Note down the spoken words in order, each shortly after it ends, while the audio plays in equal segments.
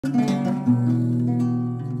Have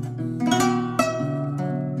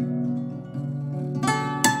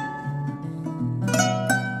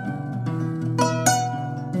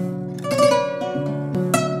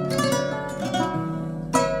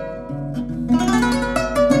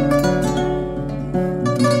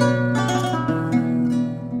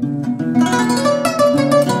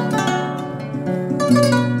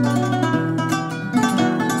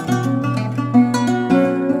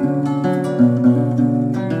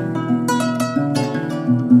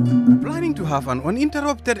an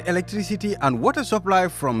uninterrupted electricity and water supply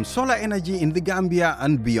from solar energy in the Gambia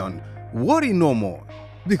and beyond. Worry no more,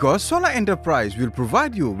 because Solar Enterprise will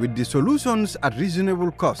provide you with the solutions at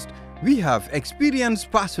reasonable cost. We have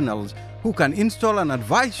experienced personnel who can install and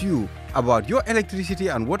advise you about your electricity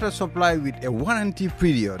and water supply with a warranty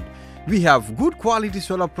period. We have good quality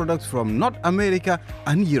solar products from North America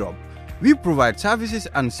and Europe. We provide services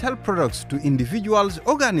and sell products to individuals,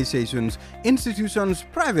 organizations, institutions,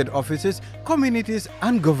 private offices, communities,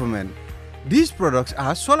 and government. These products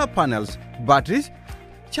are solar panels, batteries,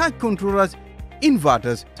 charge controllers,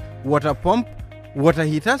 inverters, water pump, water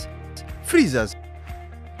heaters, freezers,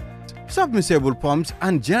 submersible pumps,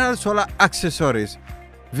 and general solar accessories.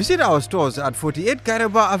 Visit our stores at 48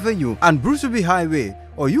 Karaba Avenue and Brusubi Highway,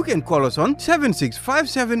 or you can call us on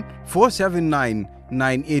 7657 479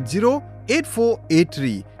 980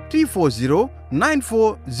 8483 340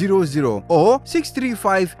 9400 or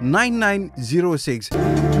 635 9906.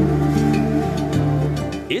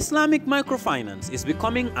 Islamic microfinance is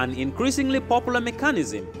becoming an increasingly popular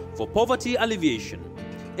mechanism for poverty alleviation,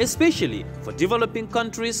 especially for developing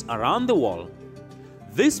countries around the world.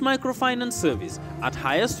 This microfinance service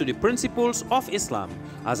adheres to the principles of Islam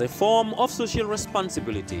as a form of social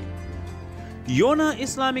responsibility. Yona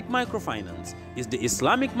Islamic Microfinance is the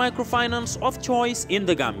Islamic microfinance of choice in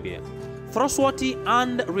the Gambia, trustworthy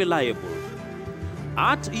and reliable.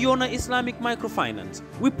 At Yona Islamic Microfinance,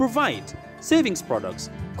 we provide savings products,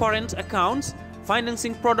 current accounts,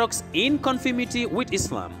 financing products in conformity with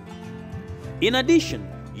Islam. In addition,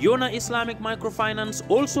 Yona Islamic Microfinance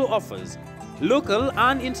also offers local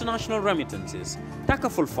and international remittances,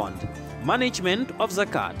 takaful fund, management of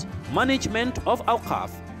zakat, management of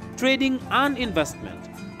awqaf, trading and investment,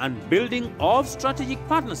 and building of strategic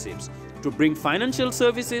partnerships to bring financial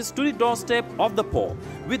services to the doorstep of the poor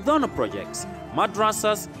with donor projects,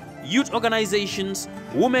 madrasas, youth organizations,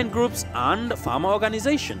 women groups, and farmer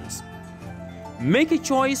organizations. Make a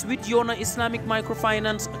choice with Yona Islamic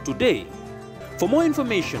Microfinance today. For more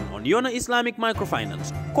information on Yona Islamic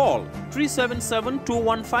Microfinance, call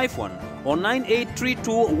 377-2151 or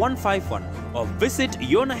 9832-151 or visit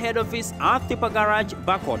Yona head office at Tipa Garage,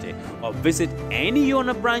 Bakote, or visit any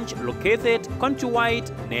Yona branch located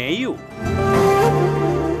countrywide near you.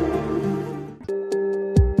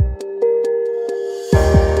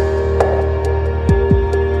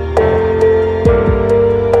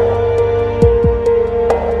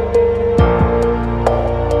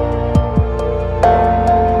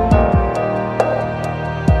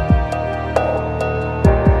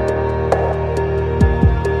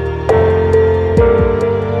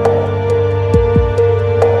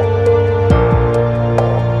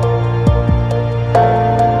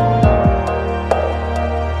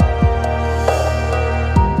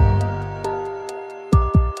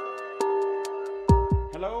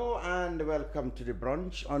 To the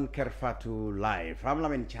brunch on Kerr Fatou Live. I'm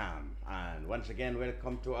Lamin Cham, and once again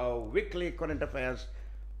welcome to our weekly current affairs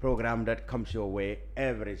program that comes your way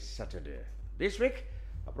every Saturday. This week,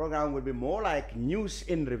 our program will be more like news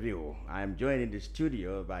in review. I am joined in the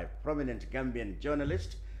studio by prominent Gambian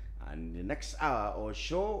journalist, and in the next hour or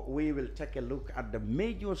so, we will take a look at the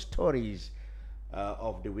major stories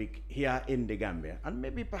of the week here in the Gambia, and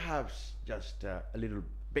maybe perhaps just a little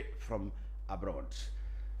bit from abroad.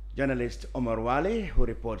 Journalist Omar Wally, who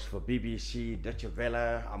reports for BBC, Deutsche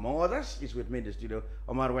Welle, among others, is with me in the studio.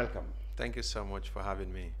 Omar, welcome. Thank you so much for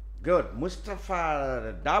having me. Good.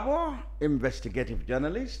 Mustapha Darboe, investigative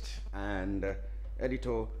journalist and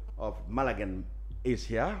editor of Malagan, is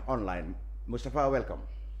here online. Mustapha, welcome.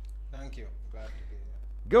 Thank you. Glad to be here.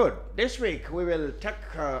 Good. This week we will take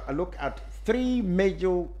a look at three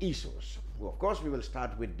major issues. Well, of course, we will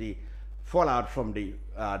start with the fallout from the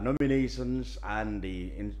nominations and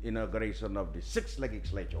the inauguration of the 6th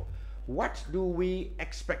legislature. What do we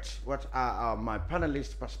expect? What are my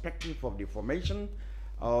panelists' perspective of the formation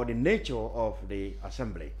or the nature of the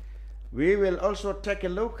assembly? We will also take a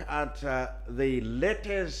look at the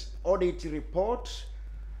latest audit report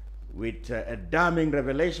with damning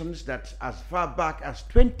revelations that as far back as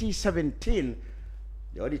 2017,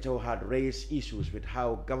 the auditor had raised issues with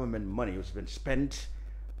how government money has been spent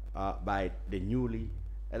by the newly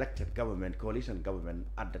elected government, coalition government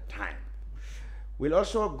at the time. We'll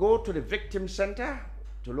also go to the victim center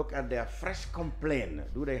to look at their fresh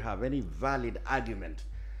complaint. Do they have any valid argument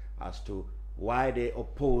as to why they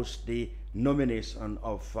oppose the nomination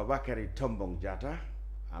of Fabakary Tombong Jatta,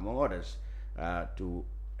 among others, to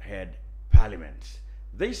head parliament?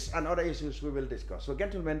 These and other issues we will discuss. So,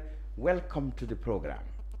 gentlemen, welcome to the program.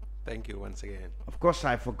 Thank you once again. Of course,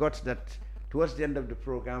 I forgot that towards the end of the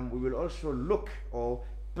program, we will also look or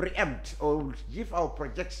preempt or give our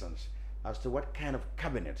projections as to what kind of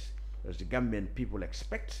cabinet does the Gambian people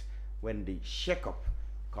expect when the shake-up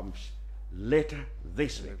comes later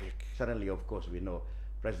this week. Certainly, of course, we know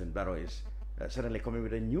President Barrow is certainly coming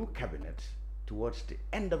with a new cabinet towards the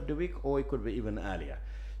end of the week, or it could be even earlier.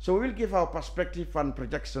 So we will give our perspective and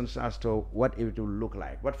projections as to what it will look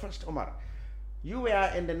like. But first, Omar, you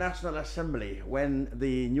were in the National Assembly when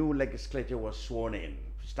the new legislature was sworn in,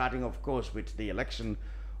 starting, of course, with the election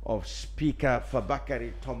of Speaker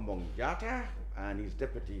Fabakary Tombong Jatta and his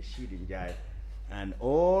deputy Sidin Jai, and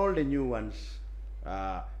all the new ones.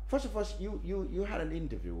 First of all, you had an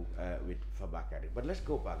interview with Fabakary, but let's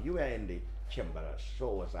go back. You were in the chamber, so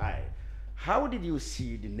was I. How did you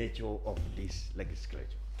see the nature of this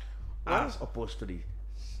legislature as opposed to the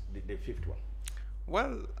fifth one?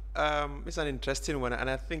 Well, it's an interesting one, and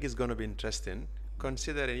I think it's going to be interesting,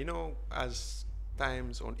 considering, you know, as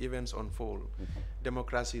times on events unfold,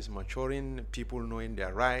 democracy is maturing, people knowing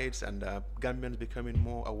their rights, and Gambians becoming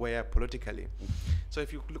more aware politically. So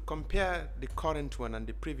if you compare the current one and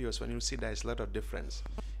the previous one, you'll see there's a lot of difference.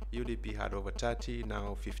 UDP had over 30,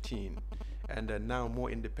 now 15. And now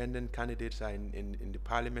more independent candidates are in the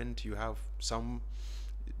parliament. You have some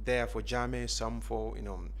there for Cham, some for, you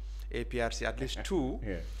know, APRC, at least two,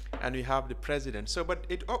 and we have the president. So, but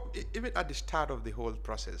even at the start of the whole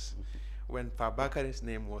process, when Fabakary's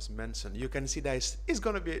name was mentioned, you can see there's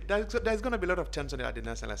going to be a lot of tension at the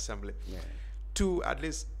National Assembly. To at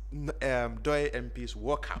least Doy MPs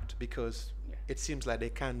walk out, because it seems like they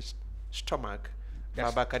can't stomach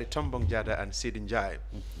Fabakary Tombong Jatta and Sidin Jai.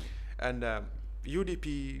 And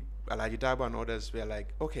UDP, Alaji Darboe and others were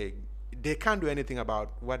like, okay, they can't do anything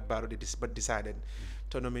about what Barrow did, but decided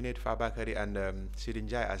to nominate Fabakary and Sidin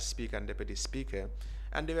Jai as Speaker and Deputy Speaker.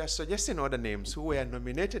 And they were suggesting other names who were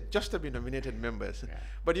nominated just to be nominated members.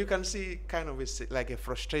 But you can see kind of it's like a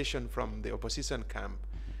frustration from the opposition camp.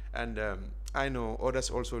 And I know others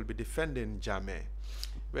also will be defending Cham.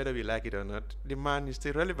 Whether we like it or not, the man is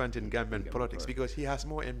still relevant in Gambian politics because he has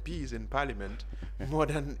more MPs in parliament, more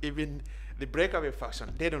than even the breakaway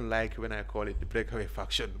faction. They don't like when I call it the breakaway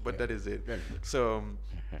faction, but that is it. So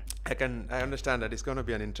I understand that it's going to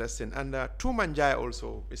be an interesting, and Tumanjai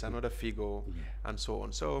also is another figure, and so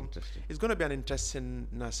on. So it's going to be an interesting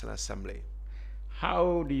National Assembly.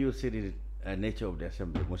 How do you see the nature of the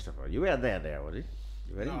assembly, Mustapha? You were there, was it?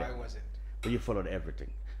 You were No, in there. I wasn't. But you followed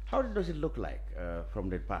everything. How does it look like from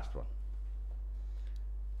the past one?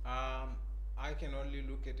 I can only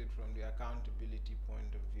look at it from the accountability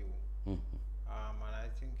point of view, and I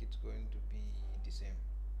think it's going to be the same.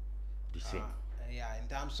 The same. Yeah, in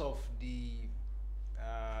terms of the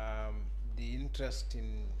interest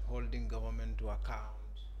in holding government to account,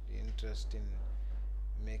 the interest in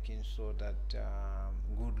making sure that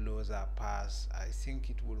good laws are passed, I think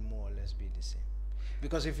it will more or less be the same.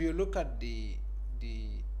 Because if you look at the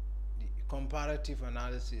comparative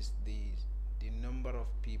analysis, the number of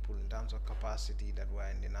people in terms of capacity that were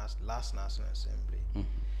in the last National Assembly,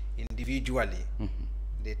 individually,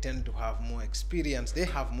 they tend to have more experience. They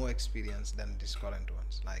have more experience than these current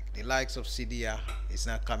ones. Like the likes of Sidia is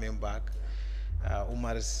not coming back.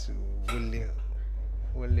 Umar's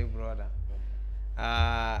Willie brother.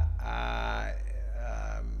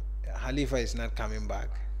 Halifa is not coming back.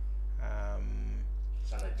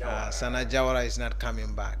 Sana Jawara is not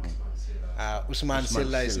coming back. Usman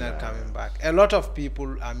Silla is not coming back. A lot of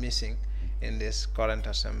people are missing in this current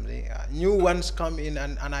assembly. New ones come in,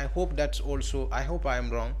 and I hope that's also, I hope I am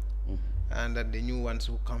wrong, and that the new ones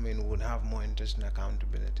who come in would have more interest in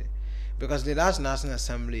accountability. Because the last National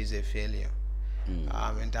Assembly is a failure.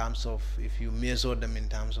 In terms of, if you measure them in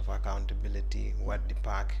terms of accountability, what the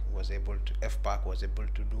PAC was able to, FPAC was able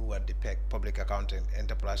to do, what the Public Accounting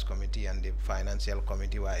Enterprise Committee and the Financial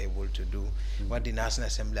Committee were able to do, what the National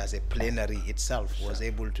Assembly as a plenary itself was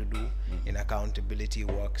able to do in accountability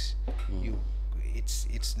works,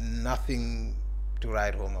 it's nothing to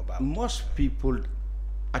write home about. Most people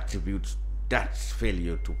attribute that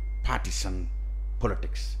failure to partisan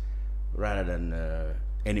politics rather than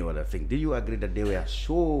any other thing. Do you agree that they were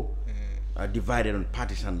so divided on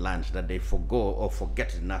partisan lines that they forgo or forget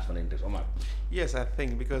the national interest? Omar? Yes, I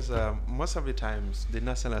think because most of the times the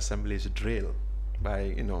National Assembly is drilled by,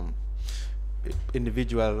 you know,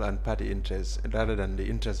 individual and party interests rather than the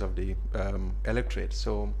interests of the electorate.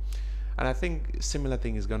 So, and I think similar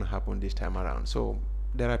thing is going to happen this time around. So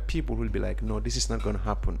there are people who will be like, no, this is not going to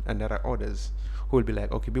happen, and there are others who will be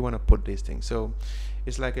like, okay, we want to put these things. So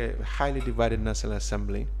it's like a highly divided National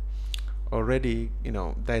Assembly. Already, you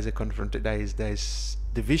know, there is a there is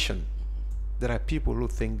division. There are people who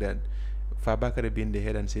think that Fabakary being the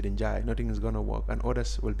head and sitting Jai, nothing is going to work, and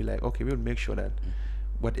others will be like, okay, we'll make sure that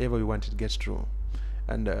whatever we want, it gets through.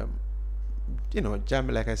 And you know,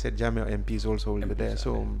 like I said, Jamia MPs also will be there.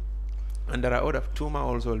 So, and there are other Tuma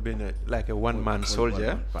also will be like a one-man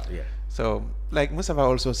soldier. Yeah. So, like Mustapha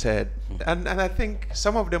also said, and I think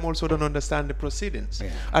some of them also don't understand the proceedings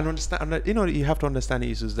and understand. You know, you have to understand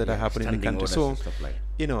the issues that are happening in the country. So,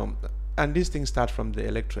 you know, and these things start from the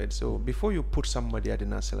electorate. So, before you put somebody at the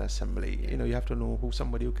National Assembly, you know, you have to know who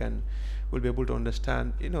somebody who will be able to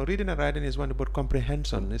understand. You know, reading and writing is one, but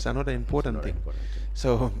comprehension is another important thing.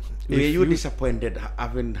 So, were you disappointed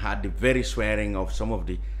having had the very swearing of some of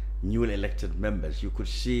the newly elected members? You could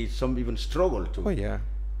see some even struggle to. Oh yeah.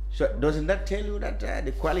 So doesn't that tell you that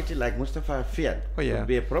the quality, like Mustapha feared, would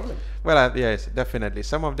be a problem? Well, yes, definitely.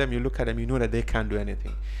 Some of them, you look at them, you know that they can't do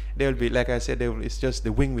anything. They will be, like I said, it's just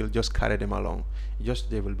the wing will just carry them along.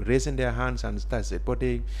 They will be raising their hands and that's it. But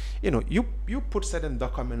they, you know, you put certain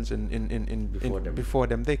documents before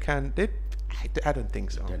them. They can. I don't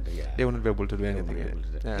think so. They will not be able to do anything.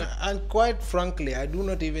 And quite frankly, I do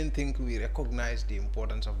not even think we recognize the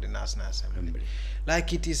importance of the National Assembly.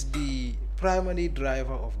 Like it is the primary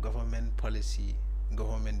driver of government policy,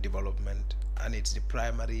 government development, and it's the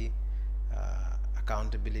primary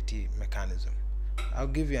accountability mechanism. I'll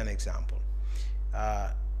give you an example.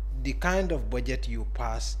 The kind of budget you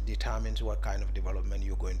pass determines what kind of development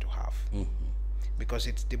you're going to have. Because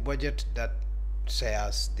it's the budget that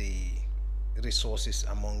shares the resources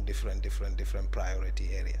among different priority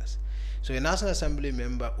areas. So a National Assembly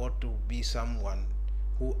member ought to be someone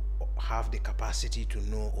who have the capacity to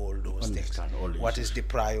know all those things. What is the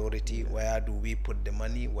priority? Where do we put the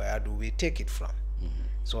money? Where do we take it from?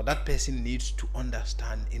 So that person needs to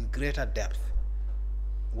understand in greater depth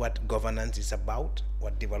what governance is about,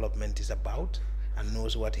 what development is about, and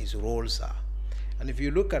knows what his roles are. And if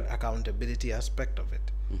you look at accountability aspect of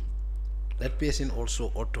it, that person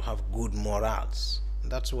also ought to have good morals.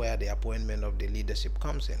 That's where the appointment of the leadership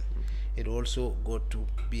comes in. It also got to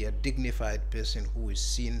be a dignified person who is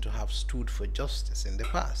seen to have stood for justice in the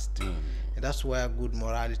past. And that's where good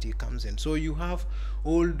morality comes in. So you have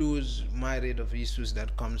all those myriad of issues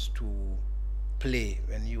that comes to play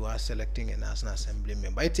when you are selecting a National Assembly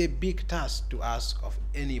member. It's a big task to ask of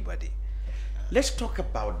anybody. Let's talk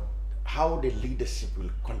about how the leadership will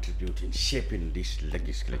contribute in shaping this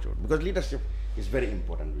legislature, because leadership is very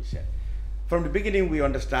important, we said. From the beginning, we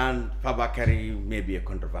understand Fabakary may be a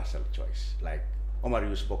controversial choice. Like Omar,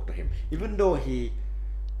 you spoke to him. Even though he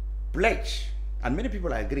pledged, and many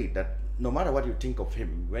people agree that no matter what you think of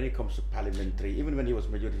him, when it comes to parliamentary, even when he was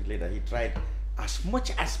majority leader, he tried as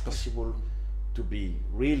much as possible to be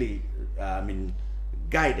really,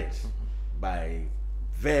 guided by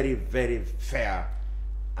very, very fair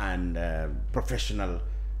and professional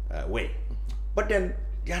way. But then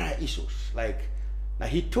there are issues. Like, now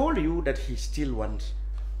he told you that he still wants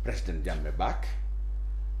President Jammeh back.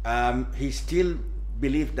 He still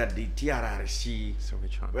believes that the TRRC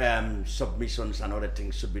submissions and other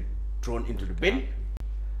things should be thrown into the bin.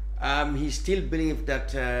 He still believes that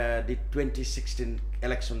the 2016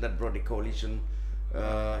 election that brought the coalition,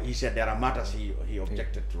 he said there are matters he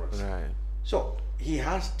objected towards. Right. So he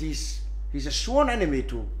has this, he's a sworn enemy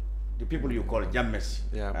to the people you call Jammeh's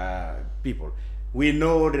people. We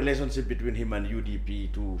know the relationship between him and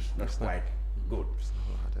UDP too is not quite good.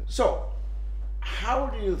 So how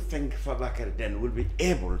do you think Fabakary then will be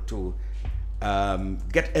able to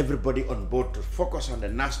get everybody on board to focus on the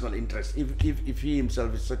national interest if he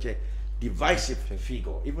himself is such a divisive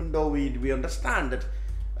figure, even though we understand that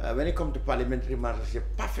when it comes to parliamentary matters, he's a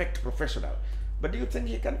perfect professional. But do you think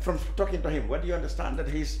he can, from talking to him, what do you understand that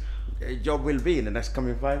his job will be in the next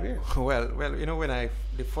coming 5 years? Well, you know,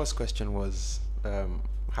 the first question was,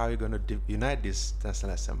 how are you going to unite this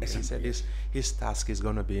National Assembly? He said his task is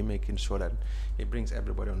going to be making sure that he brings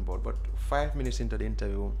everybody on board. But 5 minutes into the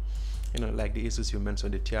interview, you know, like the issues you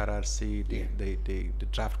mentioned, the TRRC, the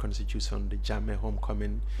draft constitution, the Jammeh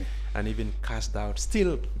homecoming, and even cast out,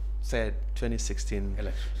 still said 2016,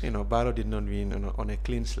 you know, Barrow did not win on a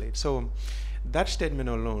clean slate. So that statement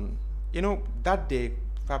alone, you know, that day,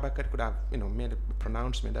 Fabakar could have, made a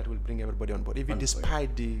pronouncement that will bring everybody on board, even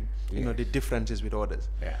despite the, the differences with others.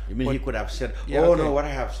 Yeah, you mean but he could have said, no, what I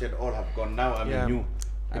have said, all have gone now. I'm a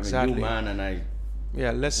new man, and I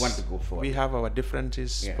want to go forward. We have our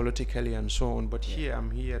differences politically and so on, but here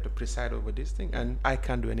I'm here to preside over this thing, and I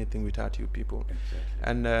can't do anything without you people. Exactly.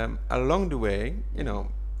 And along the way,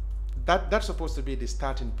 that's supposed to be the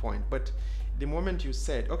starting point. But the moment you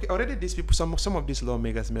said, okay, already these people, some of these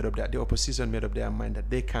lawmakers made up the opposition made up their mind that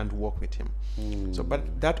they can't work with him. So,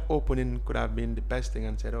 but that opening could have been the best thing,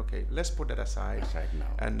 and said, okay, let's put that aside now,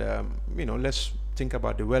 and let's think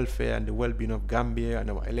about the welfare and the well-being of Gambia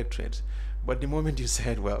and our electorates. But the moment you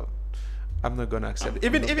said, well, I'm not going to accept it.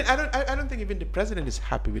 Even I don't think even the president is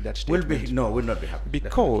happy with that statement. Will not be happy.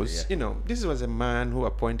 Because this is a man who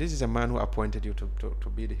appointed you to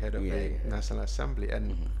be the head of the National Assembly,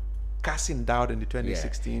 and casting doubt in the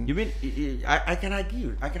 2016. You mean I can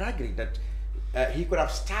argue that he could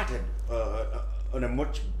have started on a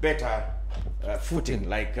much better footing,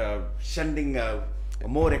 like sending a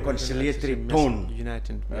more reconciliatory tone,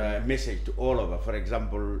 message to all of us. For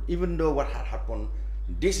example, even though what had happened,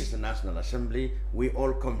 this is the National Assembly, we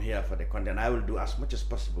all come here for the content. I will do as much as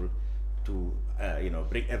possible to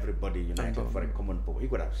bring everybody united for a common purpose. He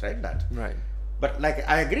could have said that. Right. But like,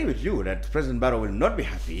 I agree with you that President Barrow will not be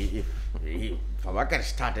happy if Fabakar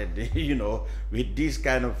started, with this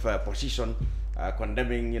kind of position,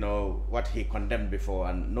 condemning, what he condemned before,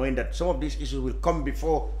 and knowing that some of these issues will come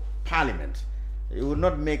before Parliament. It will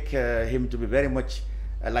not make him to be very much,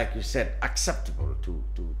 like you said, acceptable to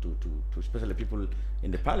especially people in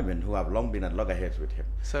the Parliament who have long been at loggerheads with him.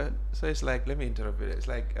 So it's like, let me interrupt you. It's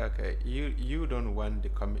like, okay, you don't want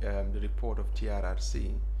the report of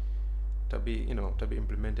TRRC to be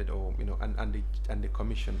implemented, or and the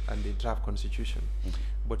commission and the draft constitution,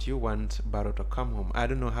 but you want Barrow to come home. I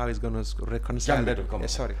don't know how he's going to reconcile that.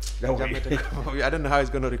 I don't know how he's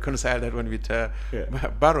going to reconcile that one with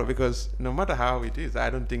Barrow, because no matter how it is, I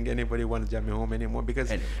don't think anybody wants Jammeh home anymore,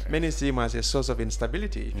 because many see him as a source of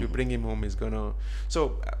instability. If you bring him home, he's going to.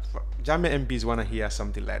 So Jammeh MPs want to hear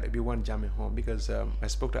something like that. We want Jammeh home, because I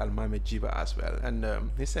spoke to Almame Jiba as well, and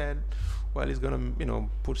he said, well, he's going to,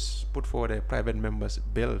 put forward a private member's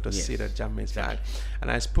bill to see that Jammeh is back. And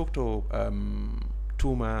I spoke to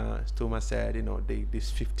Tuma. Tuma said,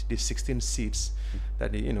 these 16 seats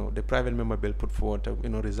that the private member bill put forward to,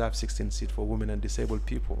 reserve 16 seats for women and disabled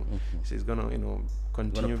people. So he's going to,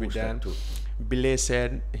 continue with that. Bile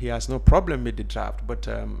said he has no problem with the draft, but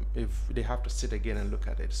if they have to sit again and look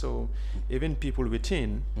at it. So even people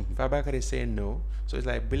within, Fabakar is saying no. So it's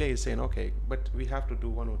like Bile is saying, okay, but we have to do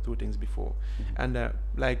one or two things before. And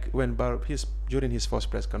like when Barrow, during his first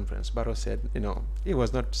press conference, Barrow said, he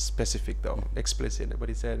was not specific though, explicit, but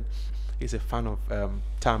he said he's a fan of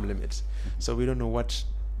term limits. So we don't know what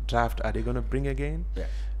draft are they going to bring again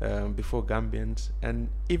before Gambians, and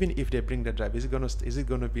even if they bring the draft, is it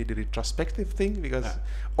going to be the retrospective thing? Because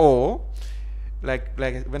or like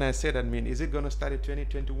when I say that, is it going to start in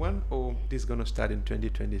 2021 or this is going to start in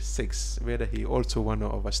 2026? Whether he also want to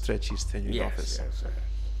overstretch his tenure in office.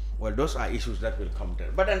 Well, those are issues that will come there.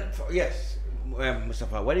 But then,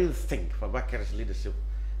 Mustapha, what do you think for Bakar's leadership?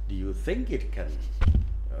 Do you think it can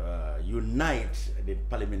unite the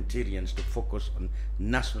parliamentarians to focus on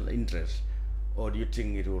national interests, or do you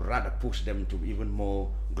think it will rather push them to even more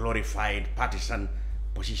glorified partisan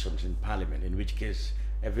positions in Parliament, in which case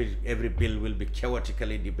every bill will be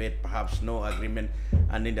chaotically debated, perhaps no agreement,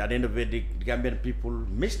 and at the end of it, the Gambian people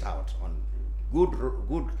missed out on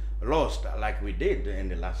good laws like we did in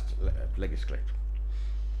the last legislature?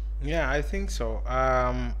 Yeah, I think so.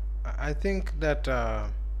 I think that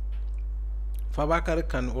Fabakar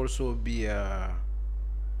can also be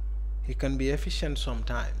he can be efficient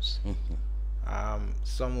sometimes.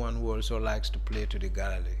 Someone who also likes to play to the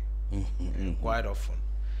gallery quite often.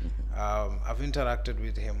 I've interacted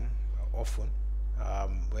with him often.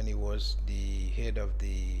 When he was the head of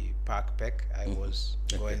the Park PEC, I was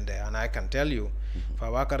going there, and I can tell you,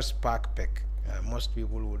 Fabakar's Park PEC, most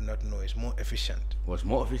people would not know, is more efficient. Was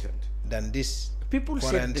more efficient than this. People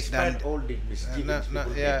said, despite all the misgivings, he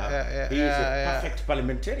is a perfect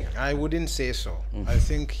parliamentarian. I wouldn't say so. I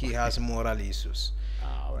think he has moral issues.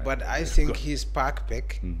 But I think his Park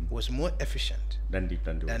PEC was more efficient than the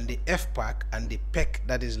FPAC and the PEC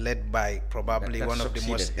that is led by probably one of the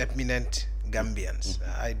most eminent Gambians.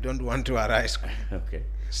 I don't want to arise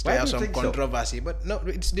stir some controversy, but no,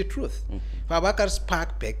 it's the truth. Fabakar's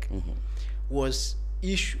Park PEC was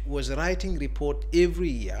writing report every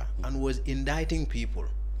year and was indicting people.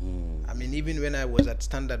 I mean, even when I was at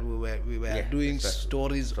Standard, we were doing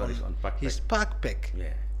stories on his Park PEC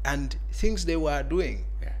and things they were doing.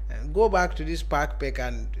 Go back to this park pick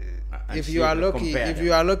and if see you are it, lucky, compare if them.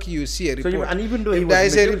 you are lucky, you see a report. So and even though if he there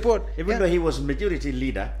was is a report, even though he was majority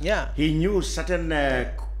leader, Yeah. he knew certain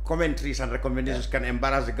commentaries and recommendations can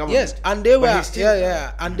embarrass the government. yes, and they But were he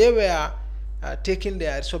still, and they were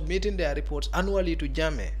submitting their reports annually to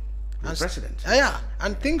Jame. The president.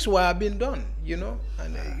 And things were being done, you know,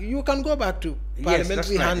 and you can go back to Yes,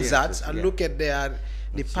 parliamentary that's right, Hansards yes, and yeah. look at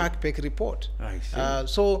the Park Peck report. I see.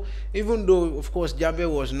 So even though, of course, Jambe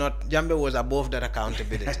was above that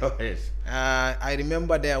accountability. Oh, yes. I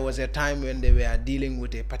remember there was a time when they were dealing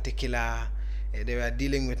with a particular, they were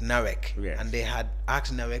dealing with NAWEC, Yes. and they had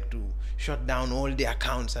asked NAWEC to shut down all the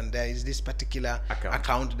accounts, and there is this particular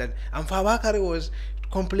account that, and Fabakari was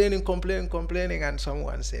complaining, and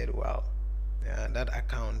someone said, well, that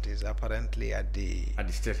account is apparently at the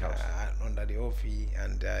State House. under the OFI,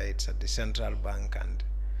 and it's at the central bank, and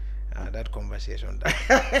that conversation.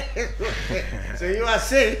 So you are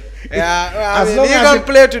saying, Yeah, as long he as can it-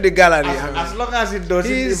 play to the gallery. as long as it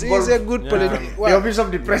doesn't he's involve a good politician. the office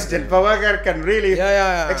of the president, Pawagar can really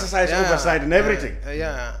exercise oversight and everything.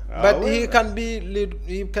 But he can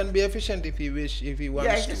be efficient if he wants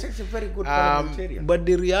Yeah, to. it's a very good parliamentarian. But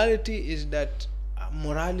the reality is that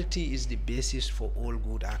morality is the basis for all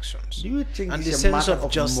good actions. Do you think and it's the a sense matter of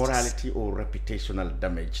of justice. morality or reputational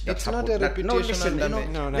damage? That It's not happened? a That- reputational listen,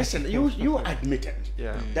 damage. Listen, you admitted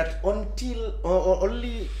Yeah. that until or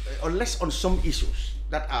only unless on some issues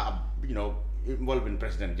that are involving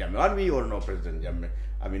President Jammeh, and we all know President Jammeh.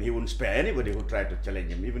 I mean, he wouldn't spare anybody who tried to challenge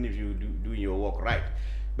him, even if you do your work right.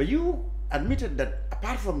 But you admitted that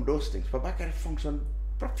apart from those things, Babakar functioned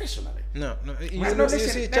professionally. No. You Listen,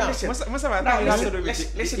 see, now Cham, listen. Mustapha, I Now, think it has to listen, do with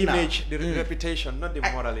listen, the listen now. image, the reputation, not the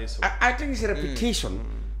moral issue. I think it's a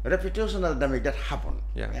reputational damage that happened.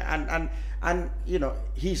 Yeah. And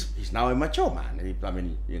he's now a mature man. I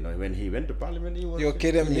mean, when he went to parliament, he was. you're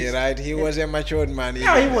kidding me, right? He was a matured man.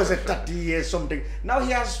 Yeah, he was a 30 years something. Now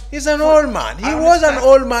he has. He's an old man. He I was an understand.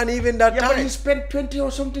 old man even that Yeah, time. but he spent 20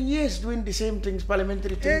 or something years doing the same things,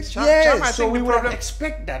 parliamentary things. Yes. Cham, I So think we the would problem.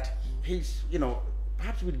 expect that he's,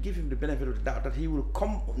 perhaps we'll give him the benefit of the doubt that he will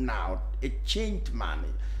come now a changed man.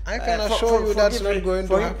 I can assure you that's not going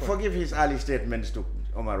to happen. Forgive his early statements to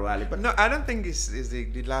Omar Wally, but No, I don't think it's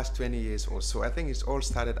the last 20 years or so. I think it's all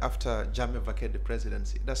started after Jammeh vacated the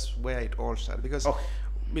presidency. That's where it all started.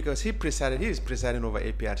 Because he is presiding over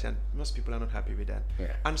APRT, and most people are not happy with that.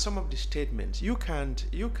 Yeah. And some of the statements, you can't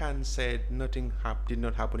say nothing did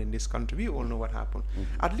not happen in this country. We all know what happened.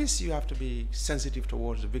 At least you have to be sensitive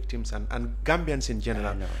towards the victims and Gambians in general.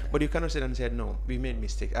 I know, yeah. But you cannot sit and say, no, we made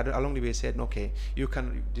mistakes. Along the way, said, okay, you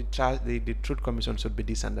can the Truth Commission should be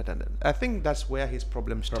this and that and that. I think that's where his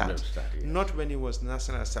problem started. Yes. Not when he was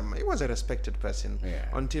National Assembly. He was a respected person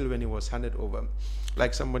until when he was handed over,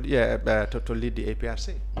 like somebody, to lead the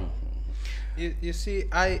APRC. You see,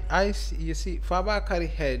 Fabakari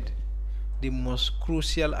had the most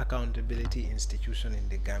crucial accountability institution in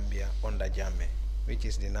the Gambia under Jammeh, which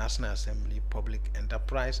is the National Assembly Public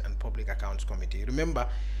Enterprise and Public Accounts Committee. Remember,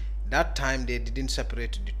 that time they didn't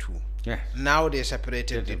separate the two. Yes. Now they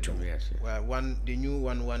separated the two. Yes. Well, the new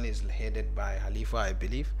one is headed by Halifa, I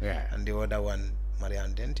believe, and the other one,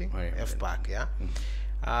 Marianne Denting, FPAC,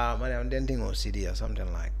 Marianne Denting or CD or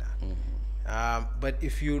something like that. But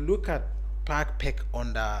if you look at Park Peck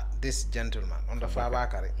under this gentleman, under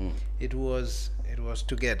Fabakari, it was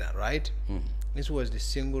together, right? This was the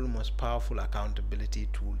single most powerful accountability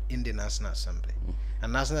tool in the National Assembly.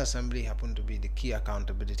 And National Assembly happened to be the key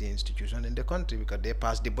accountability institution in the country because they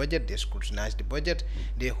pass the budget, they scrutinize the budget,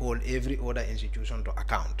 they hold every other institution to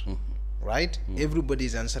account, right? Everybody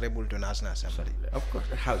is answerable to National Assembly. Of course,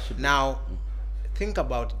 how should Now, think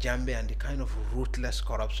about Jambe and the kind of ruthless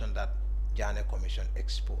corruption that Janneh Commission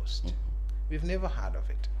exposed. We've never heard of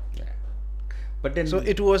it. Yeah. But then, So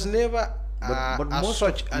it was never but as most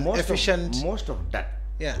such of, an most efficient. Of, most of that,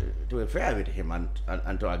 to be fair with him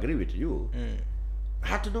and to agree with you,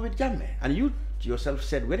 had to do with Jammeh. And you yourself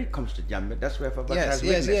said when it comes to Jammeh, that's where Fabakari has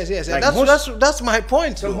weakness. Yes. Like And that's my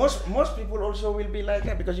point. So too. most people also will be like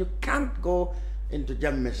that because you can't go into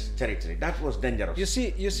Jammeh's territory. That was dangerous. You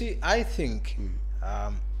see, I think,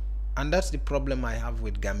 and that's the problem I have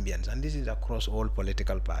with Gambians, and this is across all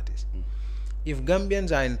political parties. If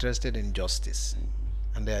Gambians are interested in justice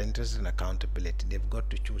and they are interested in accountability, they've got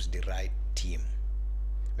to choose the right team.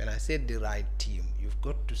 When I say the right team, you've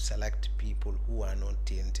got to select people who are not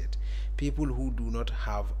tainted, people who do not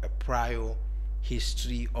have a prior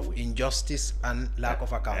history of injustice and lack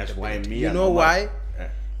of accountability. That's why you know why?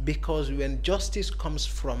 Because when justice comes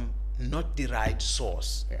from not the right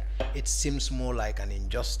source, it seems more like an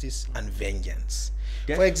injustice and vengeance.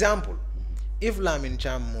 For example, if Lamin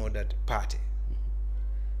Cham murdered party,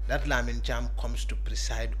 that Lamin Cham comes to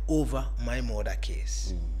preside over my murder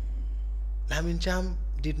case. Lamin Cham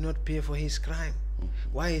did not pay for his crime.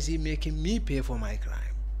 Why is he making me pay for my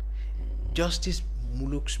crime? Justice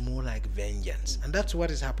looks more like vengeance, and that's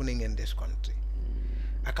what is happening in this country.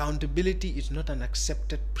 Accountability is not an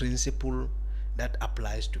accepted principle that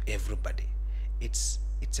applies to everybody. It's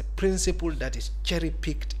a principle that is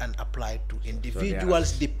cherry-picked and applied to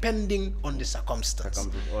individuals depending on the circumstance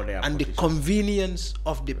and the convenience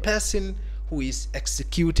of the person who is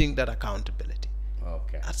executing that accountability.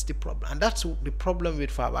 Okay. That's the problem. And that's the problem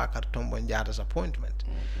with Fabakar Tombonjada's appointment.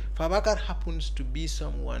 Fabakar happens to be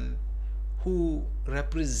someone who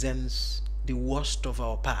represents the worst of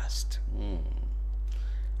our past.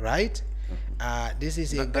 Right? This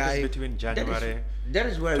is a guy. That is between January. That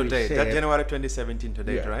is why today. we say That January 2017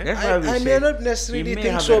 today, right? That's why we I say may not necessarily may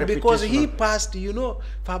think have so a because he repetition of- passed. You know,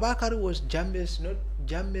 Fabakar was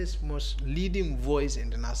Jammeh's most leading voice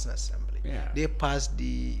in the National Assembly. Yeah. They passed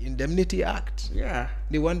the Indemnity Act. Yeah.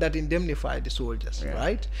 The one that indemnified the soldiers, Yeah.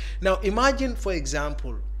 right? Now imagine, for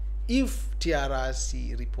example, if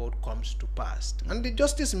TRRC report comes to pass, and the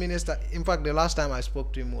Justice Minister, in fact, the last time I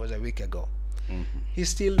spoke to him was a week ago, he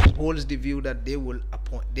still holds the view that they will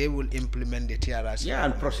implement the TRRC. Yeah,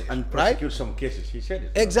 and recommendation, prosecute some cases. He said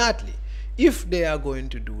it. Exactly. If they are going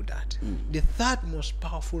to do that, the third most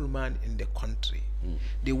powerful man in the country,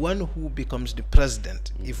 the one who becomes the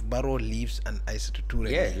president if Barrow leaves and Aissatou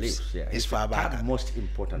Touré leaves, is It's the Fabakar. third most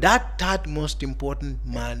important. That third most important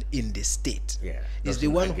man in the state is the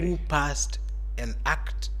doesn't one agree. who passed an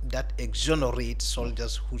act that exonerates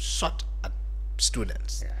soldiers who shot at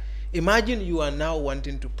students. Yeah. Imagine you are now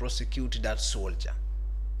wanting to prosecute that soldier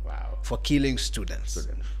Wow. for killing students.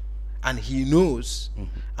 And he knows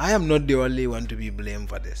I am not the only one to be blamed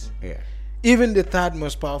for this. Yeah. Even the third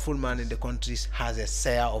most powerful man in the country has a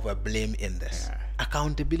share of a blame in this. Yeah.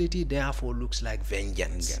 Accountability therefore looks like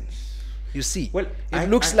vengeance. You see, Well, it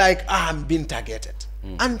looks like I'm being targeted,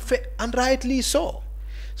 and rightly so.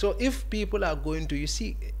 So if people are going to, you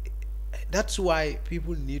see, that's why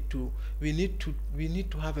people need to. We need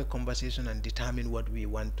to have a conversation and determine what we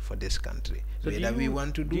want for this country. So Whether we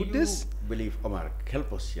want to do this. Believe, Omar,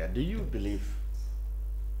 help us here. Do you believe,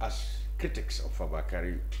 as critics of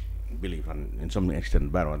Fabakar, believe, and in some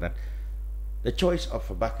extent Barrow, that the choice of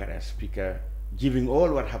Fabakar as Speaker, giving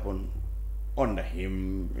all what happened under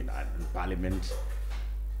him in Parliament,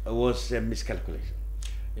 was a miscalculation?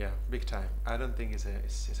 Yeah, big time. I don't think it's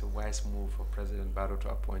a wise move for President Barrow to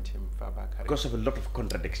appoint him Fabakar. Because of a lot of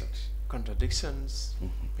contradictions. Contradictions.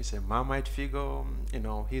 He's a Marmite figure. You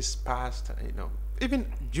know, his past. You know, even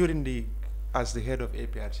during as the head of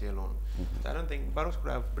APRC alone, I don't think Barrow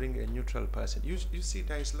could have bring a neutral person. You see,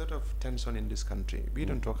 there is a lot of tension in this country. We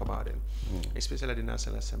don't talk about it, especially at the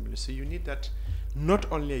National Assembly. So you need that.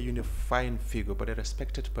 Not only a unifying figure, but a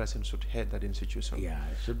respected person should head that institution. Yeah,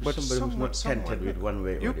 it should be But somebody who's not tainted with one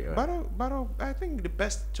way or the other. Barrow, I think the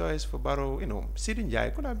best choice for Barrow, you know, Sidin Jai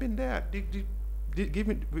could have been there.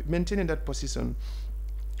 Maintaining that position,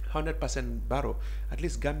 100% Barrow. At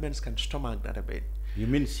least Gambians can stomach that a bit. You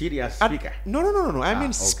mean serious Speaker? No. I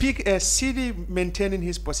mean, okay. CD maintaining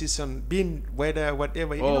his position, being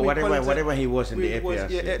whatever. Oh, whatever he was in the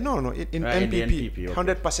APRC. In NPP, MPP,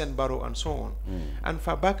 100% Barrow and so on. And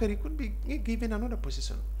Fabakar, he could be given another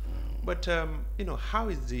position. But you know, how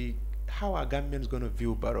are Gambians going to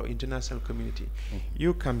view Barrow, international community?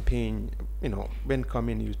 You campaign, you know, when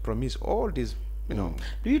coming, you promise all these. You know,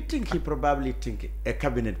 do you think he probably think a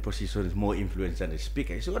cabinet position is more influential than the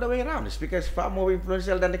Speaker? It's the other way around. The Speaker is far more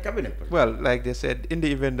influential than the cabinet position. Well, like they said, in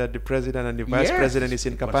the event that the president and the vice president is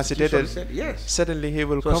incapacitated, certainly he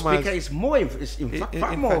will come as... So Speaker is more,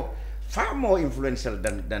 far more influential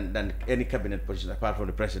than any cabinet position apart from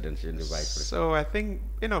the presidency and the vice president. So I think,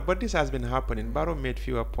 you know, but this has been happening. Barrow made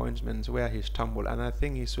few appointments where he stumbled, and I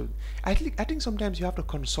think he should... I think sometimes you have to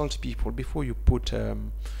consult people before you put...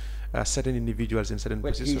 certain individuals in certain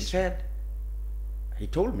positions. He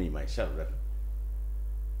told me myself that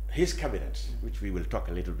his cabinet, which we will talk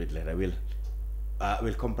a little bit later,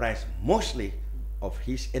 will comprise mostly of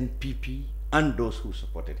his NPP and those who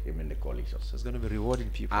supported him in the coalition. So it's going to be rewarding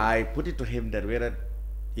people. I put it to him that whether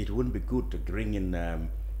it wouldn't be good to bring in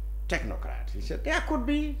technocrats. He said, there could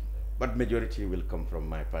be, but majority will come from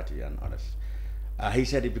my party and others. He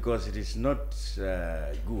said it because it is not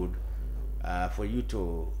good for you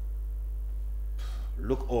to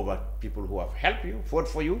look over people who have helped you, fought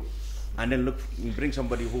for you, and then bring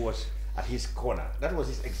somebody who was at his corner. That was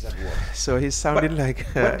his exact word. So he's sounding like...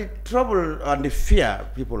 But the trouble and the fear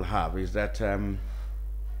people have is that,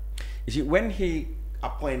 you see, when he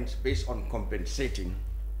appoint based on compensating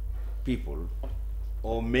people,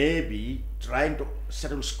 or maybe trying to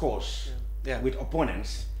settle scores with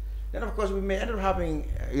opponents, then of course we may end up having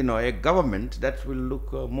a government that will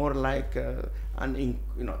look more like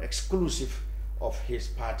exclusive of his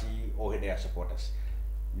party or their supporters.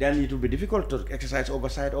 Then it will be difficult to exercise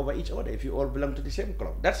oversight over each other if you all belong to the same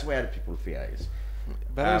club. That's where the people fear is.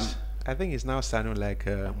 But I think it's now sounding like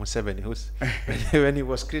Museveni, who's when he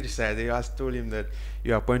was criticized, they told him that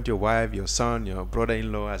you appoint your wife, your son, your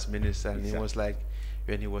brother-in-law as minister, and he was like,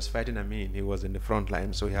 when he was fighting Amin, he was in the front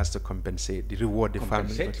line, so he has to compensate, reward the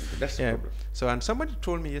family. That's the problem. So, and somebody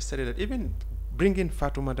told me yesterday that even bringing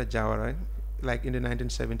Fatou Jawara, like in the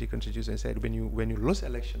 1970 constitution, said when you lose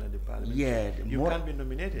election at the parliament, you can't be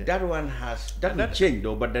nominated. That one has that changed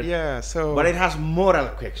though, but but it has moral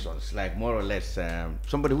questions, like more or less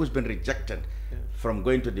somebody who's been rejected from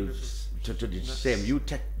going to the same, you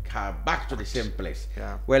take her back to the same place.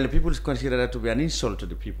 Well, the people consider that to be an insult to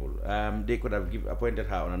the people. They could have appointed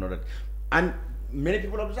her on another, and many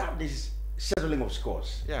people observe this settling of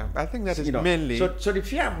scores. I think that is mainly. So the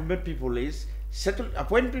fear of many people is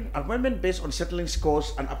appointment based on settling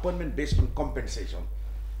scores and appointment based on compensation.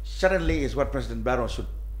 Certainly is what President Barrow should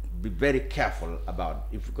be very careful about,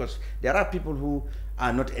 because there are people who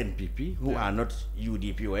are not NPP, who are not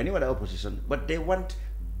UDP or any other opposition, but they want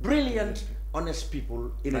brilliant, honest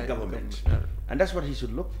people in a government. And that's what he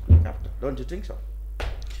should look after. Don't you think so?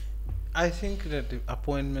 I think that the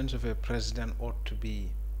appointments of a president ought to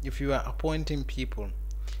be, if you are appointing people,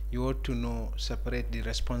 you ought to separate the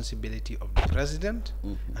responsibility of the president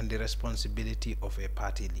and the responsibility of a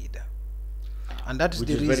party leader. And that is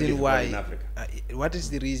the reason why, what is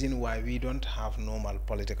the reason why we don't have normal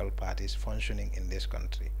political parties functioning in this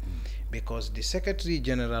country? Because the Secretary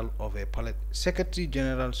General of Secretary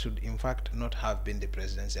General should in fact not have been the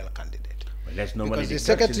presidential candidate. Well, because the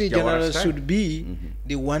Secretary General should be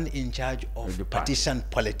the one in charge of partisan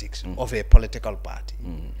politics of a political party.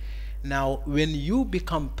 Now, when you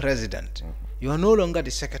become president, you are no longer the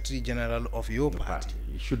Secretary General of your party.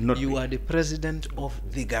 You should not You are the president of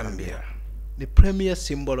the Gambia, the premier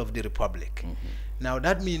symbol of the republic. Now,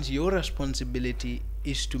 that means your responsibility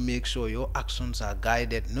is to make sure your actions are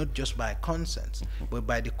guided not just by conscience, but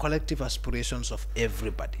by the collective aspirations of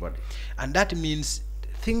everybody. And that means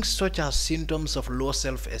things such as symptoms of low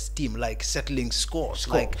self-esteem, like settling scores.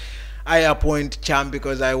 Like, I appoint Cham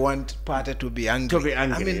because I want Fatou to be angry. I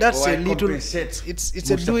mean, that's a little, it's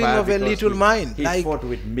a doing of a little mind. He fought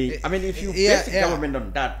with me. I mean, if you base the government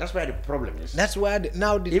on that, that's where the problem is. That's why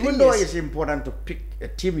now the even though it's important to pick a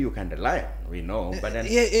team you can rely on, we know, but then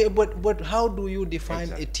but how do you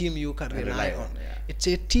define a team you can rely on? It's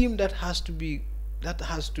a team that has to be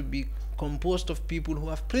composed of people who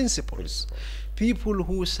have principles, people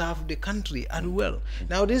who serve the country as well.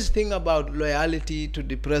 Now, this thing about loyalty to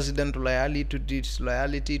the president, loyalty to this,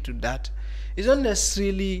 loyalty to that, is not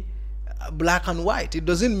necessarily black and white. It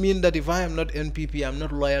doesn't mean that if I am not NPP, I'm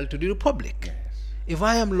not loyal to the republic. If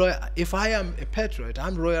I am a patriot,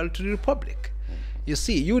 I'm loyal to the republic. You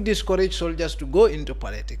see, you discourage soldiers to go into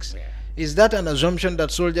politics. Is that an assumption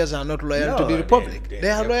that soldiers are not loyal to the republic? They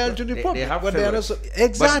are loyal to the republic, but they are not.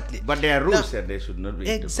 Exactly. But there are rules that they should not be.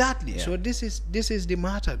 Exactly. So this is the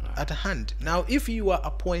matter at hand. Now, if you are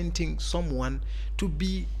appointing someone to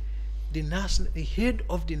be the head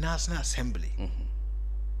of the National Assembly,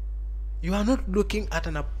 you are not looking at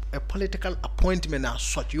a political appointment as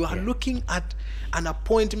such. You are looking at an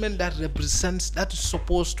appointment that is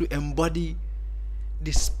supposed to embody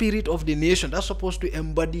the spirit of the nation. That's supposed to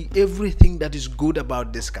embody everything that is good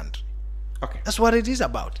about this country. That's what it is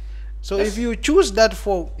about. So if you choose that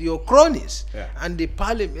for your cronies and the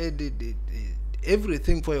parliament,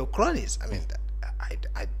 everything for your cronies, I mean,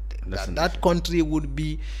 that country would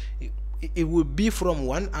be, it would be from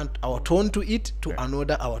one our turn to eat to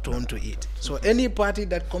another our turn to eat. So any party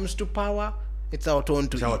that comes to power, it's our turn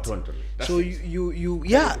to eat. So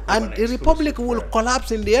and the republic will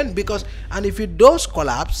collapse in the end, because, and if it does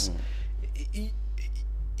collapse,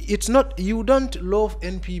 it's not, you don't love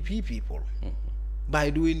NPP people by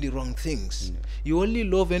doing the wrong things. You only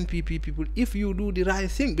love NPP people if you do the right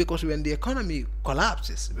thing, because when the economy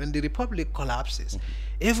collapses, when the republic collapses,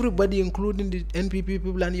 everybody, including the NPP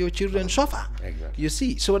people and your children, suffer. You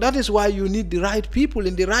see, so that is why you need the right people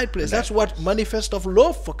in the right place. That's what manifest of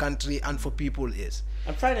love for country and for people is.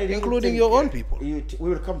 And finally, including your own people. We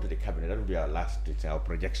will come to the cabinet. That will be our last, our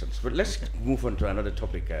projections. But let's move on to another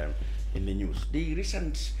topic in the news. The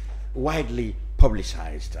recent widely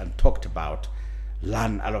publicized and talked about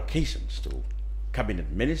land allocations to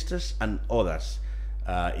cabinet ministers and others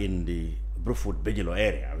in the Brufut Bejilo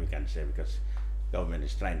area, we can say, because government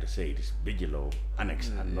is trying to say it is Bigelow Annex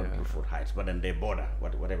and not Bruford Heights, but then they border,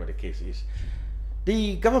 whatever the case is.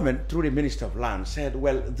 The government, through the Minister of Land, said,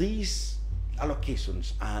 well, these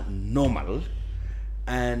allocations are normal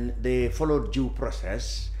and they followed due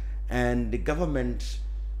process, and the government,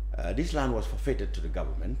 this land was forfeited to the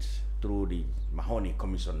government through the Mahoney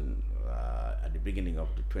Commission at the beginning of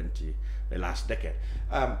the last decade.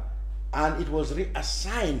 And it was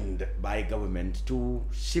reassigned by government to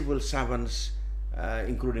civil servants,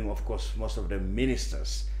 including, of course, most of the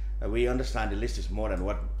ministers. We understand the list is more than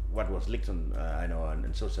what was leaked on, I know,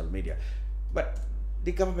 on social media. But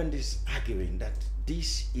the government is arguing that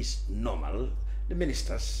this is normal. The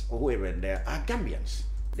ministers or whoever in there are Gambians.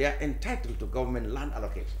 They are entitled to government land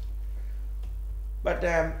allocation. But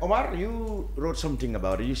Omar, you wrote something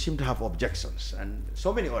about it. You seem to have objections, and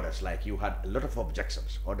so many others, like you, had a lot of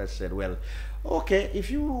objections. Others said, well, okay,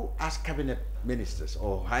 if you ask cabinet ministers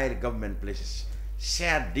or higher government places,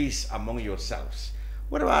 share this among yourselves.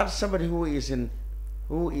 What about somebody who is in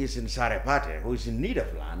Sarepate, who is in need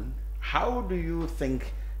of land? How do you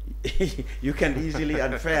think you can easily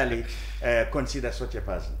and fairly consider such a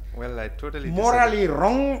person? Well, I totally morally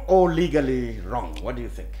wrong or legally wrong? What do you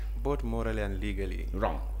think? Both morally and legally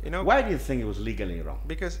wrong. You know, why do you think it was legally wrong?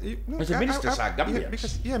 Because ministers are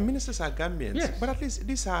Gambians. Ministers are Gambians. Yes. But at least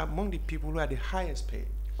these are among the people who are the highest paid.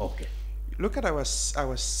 Okay. Look at our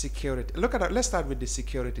security. Let's start with the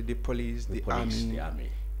security, the police, the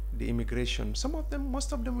army, the immigration.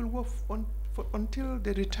 Most of them will work until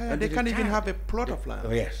they retire. They can't even have a plot of land.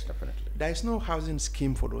 Oh, yes, definitely. There is no housing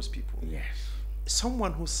scheme for those people. Yes.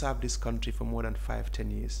 Someone who served this country for more than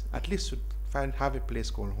 5-10 years at least should have a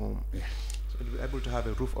place called home. Yes. So to be able to have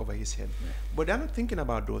a roof over his head. Yeah. But they're not thinking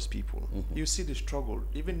about those people. You see the struggle.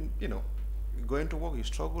 Even, going to work, you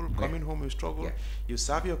struggle. Coming home, you struggle. Yeah. You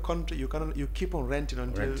serve your country. You keep on renting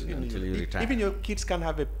until you retire. Even your kids can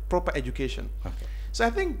have a proper education. Okay. So I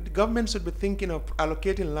think the government should be thinking of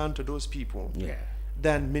allocating land to those people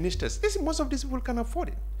than ministers. Most of these people can afford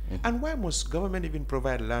it. And why must government even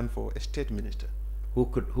provide land for a state minister? Who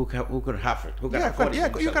could have it? Who can afford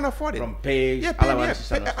it? You can afford it. From pay, allowances,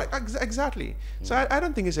 exactly. So I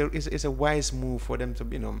don't think it's a wise move for them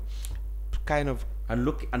to kind of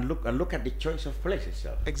look at the choice of place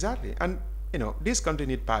itself. Exactly. And this country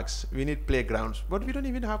needs parks, we need playgrounds, but we don't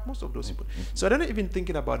even have most of those people. So they're not even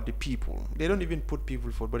thinking about the people. They don't even put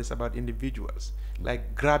people forward, but it's about individuals,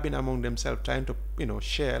 like grabbing among themselves, trying to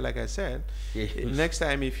share. Like I said, next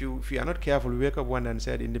time if you are not careful, we wake up one and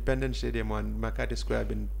said Independence Stadium and McCarthy Square have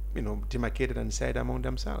been demarcated and said among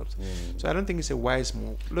themselves. So I don't think it's a wise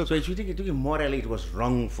move. Look, so if you think morally it was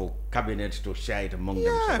wrong for cabinets to share it among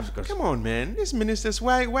themselves? Come on, man. These ministers,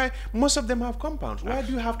 why most of them have compounds? Why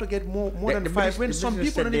do you have to get more than 5 when some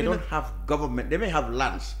people don't have government? They may have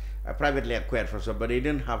lands privately acquired from some, but they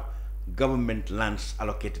didn't have government lands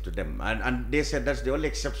allocated to them. And they said that's the only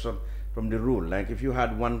exception from the rule. Like if you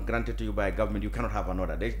had one granted to you by government, you cannot have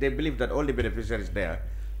another. They believe that all the beneficiaries there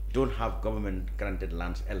don't have government granted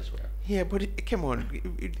lands elsewhere. Yeah, but come on,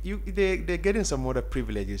 they're getting some other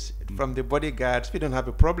privileges from the bodyguards. We don't have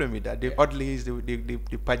a problem with that. The Oddleys, the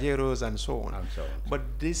Pajeros, and so on. But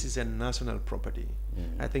this is a national property.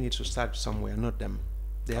 I think it should start somewhere, not them.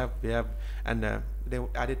 They have, and they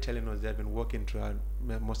are telling us they've been working throughout.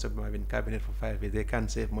 Most of them have been cabinet for 5 years. They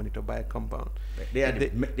can't save money to buy a compound. They have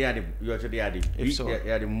the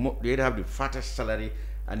fattest salary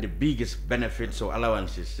and the biggest benefits or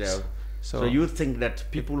allowances. So you think that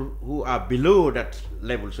people who are below that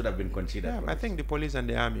level should have been considered? Yeah, I think the police and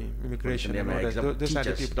the army, immigration, and all that, those are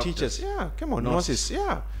the people. Teachers, come on, nurses,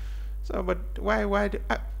 So, but why?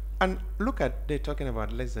 And look at, they're talking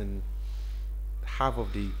about less than half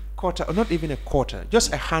of the quarter, or not even a quarter,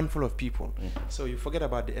 just a handful of people. So you forget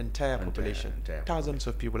about the entire population. Thousands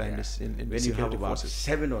of people are in this. When you have about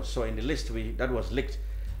 7 or so in the list that was leaked,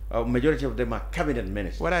 majority of them are cabinet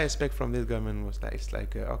ministers. What I expect from this government was that it's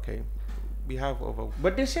like, okay, we have over.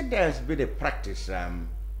 But they said there has been a practice, on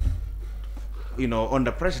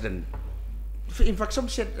the president. In fact, some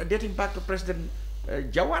said dating back to President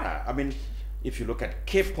Jawara. I mean, if you look at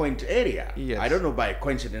Cape Point area, I don't know by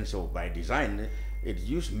coincidence or by design,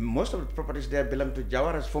 most of the properties there belong to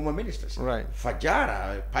Jawara's former ministers. Right.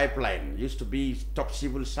 Fajara pipeline used to be top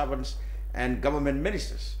civil servants and government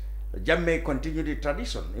ministers. Cham may continue the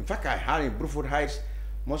tradition. In fact, I heard in Bruford Heights,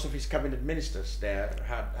 most of his cabinet ministers there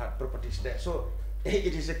had properties there. So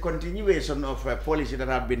It is a continuation of a policy that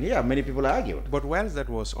have been here. Many people argued. But whilst that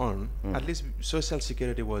was on, at least social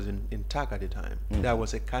security was intact at the time. There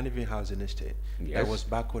was a Carnivine housing estate. Yes. There was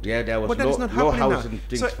backward. Yeah, there was but that is not low happening housing now.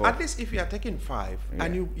 things So for- at least if you are taking 5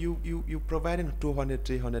 and you providing 200,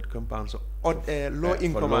 300 compounds or low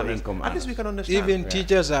income low earners, income at least we can understand. Even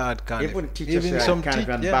teachers are at Carnivine. Even teachers Even are some kind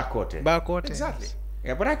of backward. backward. Exactly.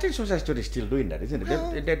 Yeah, but I think social studies still doing that, isn't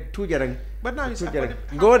it? They're too jarang. But now it's too jarang.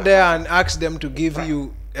 Go there and ask them to give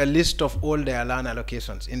you a list of all their land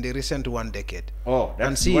allocations in the recent 1 decade. Oh, that's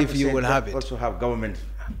and see what if to you say, will that have it. Also have government.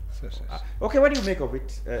 Okay, what do you make of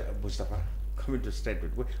it, Mustapha? Coming to straight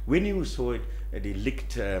with when you saw it, the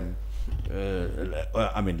leaked,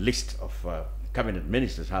 list of cabinet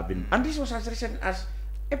ministers have been, and this was as recent as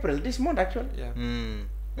April this month, actually. Yeah.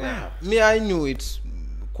 Wow. Me, I knew it's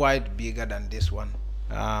quite bigger than this one.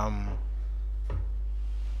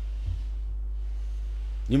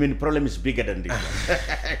 You mean the problem is bigger than this one?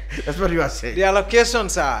 That's what you are saying. The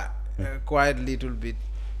allocations are quite little bit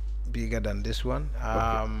bigger than this one.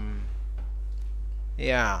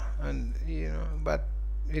 Yeah, and but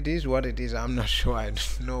it is what it is. I'm not sure I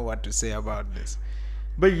know what to say about this.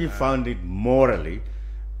 But you found it morally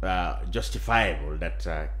justifiable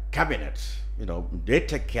that cabinets, they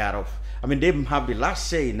take care of, they have the last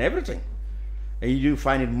say in everything. And you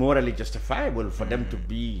find it morally justifiable for them to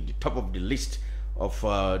be the top of the list of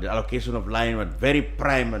the allocation of land with very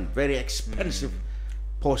prime and very expensive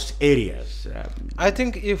post areas. I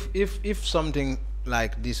think if something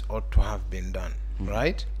like this ought to have been done,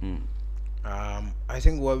 right? I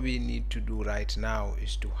think what we need to do right now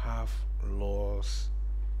is to have laws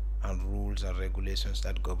and rules and regulations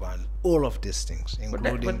that govern all of these things,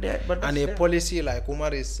 including and a policy like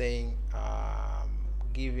Umar is saying,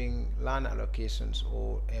 giving land allocations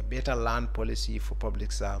or a better land policy for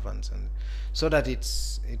public servants, and so that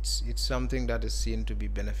it's something that is seen to be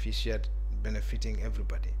benefiting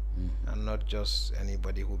everybody, and not just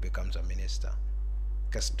anybody who becomes a minister.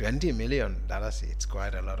 Because $20 million, it's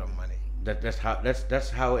quite a lot of money. That's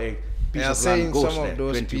how a piece of saying land goes some there. of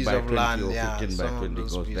those 20 pieces by of 20 land, or yeah, 15 by some 20 of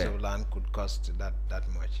those goes pieces there. of land could cost that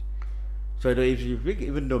much. So if you think,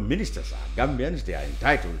 even though ministers are Gambians, they are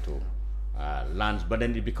entitled to lands, but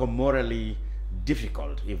then it becomes morally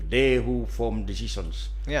difficult if they who form decisions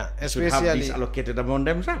Yeah, should have this especially allocated among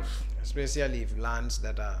themselves. if lands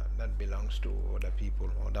that belongs to other people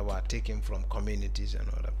or that were taken from communities and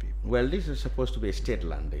other people. Well, this is supposed to be a state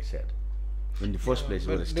land, they said. In the first place, it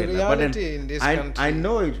but was a the state land. But then reality in this I country-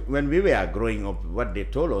 know it, when we were growing up, what they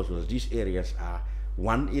told us was these areas are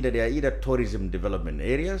they are either tourism development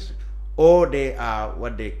areas, or they are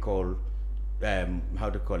what they call they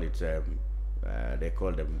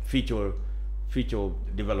call them feature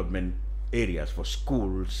development areas for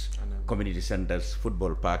schools, community centers,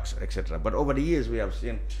 football parks, etc. But over the years, we have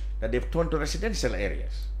seen that they've turned to residential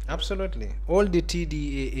areas. Absolutely, all the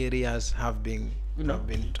TDA areas have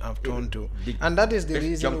turned to, and that is the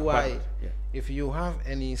reason why, if you have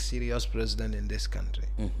any serious president in this country,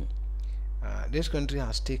 this country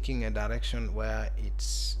has taken a direction where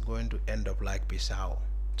it's going to end up like Bissau.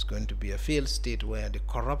 It's going to be a failed state where the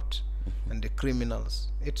corrupt and the criminals,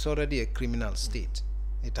 it's already a criminal state.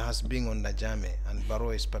 It has been on Najame, and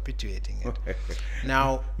Barrow is perpetuating it.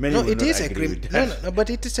 Now, Many no, will it not is a agree with no, but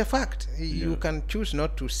it is a fact. You can choose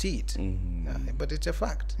not to see it, but it's a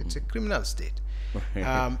fact. It's a criminal state.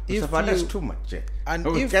 If that's too much. And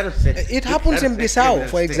We if cannot say- it happens in we cannot say Bissau, criminal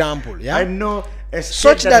for state. example, yeah, I know a state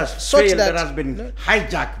Such that that- has been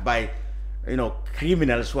hijacked by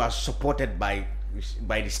criminals who are supported by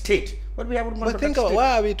the state. But we haven't. but think about,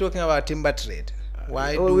 why are we talking about timber trade?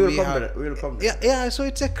 Why do we'll we come have? to that, we'll come to that. Yeah. So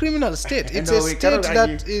it's a criminal state. It's No, a we state cannot that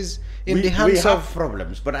argue. is in we the hands have of.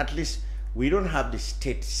 problems, but at least we don't have the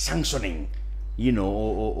state sanctioning,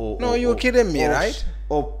 No, you're kidding me, right?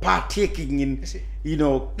 Or partaking in, see-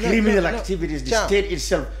 criminal no, activities. The Cham. state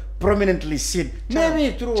itself prominently seen.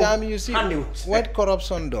 Maybe through Cham, you see, handiworks. what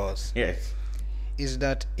corruption does Yes, is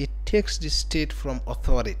that it takes the state from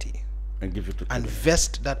authority and give it to and criminals.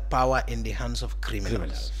 vest that power in the hands of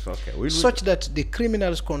criminals. Okay, Such that the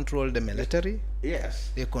criminals control the military,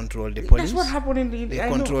 yes. they control the police, That's what happened in the. they I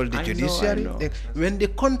know, control the I know, judiciary. I know. When the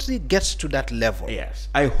country gets to that level, Yes,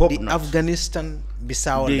 I hope the not. Afghanistan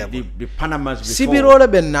Bissau level, the Panamas before. Sibirole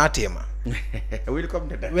Benatema, We'll come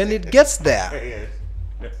to that. when it gets there,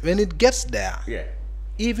 Yeah.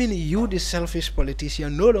 even you, the selfish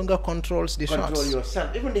politician, no longer controls the Control shots.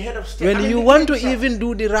 yourself. Even the head of state. When you want to even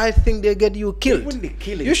do the right thing, they get you killed. Even the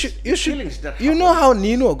killings. You should. killings that You know happen. how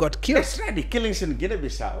Nino got killed. That's right. The killings in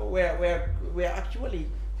Guinea-Bissau were actually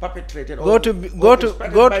perpetrated. Go to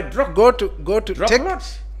by drug take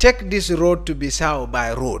lords. take this road to Bissau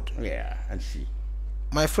by road. Yeah, and see.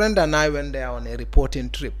 My friend and I went there on a reporting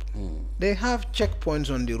trip. They have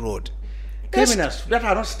checkpoints on the road. Criminals that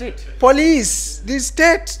are not state. Police, the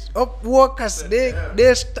state of workers,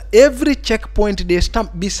 every checkpoint they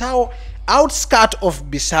stamp. Bissau, outskirt of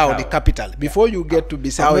Bissau, the capital. Before you get to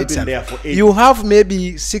Bissau itself, you have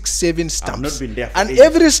maybe 6-7 stamps. I've not been there for and ages.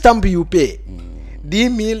 every stamp you pay, the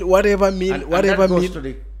meal, whatever meal, And whatever that goes meal. to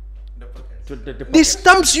the The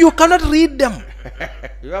stamps you cannot read them,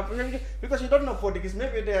 you have, because you don't know Portuguese.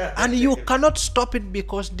 Maybe they are. and you cannot stop it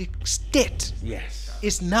because the state Yes.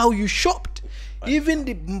 is now you shopped. Even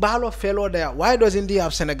the Mbalo fellow there, why doesn't he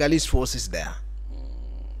have Senegalese forces there?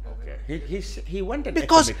 Okay. He wanted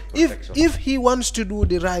Because economic protection. if he wants to do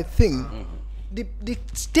the right thing, the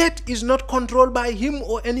state is not controlled by him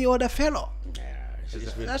or any other fellow.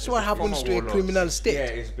 That's what happens to a criminal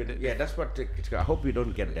state. That's what. I hope we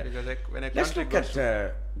don't get there. Because like when a Let's country look goes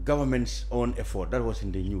at government's own effort. That was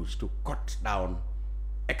in the news to cut down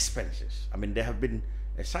expenses. I mean, there have been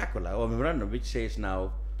a circular or memorandum which says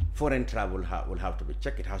now foreign travel will have to be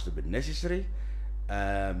checked. It has to be necessary.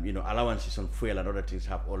 Allowances on fuel and other things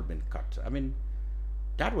have all been cut. I mean,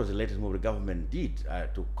 that was the latest move the government did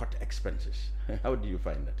to cut expenses. How do you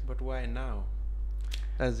find that? But why now?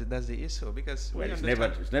 That's the issue, because Well, we it's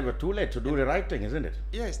understand- never too late to do the right thing, isn't it?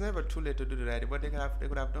 Yeah, it's never too late to do the right, but they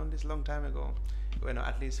could have done this long time ago.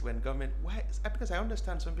 At least when government, why? Because I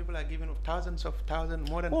understand some people are giving more than $10,000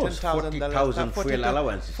 $40,000 fuel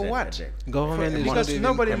allowances for what? Government is Because not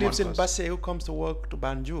nobody giving lives in cost. Basse who comes to work to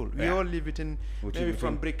Banjul. We Yeah. all live maybe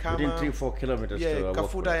from Brikama, within 3-4 kilometers. yeah, to our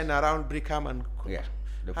Kafuta workplace. and around Brikama and Yeah.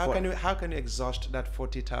 how can you exhaust that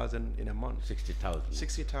 40,000 in a month? 60,000.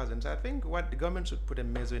 60,000. So I think what the government should put a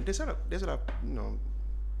measure in. They should have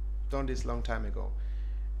done this long time ago.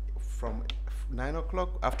 From 9 o'clock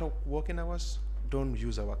after working hours, don't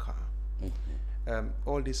use our car.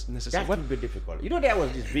 All this necessary. That would be difficult. There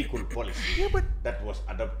was this vehicle policy that was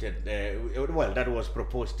adopted, that was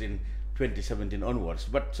proposed in 2017 onwards,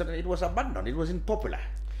 but suddenly it was abandoned. It was unpopular.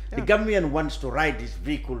 The Gambian wants to ride this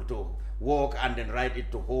vehicle to work and then ride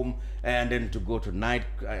it to home and then to go to night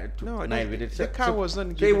with it. The car was not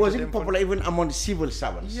So it given was to them unpopular even among civil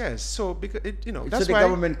servants. Yes, so because So that's the why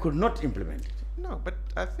government could not implement it. No, but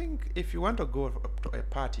I think if you want to go to a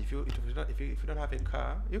party, if you don't have a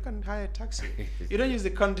car, you can hire a taxi. You don't use the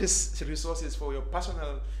country's resources for your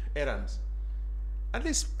personal errands. At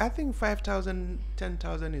least I think 5,000,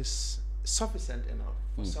 10,000 is sufficient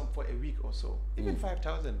enough for a week or so. Even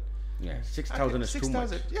 5,000. Yeah, 6,000 is too much.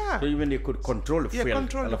 6,000, yeah. So even they could control the fuel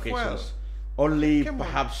control the fuel. allocations. Only Come on.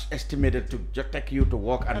 perhaps estimated to just take you to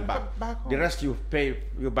work and back. back The home. rest you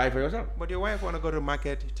buy for yourself. But your wife want to go to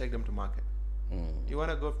market, you take them to market. You want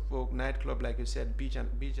to go for nightclub, like you said, beach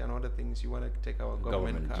and other things. You want to take our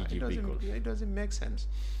government car. GG vehicles. It doesn't make sense.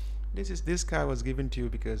 This car was given to you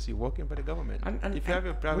because you're working for the government. And if you have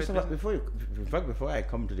a private Mustapha, business, before I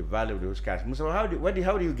come to the value of those cars, Mustapha, how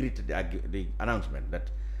do you greet the announcement that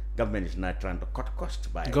government is not trying to cut costs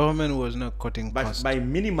by Government was not cutting costs. by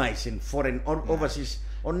minimizing foreign or overseas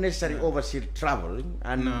unnecessary overseas travel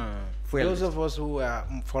and fuel? Those of us who are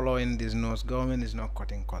following this news, government is not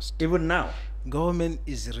cutting costs. Even now, Government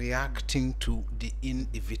is reacting to the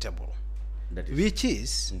inevitable, that is, which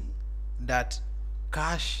is that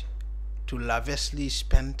cash to lavishly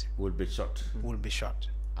spent will be short. will be short.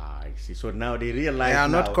 I see. So now they realize They are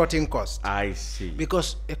not now- cutting costs. I see.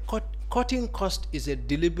 Because cutting cost is a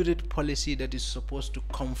deliberate policy that is supposed to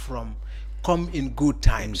come in good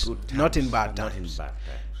times, not in bad Not in times. bad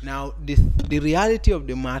times. Now, the reality of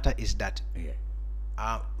the matter is that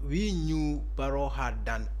Yeah. we knew Barrow had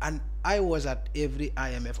done, and I was at every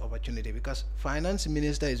IMF opportunity, because finance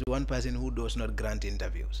minister is one person who does not grant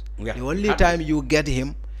interviews. Yeah. The only time you get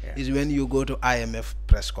him is when you go to IMF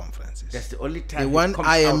press conferences. That's the only time The he one comes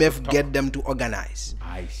out IMF to talk. get them to organize.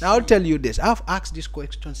 I see. Now I'll tell you this. I've asked this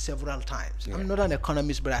question several times. I'm not an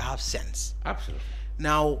economist, but I have sense. Absolutely.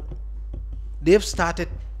 Now, they've started.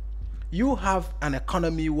 You have an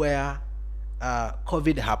economy where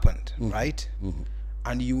COVID happened, right?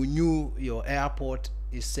 And you knew your airport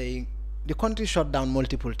is saying the country shut down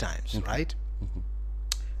multiple times, right?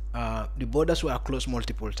 The borders were closed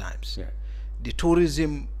multiple times. Yeah. The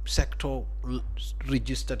tourism sector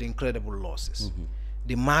registered incredible losses.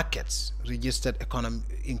 The markets registered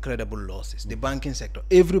incredible losses. The banking sector,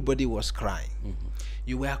 everybody was crying.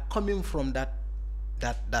 You were coming from that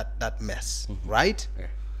mess, right? Yeah.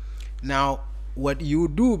 Now, what you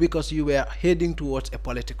do, because you were heading towards a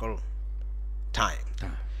political time.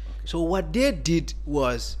 So what they did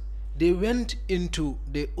was they went into,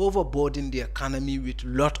 they overburdened the economy with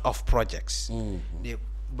lot of projects. They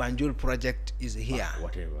Banjul project is here.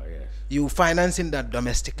 Whatever, yes. You financing that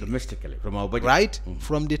domestically. Domestically, from our budget. Right?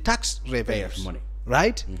 From the tax revenues. Money.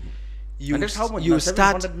 Right? You, and that's how much? You now,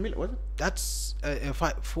 start. 700 million, was it? That's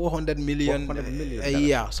 400 million, 400 million a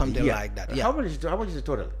year, something like that. Yeah. How much is the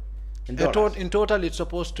total? In total, it's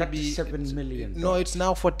supposed to be $7 million. No, it's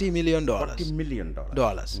now $40 million. $40 million.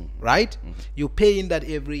 Right? You pay in that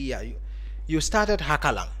every year. You started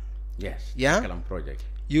Hakalang. Yes. Yeah. Hakalang project.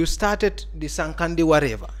 You started the Sankandi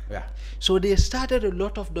whatever. Yeah. So they started a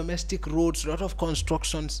lot of domestic roads, a lot of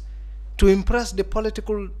constructions to impress the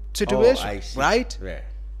political situation. I see. Right? Yeah.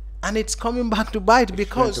 And it's coming back to bite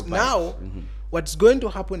because now what's going to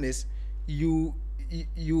happen is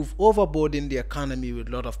you've overburdened the economy with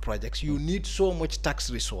a lot of projects. You need so much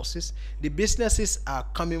tax resources. The businesses are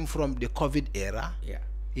coming from the COVID era. Yeah.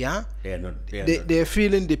 Yeah. They're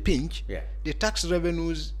feeling the pinch. Yeah. The tax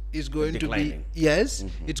revenues is going declining. to be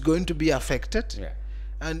it's going to be affected. Yeah.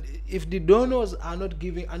 And if the donors are not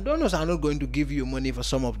giving, and donors are not going to give you money for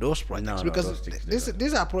some of those projects, because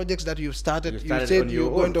these are projects that you've started. You said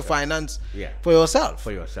you're going to finance for yourself.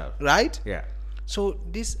 For yourself, right? Yeah. So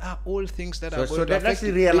these are all things that are going to affect. That's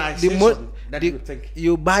the realization that you think.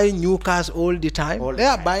 You buy new cars all the time. They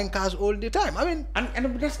are buying cars all the time. I mean,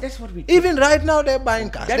 and that's what we. Even right now, they're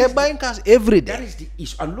buying cars. They're buying cars every day. That is the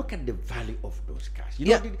issue. And look at the value of those cars. You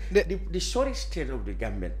know, the sorry state of the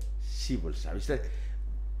government civil service that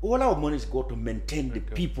all our monies go to maintain the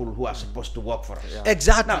people who are supposed to work for us. Yeah.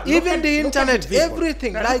 Exactly. Now, even the internet,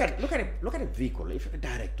 everything. Now, look at a vehicle. If a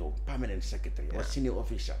director, permanent secretary, or senior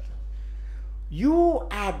official, you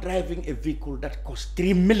are driving a vehicle that costs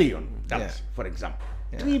 $3 million, for example.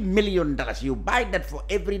 $3 million. You buy that for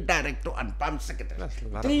every director and PAM secretary.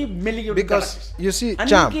 $3 million. Because you see, and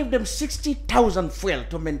Cham, you give them 60,000 fuel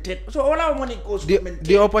to maintain. So all our money goes to maintain.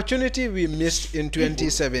 The opportunity we missed in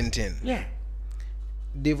 2017. Yeah.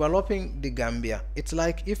 Developing the Gambia, it's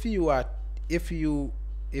like if you are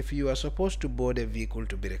supposed to board a vehicle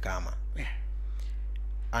to Birikama,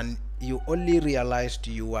 and you only realized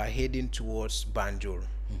you are heading towards Banjul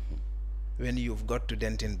when you've got to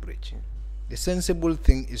Denton Bridge. The sensible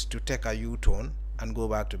thing is to take a U-turn and go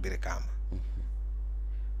back to Birikama.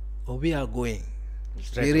 Or we are going.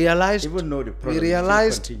 We realized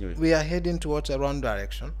we are heading towards a wrong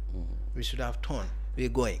direction. We should have turned. We're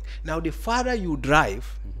going. Now the farther you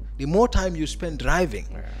drive, the more time you spend driving,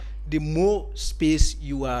 the more space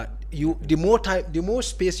the more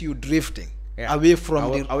space you're drifting away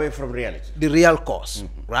from reality. The real cause,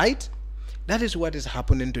 right? That is what is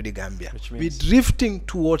happening to the Gambia. We're drifting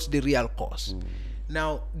towards the real cause.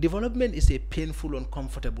 Now, development is a painful,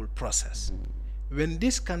 uncomfortable process. When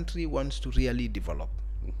this country wants to really develop,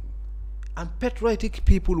 and patriotic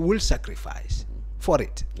people will sacrifice for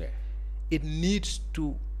it. It needs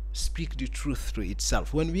to speak the truth to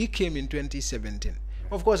itself. When we came in 2017,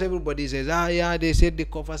 of course everybody says, they said the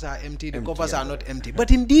coffers are empty, the coffers are not empty. But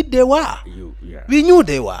indeed they were. We knew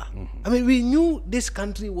they were. I mean, we knew this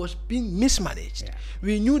country was being mismanaged.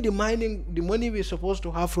 We knew the money we're supposed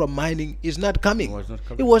to have from mining is not coming.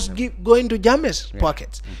 It was going to Jammeh's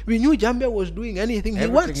pockets. We knew Jammeh was doing anything he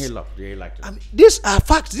wants. He loved. He liked it. I mean, these are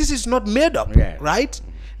facts. This is not made up, right?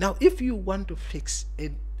 Now, if you want to fix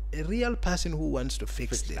it, a real person who wants to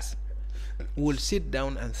fix this will sit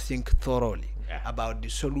down and think thoroughly about the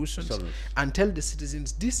solutions and tell the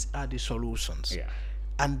citizens these are the solutions.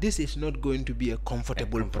 And this is not going to be a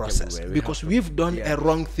comfortable process because we've done a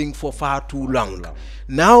wrong thing for far too long.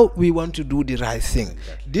 Now we want to do the right thing.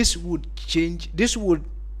 This would change, this would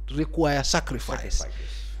require sacrifice.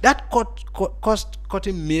 That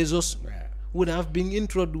cost-cutting measures would have been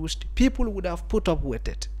introduced. People would have put up with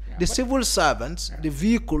it. The civil servants, the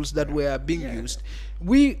vehicles that were being used,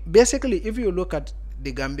 we basically, if you look at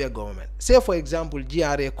the Gambia government, say for example,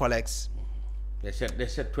 GRA collects. They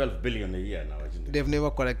said 12 billion a year now, isn't it? They've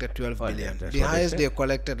never collected 12 billion. The highest they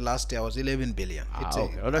collected last year was 11 billion.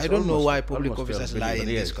 I don't know why public officers lie in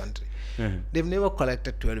this country. They've never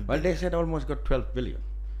collected 12 billion. Well, they said almost got 12 billion.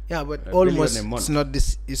 Yeah, but almost it's not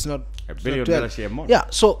this. It's not $1 billion a month. Yeah.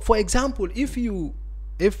 So, for example, if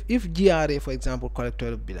GRA, for example, collect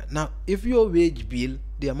 12 billion, now if your wage bill,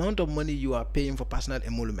 the amount of money you are paying for personal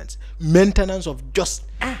emoluments, maintenance of just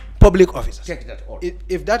public officers, check that all.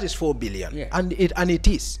 If that is 4 billion, and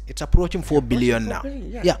it's approaching 4 billion now.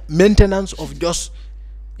 Maintenance of just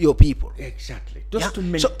your people. Exactly. Just to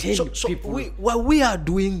maintain people. What we are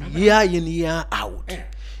doing year in, year out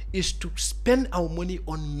is to spend our money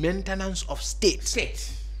on maintenance of states.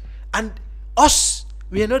 And us,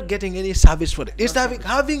 we are not getting any service for it. It's like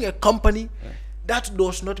having a company that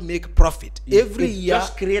does not make profit. Every year,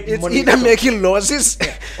 just create it's money either to- making losses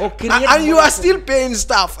or create and you money are to- still paying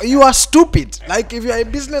staff. You are stupid. Like if you are a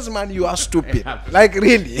businessman, you are stupid. Like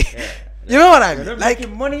really. You know what I You're mean? not Like,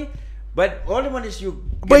 making money, but all the money is you.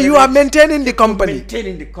 but you are generate maintaining the to company.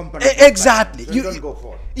 Maintaining the company. Exactly. So You- don't go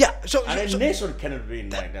for it. Yeah. So, And so a nation cannot be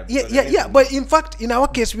like that. yeah, because yeah, a yeah. nation- But in fact, in our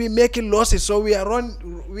case, we making losses, so we are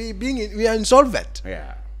we are insolvent.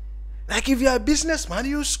 Yeah. Like if you are a businessman,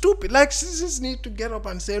 you're stupid. Like citizens need to get up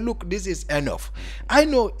and say, look, this is enough. I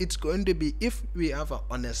know it's going to be, if we have an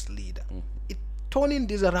honest leader, turning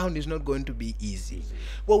this around is not going to be easy.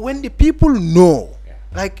 But when the people know,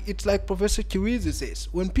 like it's like Professor Chiwizi says,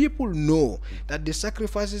 when people know that the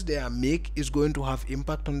sacrifices they are make is going to have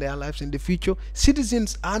impact on their lives in the future,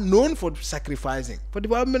 citizens are known for sacrificing. For the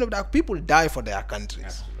development of that, people die for their countries.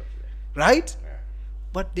 Absolutely. Right?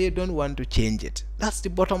 But they don't want to change it. That's the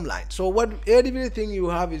bottom line. So what everything you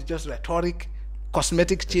have is just rhetoric,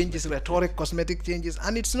 cosmetic changes, rhetoric, cosmetic changes,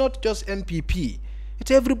 and it's not just NPP.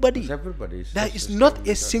 It's everybody. It's everybody. It's There just is a not strong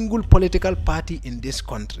a single political party in this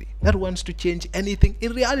country that wants to change anything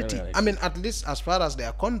in reality. Yeah, I mean, at least as far as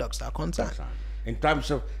their conducts are concerned. concern. In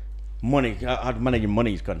terms of money, how managing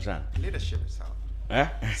money is concerned. Leadership itself. Eh?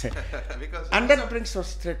 Because And that brings us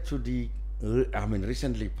straight to the,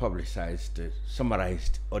 recently publicized,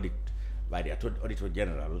 summarized audit by the Auditor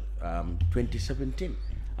General, 2017.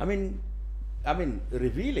 I mean,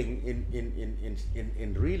 revealing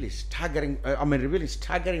in really staggering, revealing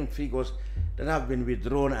staggering figures that have been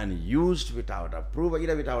withdrawn and used without approval,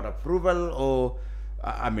 either without approval or,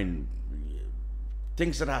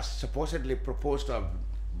 things that are supposedly proposed to have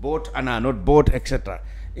bought and are not bought, etc.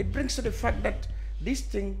 It brings to the fact that this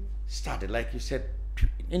thing started, like you said,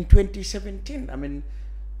 in 2017. I mean,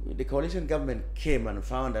 the coalition government came and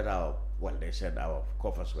found that they said our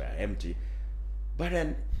coffers were empty. But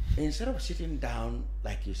then, instead of sitting down,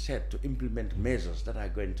 like you said, to implement measures that are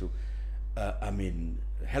going to,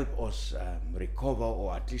 help us recover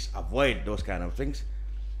or at least avoid those kind of things,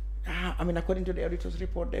 according to the auditor's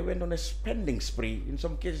report, they went on a spending spree, in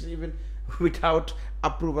some cases even without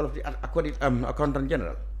approval of the Accountant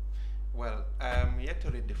General. Well, yet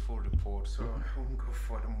to read the full report, so I won't go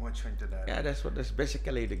for much into that. Yeah, that's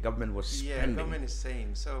basically the government was spending. Yeah, government is saying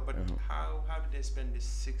so, but how did they spend this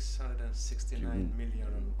 669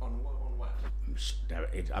 million on what? There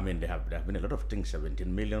have been a lot of things.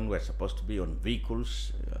 17 million were supposed to be on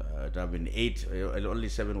vehicles. There have been 8, only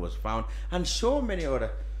 7 was found, and so many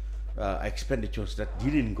other expenditures that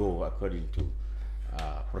didn't go according to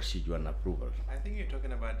procedure and approval. I think you're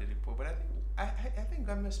talking about the report, but I think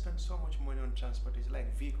government spends so much money on transportation,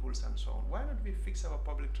 like vehicles and so on. Why not we fix our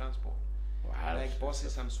public transport, like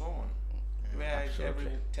buses and so on, where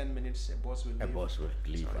every 10 minutes a bus will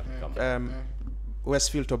leave. And come.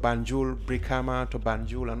 Westfield to Banjul, Brikama to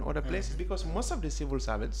Banjul, and other places, because most of the civil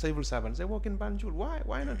servants they work in Banjul.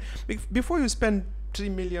 Why not? Before you spend 3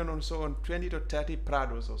 million or so on 20 to 30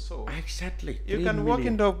 Prados or so, Exactly. you can walk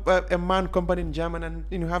into a man company in German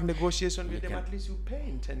and have negotiation with them. At least you pay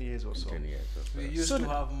in 10 years or so. 10 years. We used to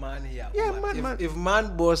have man here. Yeah, man. If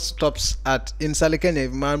man boss stops in Salikene,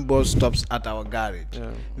 if man boss stops at our garage,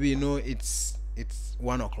 we know it's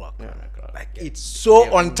 1 o'clock. Like it's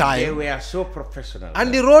so on time. They were so professional.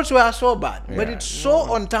 And the roads were so bad, but it's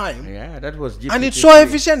so on time. Yeah, that was GPT. And it's so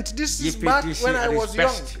efficient. This is back GPTC when I at its was young.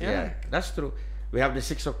 best. Yeah, that's true. We have the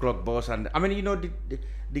 6 o'clock bus, and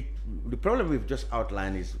the problem we've just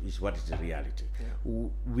outlined is what is the reality.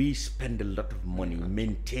 We spend a lot of money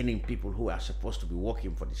maintaining people who are supposed to be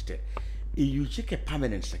working for the state. You check a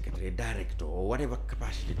permanent secretary, a director, or whatever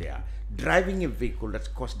capacity they are, driving a vehicle that's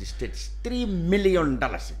cost the state $3 million.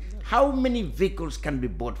 How many vehicles can be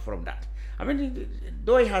bought from that?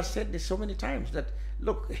 Doi has said this so many times that,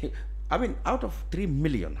 look, out of 3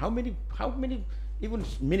 million, how many even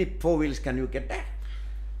mini 4 wheels can you get there?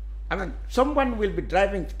 Someone will be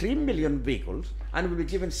driving 3 million vehicles and will be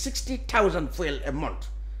given 60,000 fuel a month.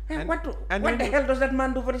 What the hell does that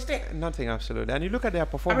man do for the state? Nothing, absolutely. And you look at their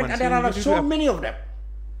performance. And there are so many of them.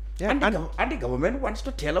 Yeah, and the government wants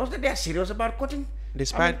to tell us that they are serious about cutting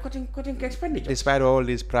expenditure. Despite all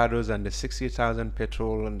these Prados and the 60,000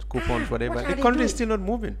 petrol and coupons, whatever, the country is still not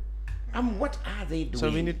moving. What are they doing?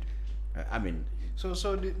 So we need.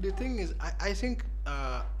 So the thing is, I think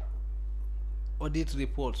audit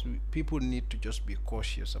reports, people need to just be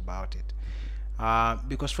cautious about it,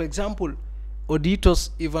 because, for example, auditors,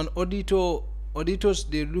 they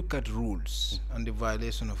look at rules and the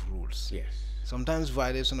violation of rules. Yes. Sometimes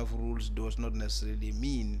violation of rules does not necessarily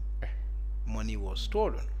mean money was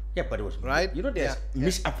stolen. Yeah, but it was right. There's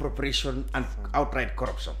misappropriation and outright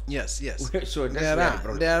corruption. Yes. So there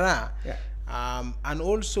are. Yeah. And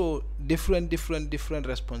also different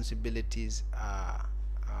responsibilities are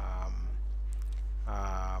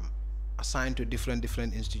assigned to different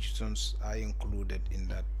institutions are included in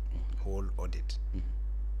that whole audit.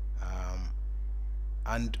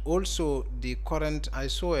 And also the current, I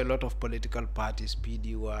saw a lot of political parties,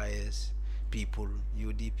 PDYS people,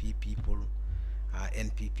 UDP people,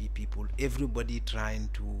 NPP people, everybody trying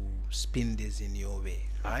to spin this in your way,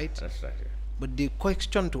 right? That's right. Yeah. But the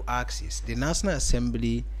question to ask is, the National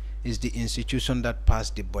Assembly is the institution that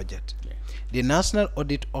passed the budget. Yeah. The National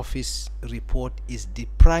Audit Office report is the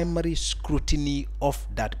primary scrutiny of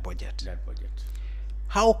that budget.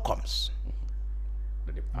 How comes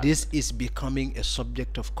this is becoming a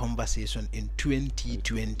subject of conversation in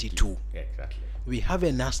 2022? Exactly. We have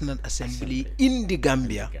a National Assembly in the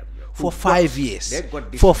Gambia for 5 years.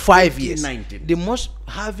 For 5 years.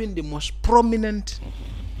 Having the most prominent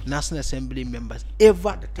National Assembly members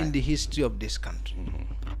ever in the history of this country.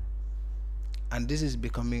 And this is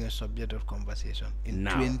becoming a subject of conversation in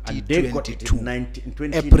 2022. They got it in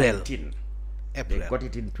 2019. April. They got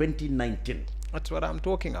it in 2019. That's what I'm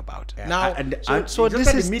talking about. Yeah. Now, so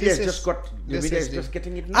this is the media is just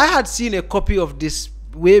getting it now. I had seen a copy of this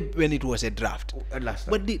way when it was a draft. Last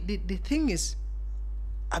time. But the thing is,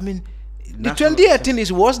 I mean, the 2018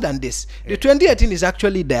 is worse than this. The 2018 is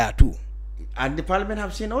actually there too. And the parliament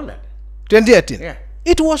have seen all that. 2018? Yeah.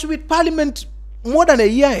 It was with parliament more than a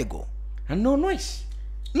year ago. And no noise.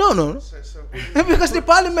 No. Because the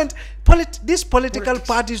parliament, these political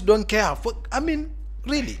parties don't care. I mean,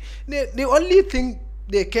 really. The only thing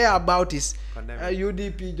they care about is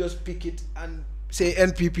UDP just pick it and say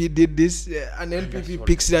NPP did this, and NPP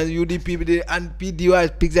picks it, and UDP did, and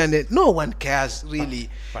PDY picks it, and no one cares, really.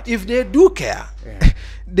 If they do care,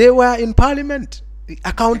 they were in parliament.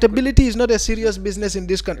 Accountability is not a serious business in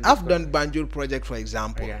this country. I've done Banjul project, for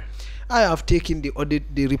example. I have taken the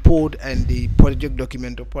audit, the report, and the project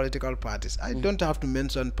document of political parties. I don't have to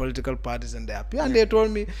mention political parties and their and they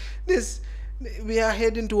told me we are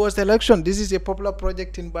heading towards the election. This is a popular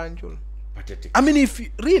project in Banjul. Pathetic. I mean, if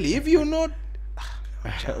you know.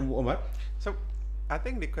 Omar? So I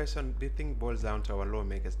think the thing boils down to our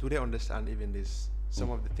lawmakers. Do they understand even this?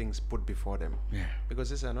 Some of the things put before them. Yeah. Because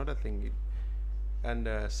this is another thing. And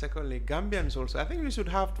secondly, Gambians also. I think we should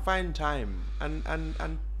have to find time and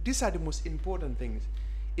these are the most important things.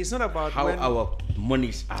 It's not about how our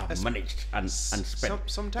monies are managed and spent.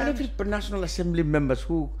 Sometimes and every National Assembly members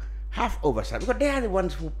who have oversight, because they are the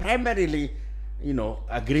ones who primarily,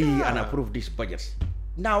 agree and approve these budgets.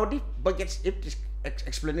 Now, the budgets, if these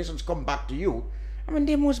explanations come back to you, I mean,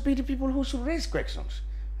 they must be the people who should raise questions.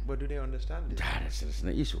 But do they understand this? That's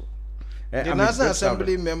the issue. The National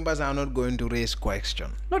Assembly members are not going to raise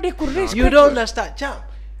questions. No, they could raise questions. You don't understand, Cham.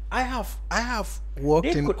 I have worked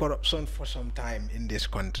in corruption for some time in this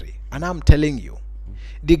country, and I'm telling you,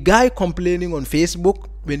 the guy complaining on Facebook,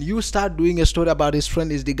 when you start doing a story about his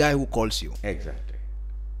friend, is the guy who calls you. Exactly.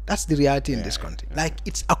 That's the reality in this country. Like,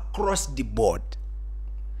 it's across the board.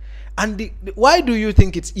 And why do you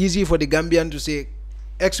think it's easy for the Gambian to say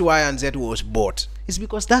X, Y, and Z was bought? It's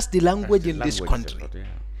because that's the language in this country.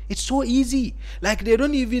 It's so easy. Like, they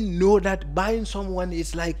don't even know that buying someone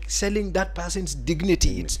is like selling that person's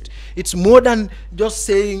dignity. It's more than just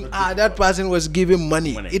saying, that person was giving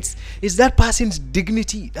money. It's that person's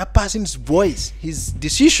dignity, that person's voice, his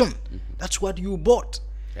decision. That's what you bought.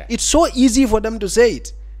 It's so easy for them to say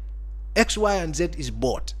it. X, Y, and Z is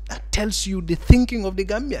bought. That tells you the thinking of the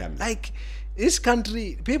Gambian. Like, this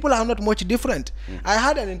country, people are not much different. I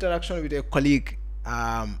had an interaction with a colleague.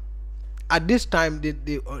 At this time,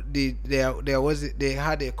 they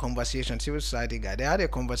had a conversation, civil society guy. They had a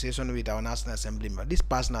conversation with our National Assembly, this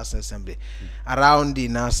past National Assembly, around the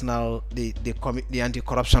the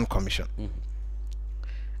Anti-Corruption Commission.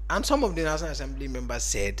 And some of the National Assembly members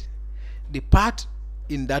said, the part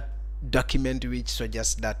in that document which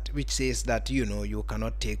says that you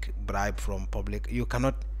cannot take bribe from public, you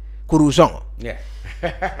cannot kurusong. Yeah.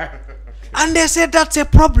 And they said that's a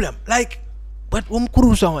problem. Like, but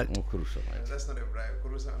kurusong. That's not a bribe.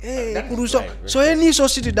 Kurusong. So any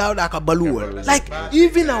society down like a balloon. Like,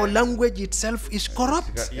 even our language itself is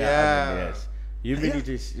corrupt. Yes. You mean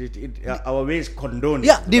our ways condone.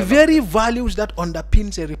 Yeah, the very values that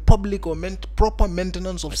underpins a republic or proper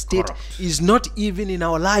maintenance of state is not even in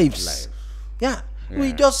our lives. Yeah.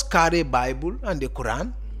 We just carry Bible and the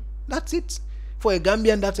Quran. That's it. For a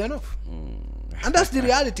Gambian, that's enough. And that's the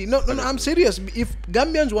reality. No, I'm serious. If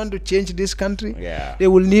Gambians want to change this country, Yeah. they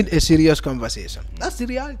will need a serious conversation. That's the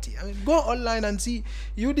reality. I mean, go online and see.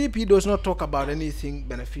 UDP does not talk about anything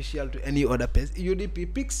beneficial to any other person. UDP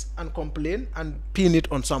picks and complain and pin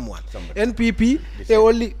it on someone. NPP, they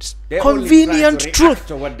only convenient try to truth. react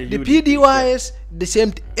to what the The UDP PDYs, the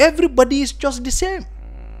same. Everybody is just the same.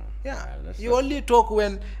 Yeah, you only talk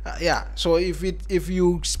when so if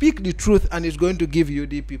you speak the truth and it's going to give you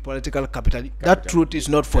UDP political capital, that truth is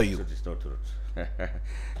not for you. It's not truth.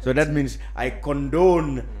 So that means I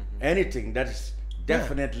condone anything that is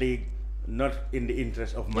definitely not in the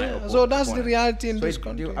interest of my opponent. So that's the reality in this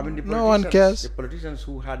country. No one cares. The politicians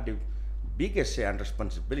who had the biggest say and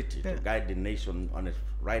responsibility to guide the nation on its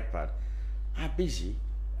right path are busy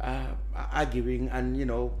arguing and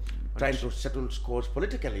trying to settle scores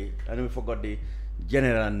politically, and we forgot the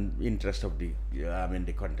general interest of the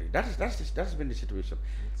the country. That's been the situation.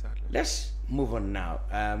 Exactly. Let's move on now.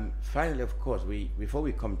 Finally, of course, before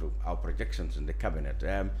we come to our projections in the cabinet,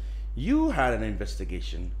 you had an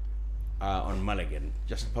investigation on Mulligan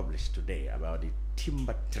just published today about the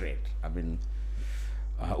timber trade. I mean,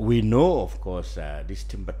 we know, of course, this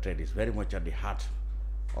timber trade is very much at the heart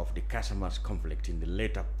of the Casamas conflict in the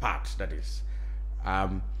later parts. That is,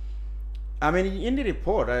 I mean, in the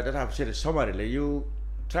report that I've said summarily, you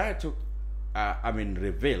try to,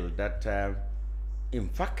 reveal that, in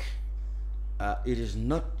fact, it is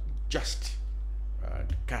not just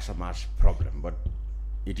the Casamas problem, but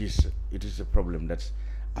it is a problem that's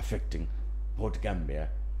affecting both Gambia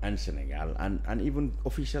and Senegal, and even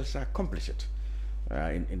officials are complicit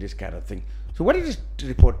in this kind of thing. So what is this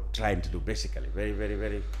report trying to do, basically? Very, very,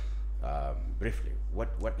 very briefly. What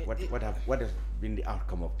has been the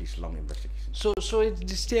outcome of this long investigation? So it's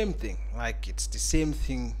the same thing. Like, it's the same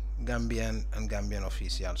thing Gambian and Gambian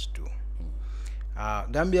officials do.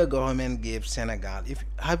 Gambia government gave Senegal.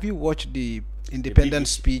 Have you watched the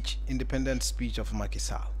independence speech of Macky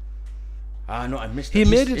Sall? No, I missed He it.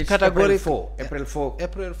 made it categorical. April 4.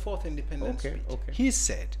 April 4th independence speech. Okay. He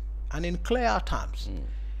said, and in clear terms,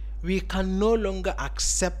 we can no longer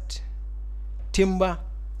accept timber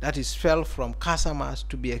that is fell from Casamas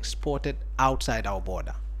to be exported outside our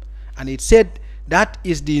border. And it said that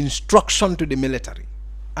is the instruction to the military.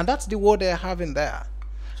 And that's the word they're having there.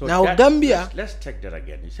 So now Gambia... Let's take that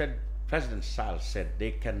again. You said, President Sall said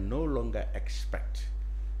they can no longer expect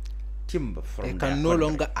timber from They their can no country.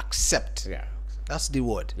 longer accept. Yeah. That's the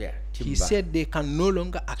word. Yeah. He Timber, said they can no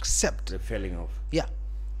longer accept. the felling of. Yeah.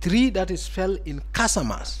 Tree that is fell in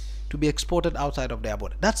Casamas to be exported outside of their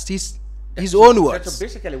border. That's his own words. That's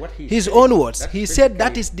basically what he His said. own words. That's He said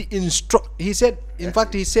that basically- is the he said, in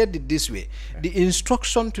fact, he said it this way. The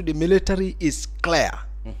instruction to the military is clear.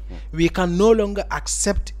 We can no longer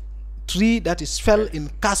accept tree that is fell in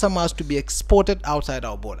Casamas to be exported outside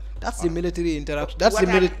our border. That's the military interaction. That's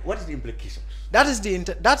what is the implications? That is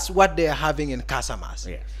that's what they are having in Casamas.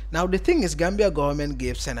 Yes. Now the thing is, Gambia government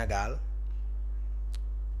gave Senegal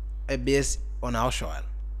a base on our soil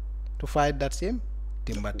to fight that same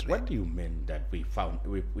timber trade. What do you mean that we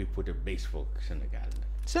put a base for Senegal?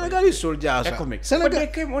 Senegal is soldiers. Economic. Senegal, But they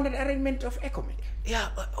came under the arrangement of economic. yeah,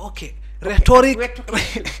 okay. Rhetoric.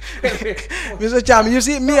 Mr. Cham, you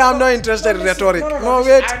see, me, I'm not interested in rhetoric. No,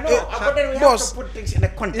 wait. I know, but then we boss. have to put things in a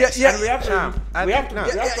context. Yeah, and we have to.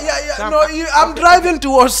 No, I'm driving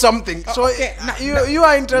towards something. So okay. you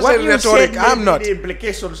are interested in rhetoric. I'm not. The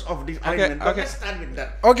implications of this arrangement. okay. Let's start with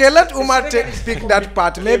that. Okay, let Umar Senegal is pick economic. that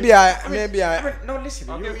part. Maybe I. No,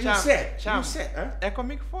 listen. Okay, You Cham, said. Cham, You said. Huh?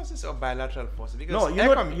 economic forces or bilateral forces? Because No,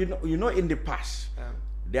 economic, you know, in the past,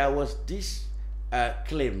 there was this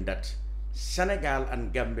claim that Senegal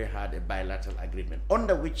and Gambia had a bilateral agreement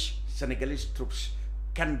under which Senegalese troops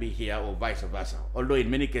can be here or vice versa. Although in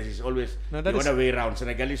many cases, always No, the that is- other way around,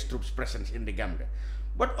 Senegalese troops presence in the Gambia.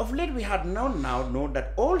 But of late, we have now known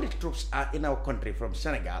that all the troops are in our country from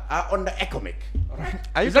Senegal are under economic. Right?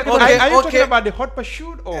 Are you, Is that talking, correct? are you Okay. talking about the hot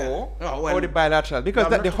pursuit or No, well, or the bilateral? Because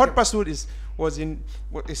no, I'm the not hot talking- pursuit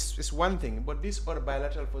is one thing, but this other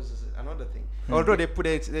bilateral forces is another thing. Although they put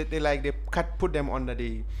it, they put them under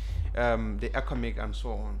the economic and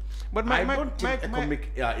so on. But I don't think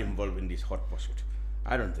economic are involved in this hot pursuit.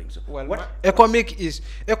 I don't think so. Well, What?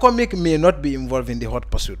 Economic may not be involved in the hot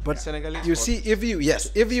pursuit, but Senegalese you hot see,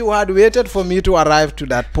 if you had waited for me to arrive to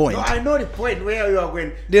that point, No, I know the point where you are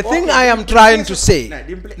going. The thing I am trying to say- I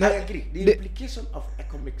agree. The implication of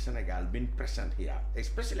economic Senegal being present here,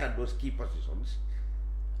 especially at those key positions,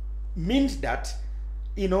 means that,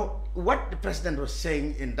 you know, what the president was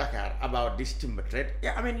saying in Dakar about this timber trade.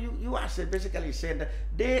 Yeah, I mean, you are basically saying that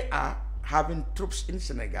they are having troops in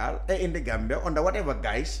Senegal, in the Gambia, under whatever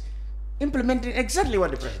guise, implementing exactly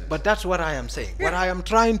what the president. But that's what I am saying. What I am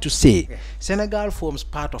trying to say, Senegal forms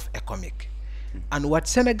part of ECOMIC. And what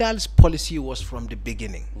Senegal's policy was from the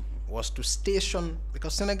beginning was to station,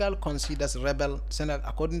 because Senegal considers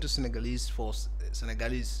according to Senegalese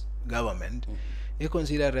government, they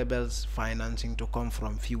consider rebels financing to come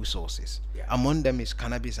from few sources. Among them is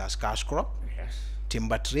cannabis as cash crop,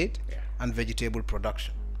 timber trade, and vegetable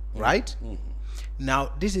production. Right?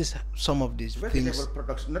 Now, this is some of these things.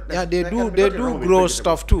 Yeah, they do grow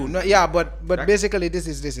stuff too. No, yeah, but basically this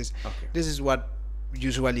is what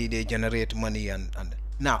usually they generate money and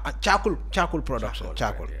now charcoal production.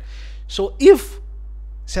 So if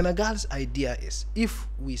Senegal's idea is, if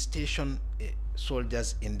we station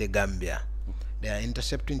soldiers in the Gambia, they are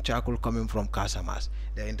intercepting charcoal coming from Casamas,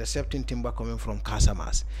 they are intercepting timber coming from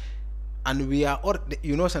Casamas, and we are,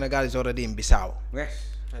 Senegal is already in Bissau. Yes.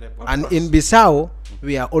 And in Bissau,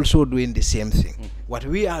 we are also doing the same thing. What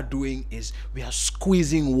we are doing is we are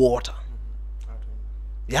squeezing water.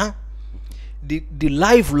 Yeah? The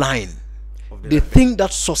lifeline, the thing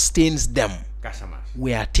that sustains them,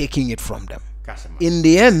 we are taking it from them. In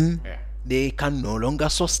the end, they can no longer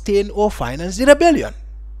sustain or finance the rebellion.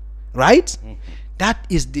 Right? That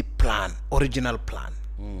is the plan, original plan.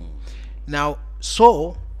 Now,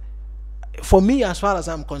 so, for me, as far as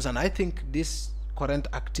I'm concerned, I think this current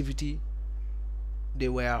activity, they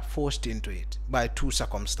were forced into it by two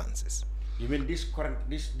circumstances. You mean this current,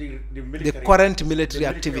 the current military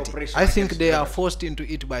activity? I think they are forced into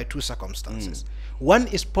it by two circumstances. One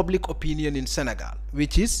is public opinion in Senegal,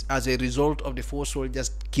 which is as a result of the 4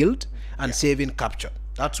 soldiers killed and 7 captured.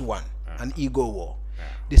 That's one, an ego war.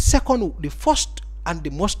 The second, the first and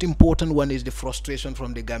the most important one is the frustration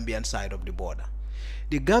from the Gambian side of the border.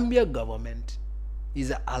 The Gambia government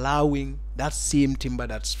is allowing that same timber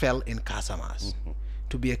that fell in Casamas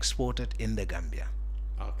to be exported in the Gambia.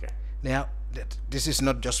 Okay. Now, this is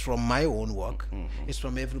not just from my own work, it's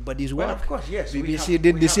from everybody's work. Well, of course, yes. BBC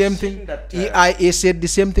did the same thing, EIA said the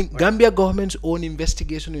same thing, Gambia government's own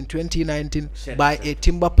investigation in 2019 by a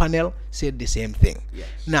timber panel said the same thing. Yes.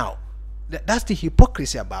 Now, that's the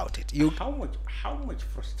hypocrisy about it. How much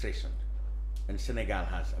frustration in Senegal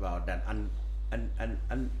has about that, and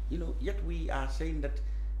yet we are saying that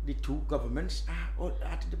the two governments are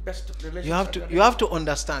at the best of relations. You have to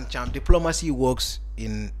understand, Cham, diplomacy works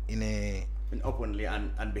in openly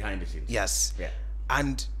and behind the scenes. Yes. Yeah.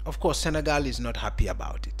 And of course, Senegal is not happy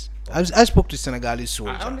about it. I spoke to a Senegalese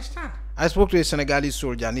soldier. I understand. I spoke to a Senegalese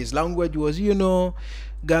soldier, and his language was,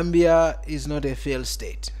 Gambia is not a failed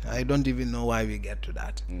state. I don't even know why we get to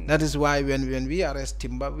that. That is why when we arrest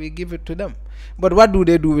timber, we give it to them. But what do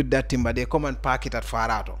they do with that timber? They come and park it at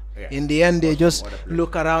Fatou. Yeah. In the end, they just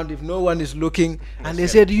look around if no one is looking, and they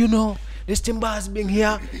said, this timber has been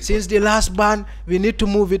here since the last ban. We need to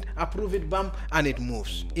move it, approve it, bam, and it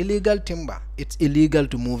moves. Illegal timber. It's illegal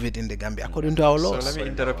to move it in the Gambia according to our laws. So let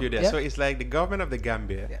me interrupt you there. So it's like the government of the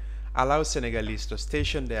Gambia allows Senegalese to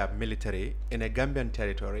station their military in a Gambian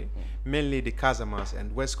territory, mainly the Casamas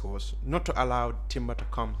and West Coast, not to allow timber to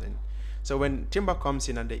come in. So when timber comes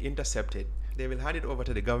in and they intercept it, they will hand it over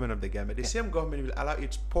to the government of the Gambia. The same government will allow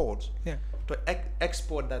its ports to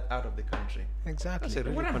export that out to the country. Exactly. That's a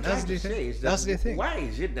really What I'm trying to say is that's the thing. Why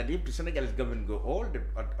is it that if the Senegalese government go all the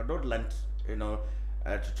length, to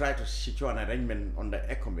try to secure an arrangement on the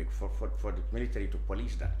ECOMIC for the military to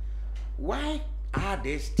police that, why are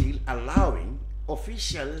they still allowing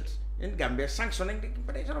officials in Gambia sanctioning the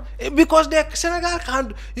importation of? Because Senegal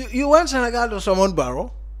can't. You want Senegal to summon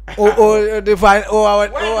Barrow, or define, or our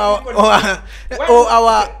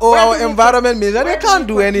environment minister. They can't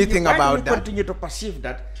do anything about that. Continue to perceive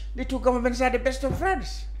that the two governments are the best of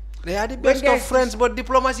friends. They are the best of friends, but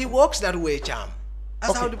diplomacy works that way, Cham.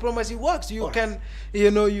 That's how diplomacy works. You can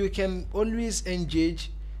always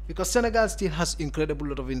engage. Because Senegal still has incredible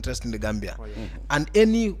lot of interest in the Gambia, and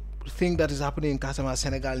anything that is happening in Casamance,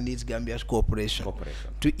 Senegal needs Gambia's cooperation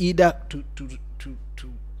to either to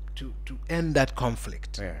end that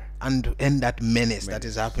conflict and to end that menace that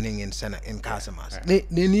is happening in Casamance.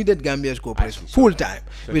 They needed Gambia's cooperation full time.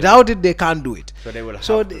 Without it, they can't do it.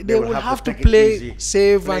 So they will have to play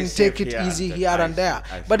safe and take it easy here and there.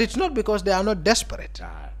 But it's not because they are not desperate.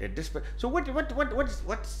 They're desperate. So what's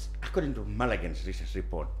according to Malagan's research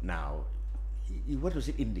report now? What does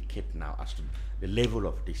it indicate now as to the level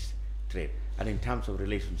of this trade, and in terms of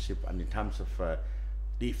relationship, and in terms of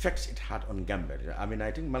the effects it had on Gambia? I mean, I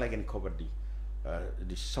think Malagan covered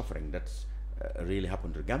the suffering that's really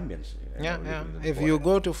happened to Gambians. If you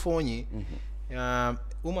go to Fonyi,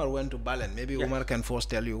 Umar went to Balen. Maybe Yes. Umar can first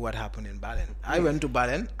tell you what happened in Balen. I went to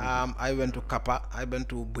Balen. I went to Kappa. I went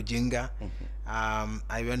to Bujinga.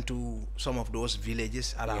 I went to some of those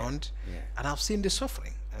villages around, and I've seen the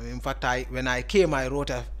suffering. I mean, in fact, when I came, I wrote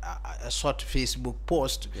a short Facebook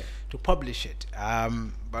post to publish it.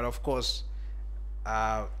 But of course,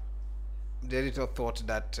 the editor thought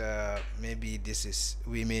that maybe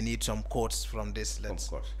we may need some quotes from this.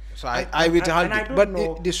 So I withheld it.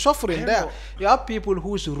 But the suffering there, you have people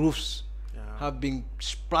whose roofs have been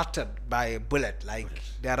splattered by a bullet, like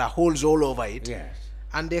there are holes all over it,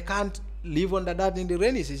 and they can't live under that in the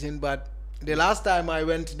rainy season. But the last time I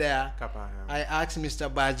went there, I asked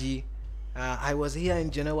Mr. Baji, I was here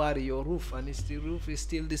in January, your roof, and the roof is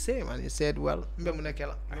still the same. And he said, well, I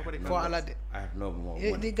have no more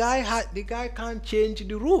money. the guy can't change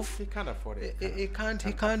the roof. He can't afford it. He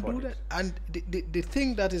can't do that. And the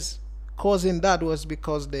thing that is causing that was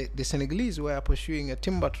because the Senegalese were pursuing a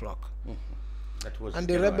timber truck. And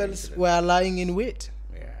the rebels were lying in wait.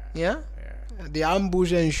 The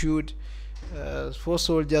ambush ensued. 4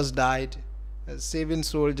 soldiers died. 7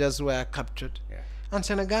 soldiers were captured. And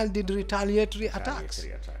Senegal did retaliatory attacks.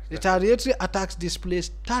 Retaliatory attacks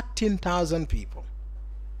displaced 13,000 people.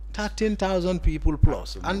 13,000 people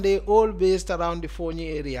plus. And they all based around the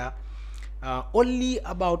Fonyi area. Only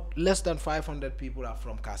about less than 500 people are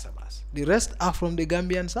from Casabas. The rest are from the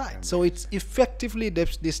Gambian side. So it's effectively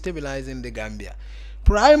destabilizing the Gambia.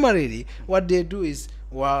 Primarily, what they do is,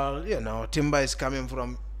 well, you know, timber is coming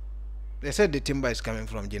from, they said the timber is coming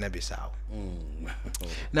from Guinea-Bissau.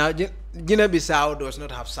 Now, Guinea-Bissau does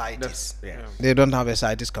not have CITES. They don't have a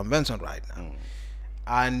CITES convention right now.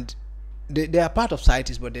 And they are part of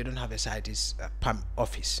CITES, but they don't have a CITES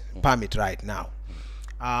permit right now.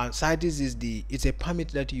 CITES it's a permit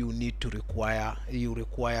that you need to require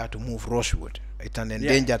to move rosewood. It's an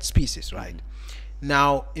endangered species, right?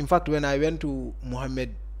 Now, in fact, when I went to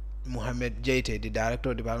Mohammed Jaite, the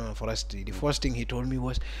director of the Department of Forestry, the first thing he told me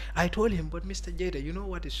was, I told him, but Mr. Jaite, you know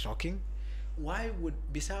what is shocking? Why would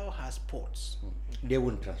Bissau has ports? They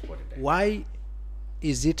wouldn't transport it there. Why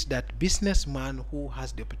is it that businessman who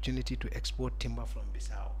has the opportunity to export timber from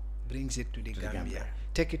Bissau brings it to the Gambia,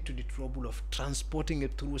 take it to the trouble of transporting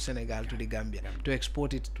it through Senegal to the Gambia, to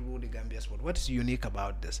export it through the Gambia's port? What is unique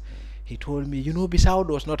about this? He told me, you know, Bissau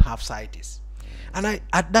does not have CITES. And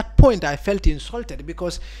at that point, I felt insulted,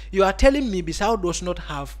 because you are telling me Bissau does not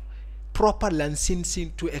have proper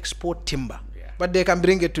licensing to export timber, but they can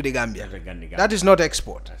bring it to the Gambia. That is not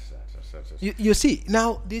export. You see,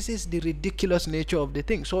 now this is the ridiculous nature of the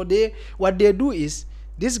thing. So what they do is,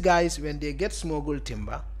 these guys, when they get smuggled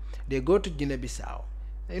timber, they go to Guinea-Bissau.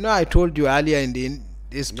 You know, I told you earlier in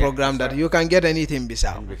this program that you can get anything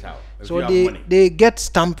Bissau. So they get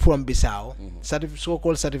stamped from Bissau,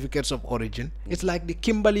 so-called certificates of origin. It's like the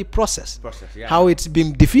Kimberley process, how it's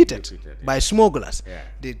been defeated by smugglers.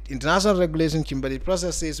 The international regulation Kimberley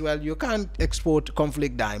process says, well, you can't export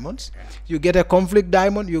conflict diamonds. You get a conflict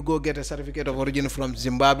diamond, you go get a certificate of origin from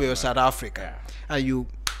Zimbabwe or South Africa, and you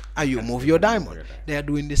move your diamond. They are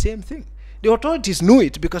doing the same thing. The authorities knew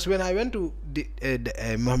it, because when I went to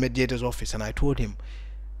Mohammed Jaita's office and I told him,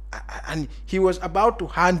 and he was about to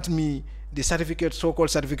hand me the certificate, so-called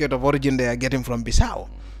certificate of origin they are getting from Bissau,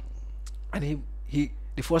 and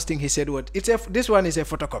the first thing he said was, this one is a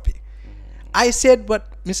photocopy. I said, but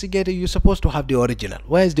Mr. Jaita, you're supposed to have the original.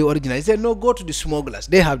 Where is the original? He said, no, go to the smugglers.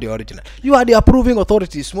 They have the original. You are the approving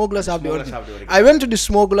authority. Smugglers have the original. I went to the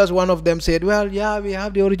smugglers. One of them said, well, yeah, we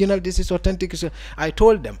have the original. This is authentic. So I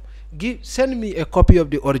told them, send me a copy of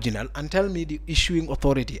the original and tell me the issuing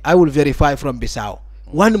authority. I will verify from Bissau.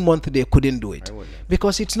 1 month they couldn't do it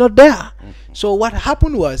because it's not there. So what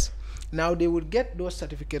happened was, now they would get those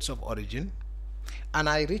certificates of origin, and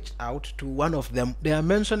I reached out to one of them. They are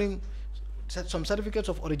mentioning some certificates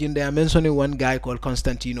of origin. They are mentioning one guy called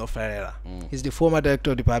Constantino Ferreira. He's the former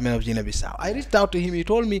director of the Department of Guinea-Bissau. I reached out to him. He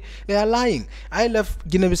told me they are lying. I left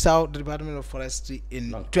Guinea-Bissau, the Department of Forestry,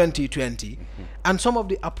 in 2020, and some of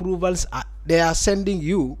the approvals they are sending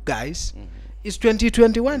you guys is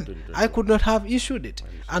 2021. I could not have issued it.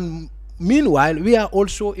 And meanwhile, we are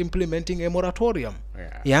also implementing a moratorium.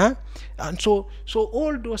 And so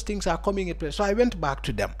all those things are coming in place. So I went back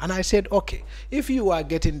to them and I said, okay, if you are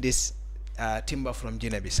getting this timber from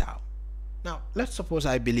Guinea-Bissau, now let's suppose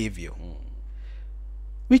I believe you.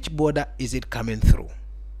 Which border is it coming through?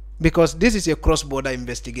 Because this is a cross-border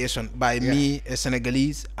investigation by me, a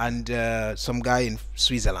Senegalese, and some guy in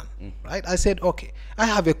Switzerland, right? I said, okay, I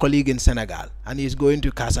have a colleague in Senegal, and he's going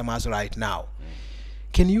to Casamas right now.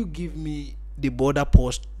 Can you give me the border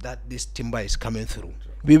post that this timber is coming through?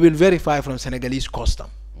 We will verify from Senegalese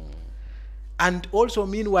custom. And also,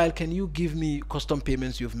 meanwhile, can you give me custom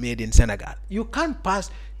payments you've made in Senegal? You can't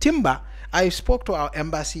pass timber. I spoke to our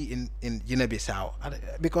embassy in Guinea-Bissau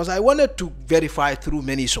because I wanted to verify through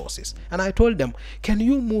many sources. And I told them, can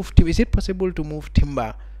you move, is it possible to move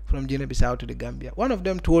timber from Guinea-Bissau to the Gambia? One of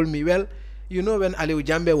them told me, well, you know, when Aliou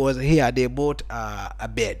Jambe was here, they bought a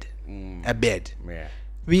bed. A bed. Yeah.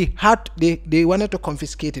 We had, they wanted to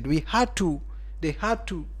confiscate it. They had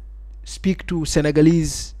to speak to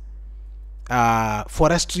Senegalese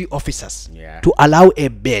forestry officers to allow a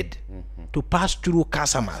bed to pass through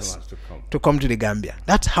Casamas to come to the Gambia.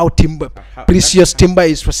 That's how precious timber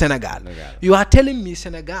is for Senegal. You are telling me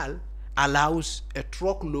Senegal allows a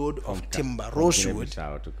truckload of timber, rosewood,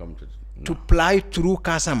 to ply through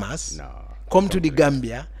Casamas, come to the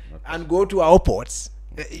Gambia, and go to our ports,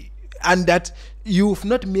 and that you've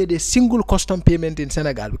not made a single custom payment in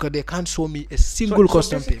Senegal because they can't show me a single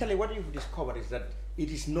custom payment. Basically, what you've discovered is that it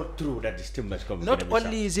is not true that this timber is coming. Not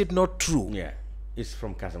only is it not true. Yeah, it's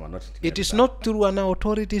from Casamas, not. It is not true, and our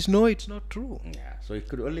authorities know it's not true. Yeah, so it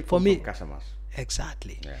could only come from Casamas.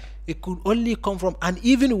 Exactly. Yeah. It could only come from, and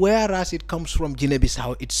even whereas it comes from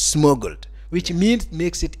Guinea-Bissau, it's smuggled, which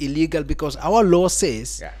makes it illegal because our law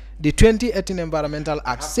says, the 2018 Environmental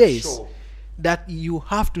Act says that you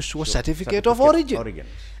have to show certificate of origin.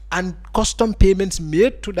 And custom payments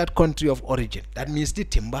made to that country of origin. That means the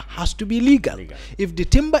timber has to be legal. If the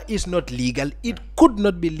timber is not legal, it could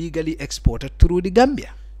not be legally exported through the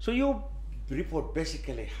Gambia. So your report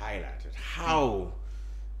basically highlighted how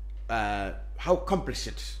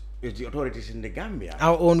complicit is the authorities in the Gambia.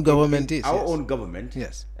 Our own government Our own government.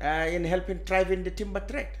 Yes. In helping driving the timber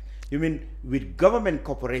trade. You mean with government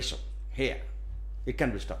cooperation here, it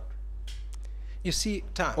can be stopped? You see,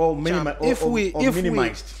 Cham,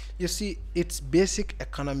 minimized. You see, it's basic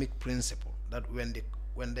economic principle that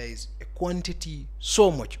when there is a quantity so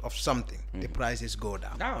much of something, the prices go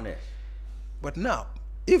down. But now,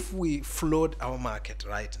 if we flood our market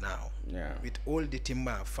right now with all the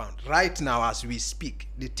timber I've found, right now as we speak,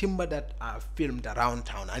 the timber that are filmed around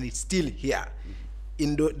town and it's still here,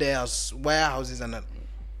 there's warehouses and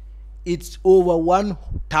it's over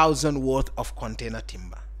 1,000 worth of container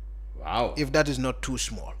timber. Wow. If that is not too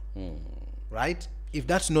small, right? If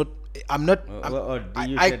that's not, I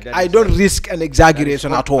don't risk an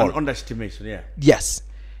exaggeration at all. An underestimation, yeah. Yes.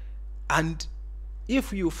 And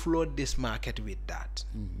if you flood this market with that,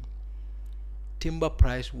 timber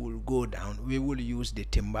price will go down. We will use the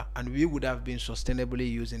timber, and we would have been sustainably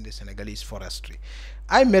using the Senegalese forestry.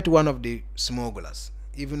 I met one of the smugglers.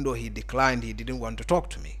 Even though he declined, he didn't want to talk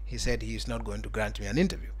to me. He said he is not going to grant me an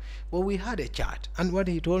interview. Well, we had a chat, and what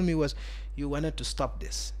he told me was, you wanted to stop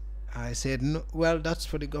this. I said, no, well, that's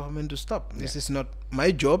for the government to stop. This is not,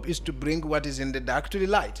 my job is to bring what is in the dark to the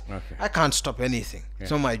light. I can't stop anything.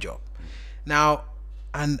 It's not my job. Now,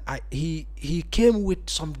 and he came with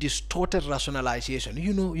some distorted rationalization.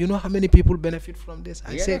 You know how many people benefit from this?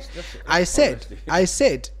 I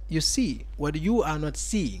said, you see, what you are not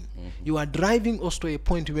seeing, you are driving us to a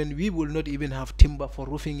point when we will not even have timber for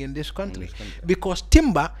roofing in this country. Because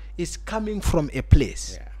timber is coming from a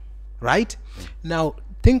place, right? Now,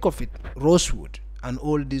 think of it, rosewood and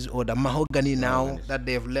all these other mahogany now that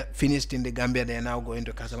they've finished in the Gambia, they are now going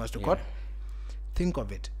to Casamas to cut. Think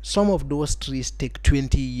of it. Some of those trees take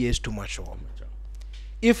 20 years to mature.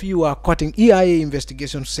 If you are cutting, EIA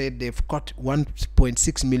investigation said they've cut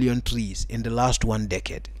 1.6 million trees in the last 1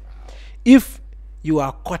 decade. If you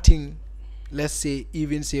are cutting, let's say,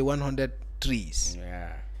 even say 100 trees,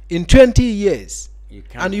 in 20 years,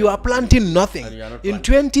 and you are planting nothing, in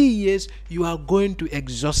 20 years, you are going to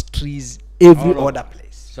exhaust trees every other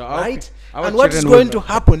place, right? And what is going to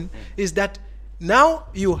happen is that now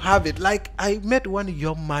you have it. Like, I met one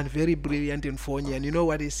young man, very brilliant in Fonyi, and you know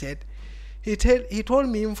what he said? He told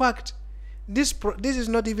me, in fact, this is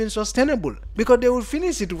not even sustainable because they will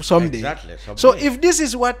finish it someday. Exactly. So if this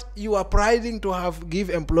is what you are priding to give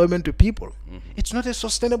employment to people, it's not a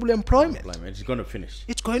sustainable employment. It's going to finish.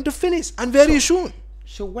 It's going to finish, and very soon.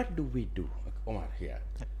 So what do we do, Omar, here,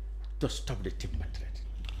 to stop the timber trade?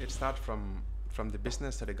 It starts from the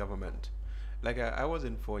business to the government. Like I was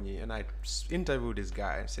in Fonyi and I interviewed this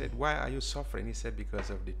guy. I said, why are you suffering? He said,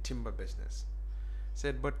 because of the timber business. I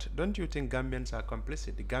said, but don't you think Gambians are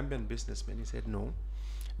complicit? The Gambian businessmen, he said, no.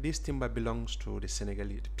 This timber belongs to the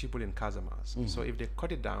Senegalese people in Casamas. So if they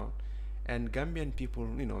cut it down and Gambian people,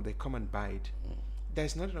 they come and buy it,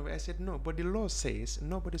 there's not enough. I said, no, but the law says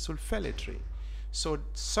nobody should fell a tree. So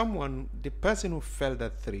the person who fell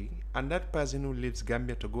that tree and that person who leaves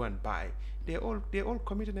Gambia to go and buy, they all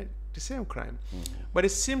committed the same crime. But it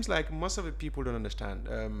seems like most of the people don't understand.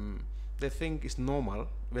 they think it's normal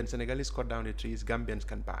when Senegalese cut down the trees, Gambians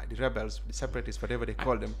can buy. The rebels, the separatists, whatever they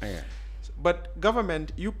call them. Yeah. But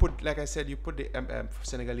government, you put, like I said, you put the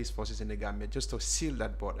Senegalese forces in the Gambia just to seal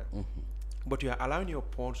that border. But you are allowing your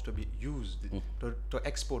ports to be used to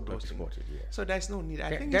export those things. Yeah. So there's no need.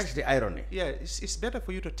 I think that's the irony. Yeah, it's better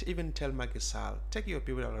for you to even tell Macky Sall, take your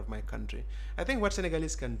people out of my country. I think what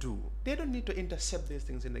Senegalese can do, they don't need to intercept these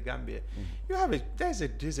things in the Gambia. You have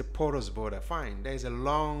there's a porous border, fine. There's a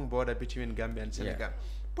long border between Gambia and Senegal.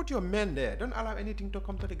 Put your men there. Don't allow anything to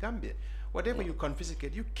come to the Gambia. Whatever you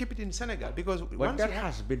confiscate, you keep it in Senegal, because But that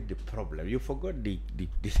has been the problem. You forgot the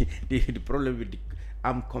problem with the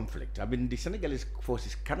armed conflict. I mean, the Senegalese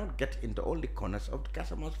forces cannot get into all the corners of the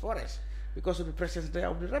Casamance forest because of the presence there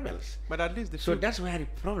of the rebels. But at least so that's where the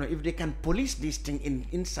problem. If they can police this thing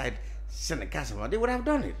inside Casamance, they would have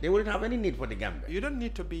done it. They wouldn't have any need for the Gambia. You don't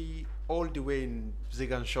need to be all the way in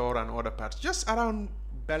Ziguinchor and other parts. Just around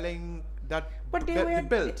Beleng, the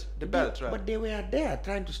belt, right? But they were there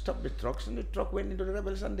trying to stop the trucks, and the truck went into the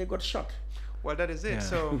rebels and they got shot. Well, that is it.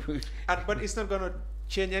 So, but it's not going to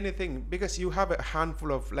change anything, because you have a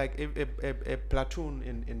handful of, like a platoon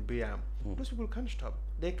in Biam. Those people can't stop.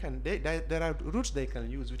 They can. There are routes they can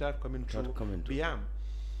use without coming through Biam.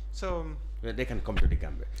 So they can come to the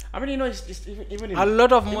Gambia. I mean, you know, it's even in, a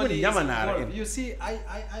lot of money is Yamana, involved. You see,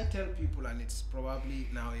 I tell people, and it's probably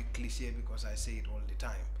now a cliche because I say it all the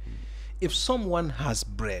time. If someone has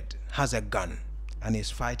bread, has a gun, and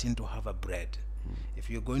is fighting to have a bread,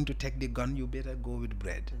 if you're going to take the gun, you better go with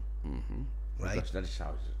bread, right? Because that is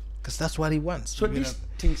how. Because that's what he wants. So these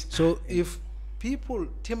things. So if people,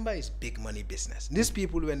 timber is big money business. These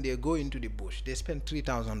people, when they go into the bush, they spend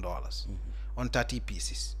 $3,000 on 30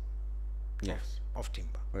 pieces of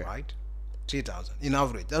timber, right? 3,000 in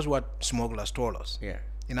average. That's what smugglers told us. Yeah.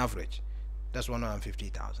 In average, that's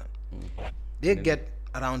 150,000. They get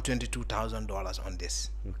around $22,000 on this.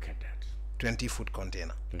 Look at that. 20-foot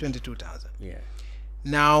container. 22,000. Yeah.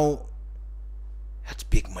 Now, that's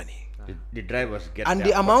big money. The drivers get. And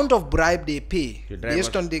the amount of bribe they pay drivers,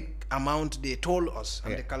 based on the amount they told us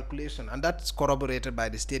and the calculation, and that's corroborated by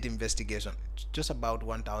the state investigation. It's just about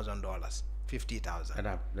 $1,000, 50,000.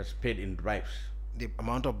 And that's paid in bribes. The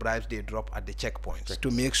amount of bribes they drop at the checkpoints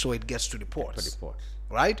to make sure it gets to the ports. To the ports.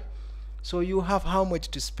 Right? So you have how much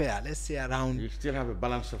to spare? Let's say around. You still have a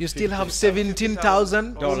balance of. You still have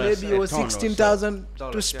 $17,000 or maybe or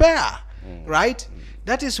 $16,000 to spare, right?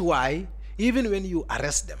 That is why even when you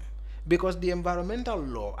arrest them, because the environmental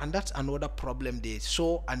law, and that's another problem they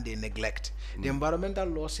saw and they neglect. The environmental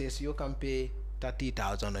law says you can pay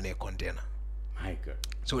 $30,000 on a container. My God.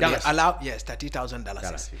 So Dallas. they allow, yes,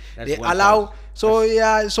 $30,000. They allow, so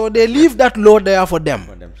yeah, so they leave that law there for them.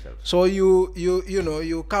 For themselves. So you know,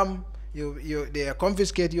 you come, they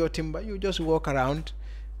confiscate your timber, you just walk around,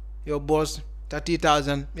 your boss,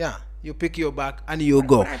 30,000, yeah, you pick your bag and you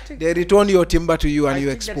go. They return your timber to you and you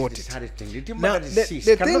export it. The timber Now, that is the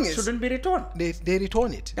seized thing is, shouldn't be returned. They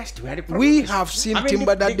return it. That's where the problem We is. have seen I mean,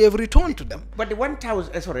 timber that they've returned to them. But the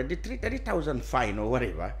 30,000 fine or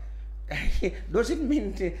whatever, doesn't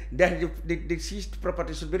mean that the seized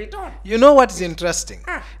property should be returned. You know what is interesting?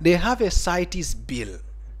 They have a CITES bill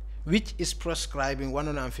which is prescribing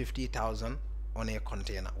 150,000 on a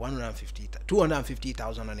container,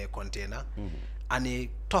 250,000 on a container, and a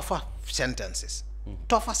tougher sentences.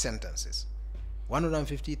 Tougher sentences.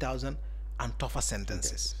 150,000 and tougher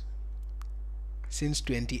sentences. Since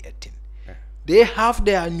 2018. They have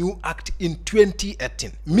their new act in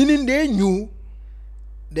 2018, meaning they knew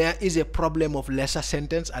there is a problem of lesser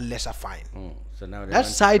sentence and lesser fine. So now that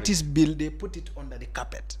CITES bill, they put it under the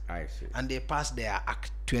carpet. I see. And they passed their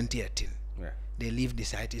act 2018. They leave the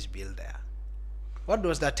CITES bill there. What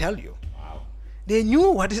does that tell you? Wow. They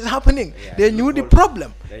knew what is happening. They knew the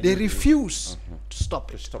problem. They refuse to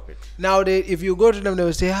stop it. Now, if you go to them, they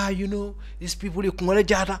will say, you know, these people, you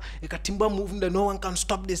can timber movement, no one can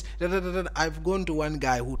stop this. I've gone to one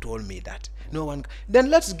guy who told me that. No one. Then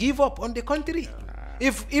let's give up on the country.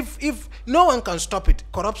 If no one can stop it,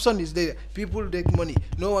 corruption is there, people take money,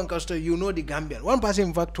 no one can stop it, you know the Gambian. One person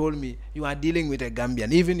in fact told me, you are dealing with a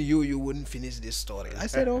Gambian, even you wouldn't finish this story. I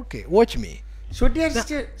said, okay, watch me. So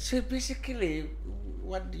so basically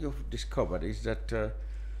what you've discovered is that the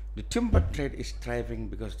timber trade is thriving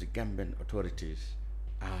because the Gambian authorities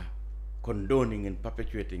are condoning and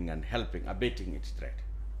perpetuating and helping, abating its trade.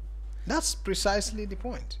 That's precisely the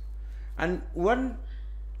point. And one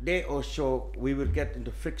day or so, we will get into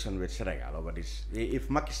friction with Senegal over this, if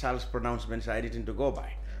Macky Sall's pronouncements are anything to go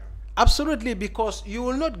by. Absolutely, because you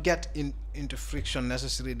will not get into friction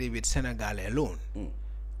necessarily with Senegal alone.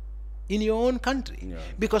 in your own country. Yeah.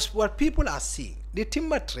 Because what people are seeing, the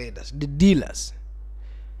timber traders, the dealers,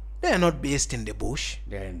 they are not based in the bush.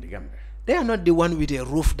 They are in the Gambia. They are not the one with a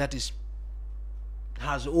roof that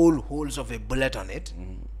has all holes of a bullet on it.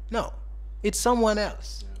 No, it's someone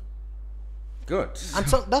else. Good. And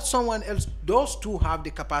so that someone else, those two have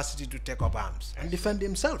the capacity to take up arms and defend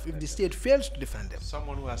himself if the state fails to defend them.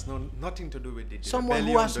 Someone who has nothing to do with it. Someone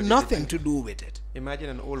who has nothing to do with it.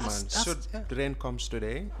 Imagine an old man. So the rain comes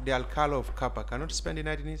today. The alcalde of Kappa cannot spend the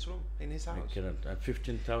night in his room, in his house. I cannot.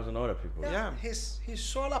 15,000 other people. Yeah. His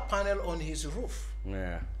solar panel on his roof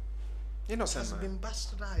Yeah. Innocent has man. been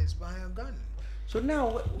bastardized by a gun. So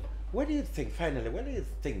now, what do you think, finally, what do you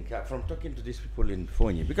think from talking to these people in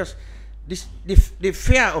Fonyi? Because the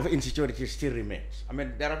fear of insecurity still remains. I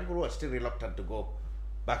mean, there are people who are still reluctant to go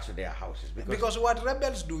back to their houses. Because what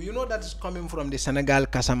rebels do, you know, that is coming from the Senegal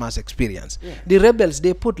Casamas experience. Yeah. The rebels,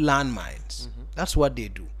 they put landmines. That's what they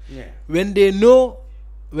do. Yeah. When they know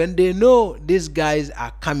these guys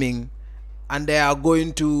are coming and there's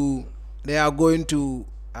going to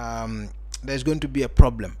be a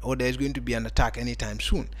problem or there's going to be an attack anytime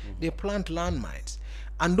soon, they plant landmines.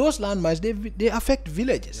 And those landmines, they affect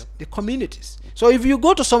villages, the communities. So if you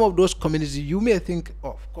go to some of those communities, you may think,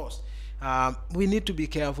 oh, of course, we need to be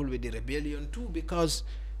careful with the rebellion too, because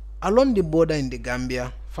along the border in the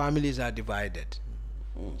Gambia, families are divided.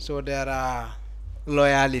 So there are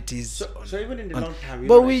loyalties. So even in the long term,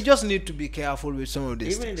 but we just need to be careful with some of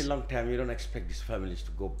these even things. in the long term, you don't expect these families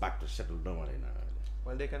to go back to settle normally now.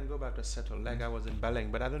 Well, they can go back to settle, like I was in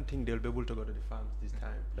Baleng, but I don't think they'll be able to go to the farms this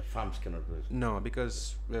time. The farms cannot do it. No,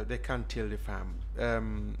 because they can't till the farm.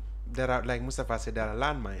 There are, like Mustapha said, there are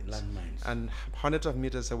landmines. And hundreds of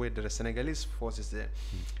meters away, there are Senegalese forces there.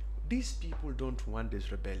 These people don't want this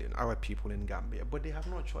rebellion, our people in Gambia, but they have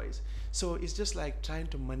no choice. So it's just like trying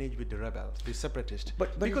to manage with the rebels, the separatists.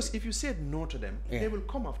 But because if you said no to them, they will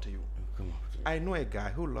come after you. I know a guy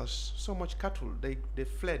who lost so much cattle. They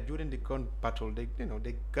fled during the gun battle. They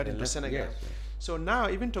got into Senegal. Yes. So now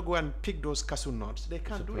even to go and pick those cashew nuts, they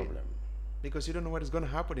can't do it because you don't know what is going to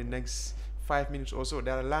happen in the next 5 minutes or so.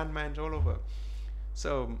 There are landmines all over.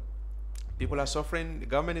 So people are suffering. The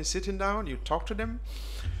government is sitting down. You talk to them.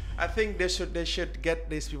 I think they should get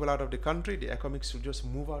these people out of the country. The economics should just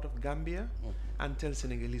move out of Gambia and tell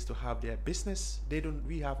Senegalese to have their business.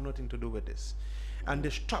 We have nothing to do with this, and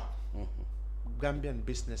they stop Gambian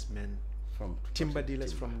businessmen, from timber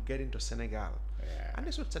dealers from getting to Senegal. Yeah. And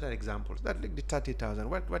they should set an example. That like the 30,000.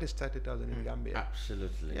 What is 30,000 in Gambia?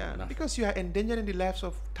 Absolutely. Yeah, nothing. Because you are endangering the lives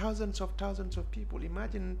of thousands of people.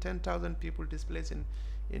 Imagine 10,000 people displaced in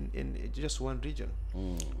just one region.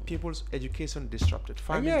 People's education disrupted,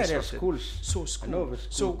 farming disrupted. Schools. So school. I know of a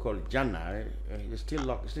school called Jannah. It's still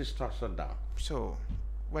locked. It's still shut down. So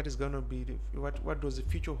what is going to be what does the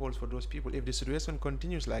future hold for those people if the situation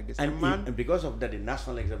continues like this? And because of that, the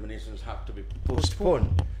national examinations have to be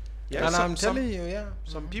postponed. Yeah, and I'm telling you,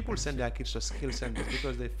 some people send their kids to skill centers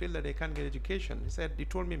because they feel that they can't get education. He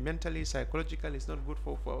told me mentally, psychologically, it's not good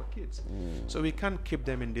for our kids. So we can't keep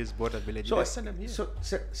them in these border villages. So, Let's send them here. So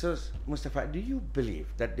Mustapha, do you believe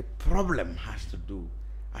that the problem has to do,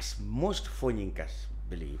 as most Fonyinkas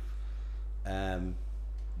believe,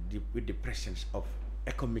 with the presence of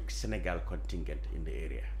economic Senegal contingent in the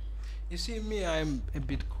area? You see, me, I'm a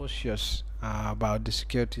bit cautious about the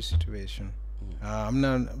security situation. I'm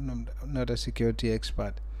not a security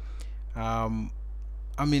expert. I'm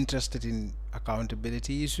interested in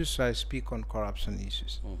accountability issues, so I speak on corruption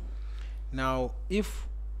issues. Now, if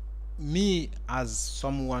me, as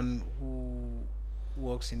someone who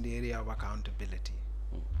works in the area of accountability,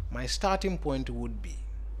 my starting point would be,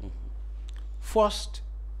 first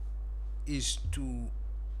is to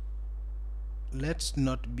let's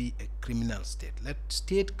not be a criminal state.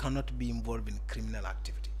 State cannot be involved in criminal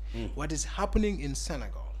activity. What is happening in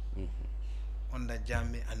Senegal under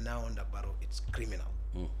Jammeh and now under Barrow, it's criminal.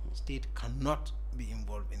 State cannot be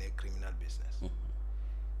involved in a criminal business.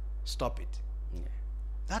 Stop it.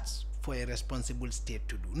 That's for a responsible state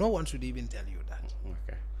to do. No one should even tell you that.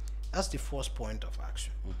 That's the first point of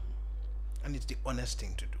action. And it's the honest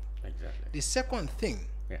thing to do. Exactly. The second thing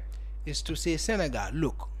is to say, Senegal,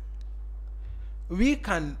 look, we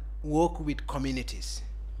can work with communities.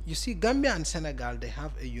 You see, Gambia and Senegal, they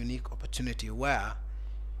have a unique opportunity where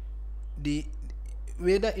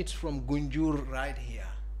whether it's from Gunjur right here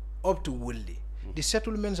up to Wulli, the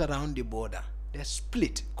settlements around the border, they're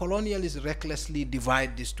split. Colonialists recklessly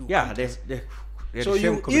divide these two countries. So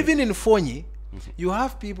even in Fonyi, you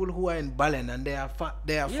have people who are in Balen and their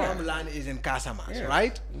farmland is in Casamas,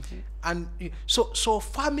 right? And so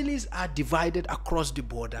families are divided across the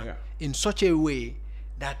border in such a way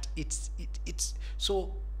that it's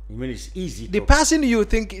so. I mean, it's easy. The person you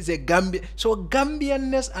think is a Gambian, so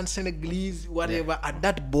Gambianness and Senegalese, whatever, at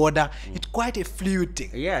that border, it's quite a fluid thing.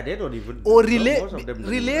 Yeah, they don't even. Or most of them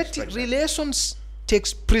don't even respect that. relations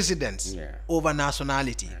takes precedence over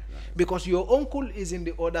nationality. Because your uncle is in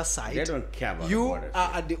the other side, they don't care about you the borders,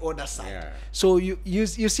 are at the other side. So you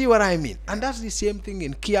see what I mean? And that's the same thing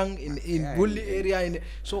in Kiang, in Bulli area.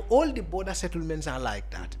 So all the border settlements are like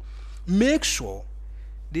that. Make sure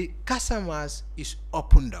the Casamas is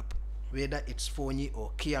opened up, whether it's Fonyi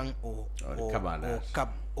or Kiang or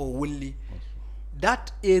Wulli.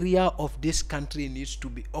 That area of this country needs to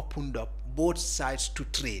be opened up, both sides to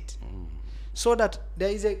trade. So that there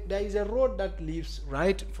is a road that leaves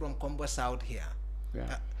right from Combo South here,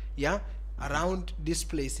 around these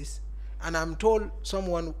places, and I'm told,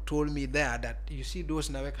 someone told me there that you see those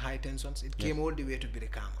Nawek high tensions, it came all the way to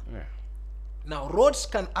Birikama. Now roads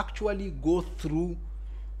can actually go through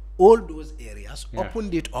all those areas,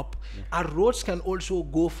 opened it up, and roads can also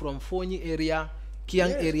go from Fonyi area,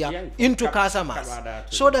 Kiang area into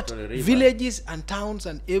Casamas, so that villages and towns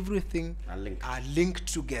and everything are linked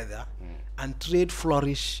together. And trade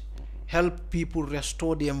flourish, help people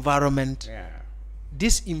restore the environment.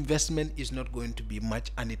 This investment is not going to be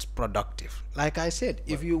much, and it's productive. Like I said,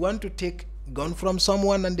 if you want to take gun from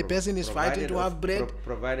someone and the person is fighting to have bread,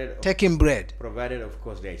 take him bread. Provided, of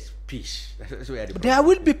course, there is peace. That's where there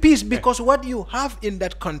will be peace, because what you have in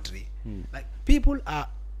that country, like people are,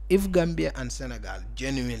 if Gambia and Senegal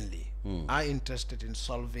genuinely are interested in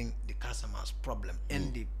solving the Casamas problem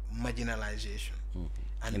and the marginalization,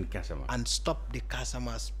 and stop the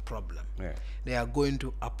Casamas problem, they are going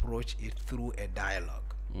to approach it through a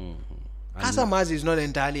dialogue. Casamas is not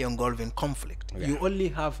entirely involved in conflict. You only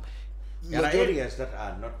have areas that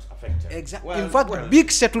are not affected. Exactly. Well, in fact,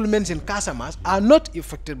 big settlements in Casamas are not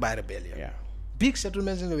affected by rebellion. Big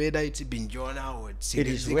settlements, in whether it's Binjona or it's it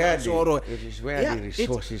is where the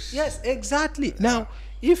resources. Yes, exactly. Now,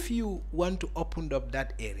 if you want to open up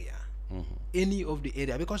that area, any of the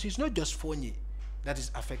area, because it's not just Fonyi that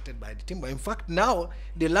is affected by the timber. In fact, now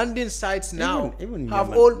the landing sites now even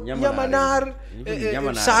have all Yamanar,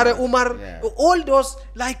 Sare Umar, all those,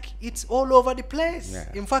 like it's all over the place.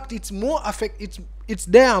 In fact, it's more it's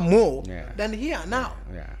there more than here now,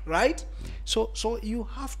 right? So you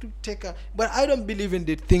have to take a. But I don't believe in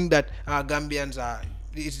the thing that Gambians are.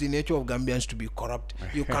 It's the nature of Gambians to be corrupt.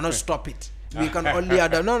 You cannot stop it. We can only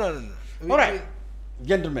no. All right,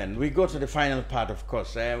 gentlemen, we go to the final part. Of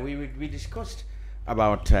course, we discussed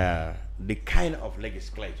about the kind of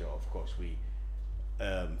legislature, of course, we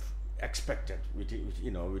expected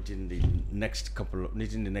within the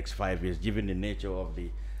next 5 years, given the nature of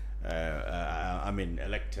the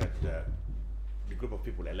elected, the group of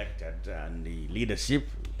people elected and the leadership.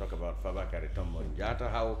 Talk about Fabakary Tombong Jatta,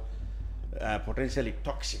 how potentially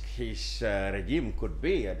toxic his regime could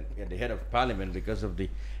be at the head of parliament because of the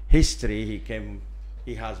history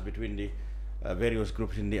he has between the various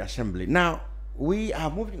groups in the assembly. Now, we are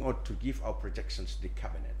moving on to give our projections to the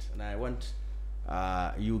cabinet, and I want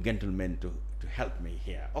you gentlemen to help me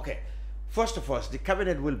here. Okay, first of all, the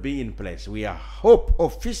cabinet will be in place. We hope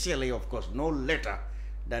officially, of course, no later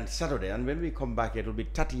than Saturday, and when we come back, it will be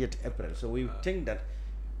 30th April. So we think that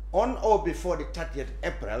on or before the 30th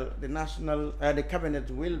April, the cabinet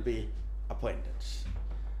will be appointed.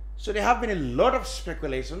 So there have been a lot of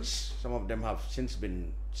speculations. Some of them have since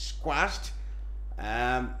been squashed.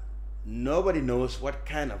 Nobody knows what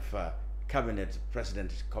kind of cabinet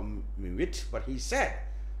president is coming with, but he said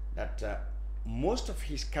that most of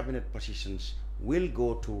his cabinet positions will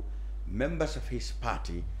go to members of his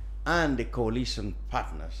party and the coalition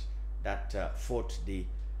partners that fought the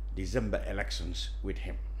December elections with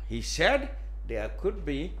him. He said there could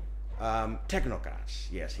be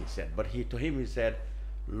technocrats, yes, he said, but to him he said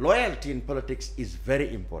loyalty in politics is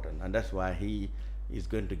very important, and that's why he is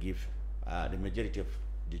going to give the majority of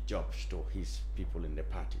the jobs to his people in the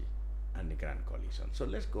party and the Grand Coalition. So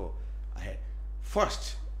let's go ahead.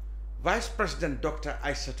 First, Vice President Dr.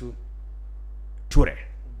 Aissatou Toure,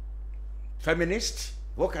 feminist,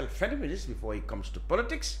 vocal feminist before he comes to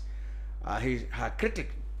politics. Her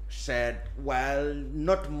critic said, well,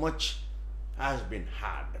 not much has been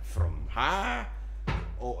heard from her,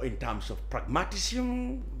 or in terms of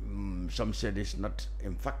pragmatism. Some said it's not,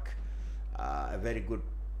 in fact, a very good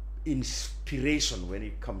inspiration when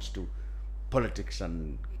it comes to politics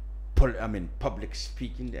and public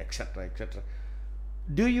speaking, etc., etc.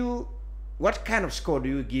 What kind of score do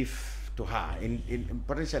you give to her in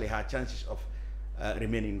potentially her chances of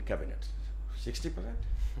remaining in cabinet? 60%?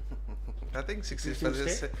 I think 60%.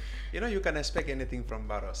 stay? You can expect anything from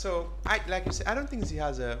Barrow. So, like you said, I don't think he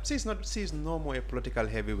has a. He's no more a political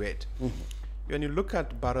heavyweight. When you look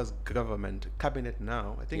at Barrow's cabinet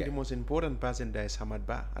now, I think the most important person there is Hamad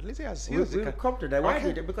Ba. At least he has. We'll come to that. Why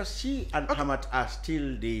did it? Because she and Hamad are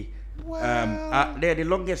still the. They are the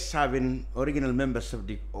longest serving original members of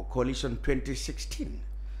the coalition 2016.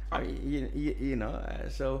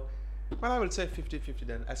 So. Well, I will say 50-50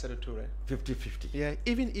 then. I said Toure. 50-50. Yeah,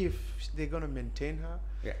 even if they're gonna maintain her,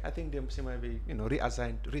 I think they might be,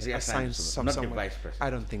 reassigned some. Not the vice president. I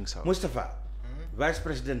don't think so. Mustafa, Vice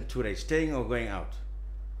President Toure, staying or going out?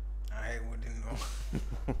 I wouldn't know.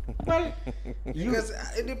 Well, because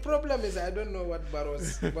the problem is I don't know what Barrow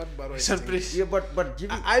is thinking. Yeah, but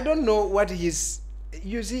Jimmy, I don't know what his.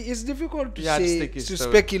 You see, it's difficult to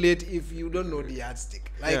speculate if you don't know the yardstick.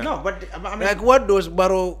 Like no, but I mean, like what does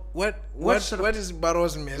Barrow? What is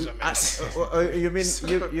Barrow's measurement? You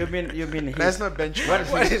mean? That's not benchmark.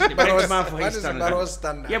 What is benchmark Barrow's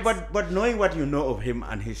standard? Yeah, but knowing what you know of him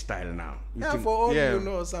and his style now. For all you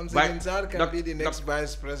know, Samson Insar can be the next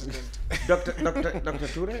vice president. Dr.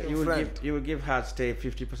 Toure, you will give her stay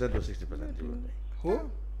 50% or 60%. Who?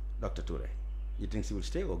 Dr. Toure. You think she will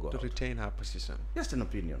stay or go To out? retain her position. Just an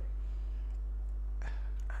opinion.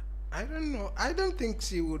 I don't know. I don't think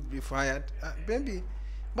she would be fired. Maybe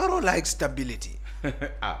Barrow likes stability.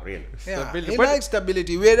 Really? Yeah, he likes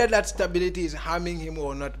stability, whether that stability is harming him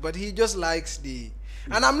or not. But he just likes the.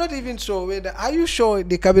 And I'm not even sure whether. Are you sure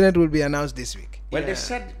the cabinet will be announced this week? Well, they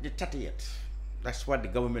said the 30th. That's what the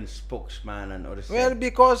government spokesman and others said. Well,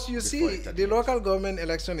 because you see, the local government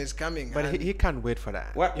election is coming. But he can't wait for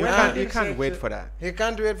that. He can't wait for that. He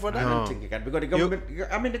can't wait for that? I don't think he can. Because the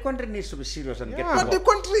government, the country needs to be serious and get to But work. the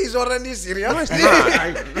country is already serious. I'm not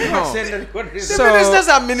saying that the country is The ministers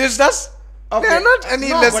are ministers. Okay. They are not any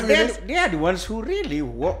less but ministers. they are the ones who really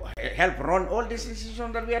help run all these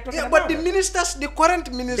institutions that we are talking Yeah, about. but the ministers, the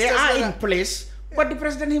current ministers, they are in place. But the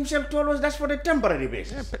president himself told us that's for the temporary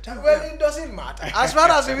basis. well, it doesn't matter. As far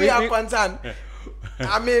as we are concerned,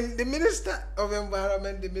 I mean, the Minister of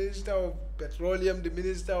Environment, the Minister of Petroleum, the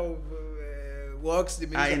Minister of Works, the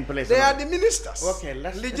Minister, in place. they are the ministers. Okay,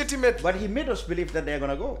 legitimate. But he made us believe that they are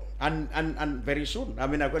going to go. And very soon. I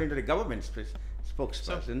mean, according to the government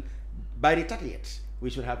spokesperson, by the 30th, we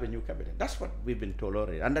should have a new cabinet. That's what we've been told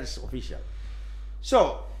already. And that's official.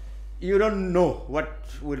 So, you don't know what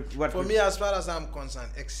For me, as far as I'm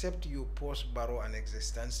concerned, except you pose Barrow an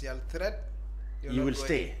existential threat, you will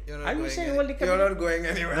stay. Are you saying you're not going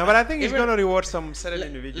anywhere? No, but I think he's going to reward some certain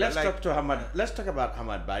individuals. Let's talk to Hamad. Let's talk about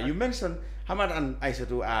Hamad Ba. You mentioned Hamad and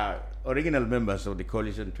Aissatou are original members of the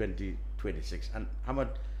coalition 2026, and Hamad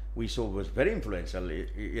we saw was very influential,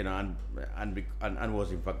 and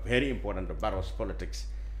was in fact very important to Barrow's politics.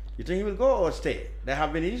 You think he will go or stay? There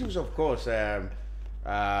have been issues, of course. In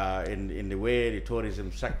the way the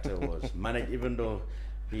tourism sector was managed, even though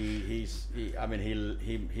he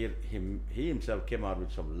himself came out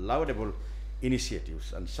with some laudable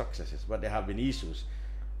initiatives and successes, but there have been issues.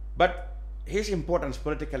 But his importance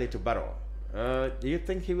politically to Barrow, do you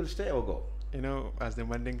think he will stay or go? As the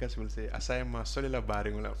Mandinkas will say, Asayama Solila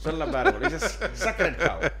Baringula. Solila Baringula. It's a sacred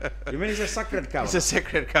cow. You mean it's a sacred cow? It's a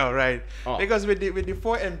sacred cow, right? Oh. Because with the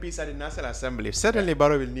 4 MPs at the National Assembly, certainly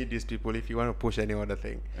Barrow will need these people if you want to push any other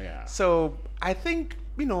thing. Yeah. So I think,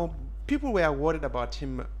 people were worried about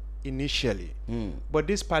him initially. But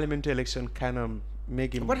this parliamentary election kind of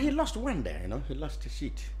make him... But he lost one there, he lost his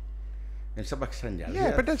seat. In Sabak Sanjal.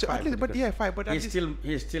 Yeah, but that's at least, but 5. But he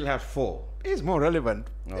still has 4. He's more relevant.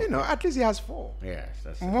 Okay. At least he has 4. Yes,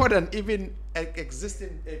 that's more than even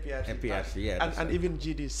existing APRC yeah, and even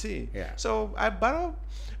GDC. Yeah. So Barrow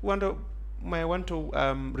might want to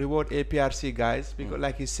reward APRC guys because,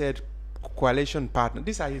 like he said, coalition partners.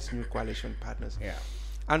 These are his new coalition partners. Yeah.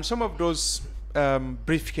 And some of those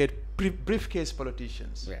briefcase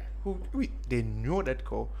politicians who they know that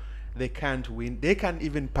they can't win. They can't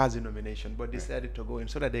even pass the nomination, but decided to go in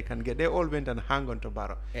so that they can get. They all went and hung on to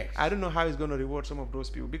Barrow. Yes. I don't know how he's going to reward some of those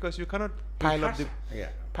people because you cannot pile up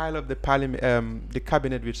the parliament, the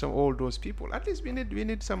cabinet with all those people. At least we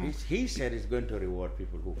need some. He said he's going to reward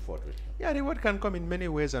people who fought with him. Yeah, reward can come in many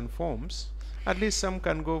ways and forms. At least some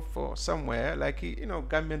can go for somewhere, like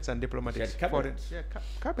governments and diplomatics. Cabinet.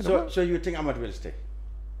 Cabinet. So you think Ahmad will stay?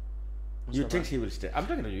 You think he will stay? I'm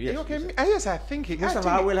talking to you. Yes. Okay. Yes, I think he.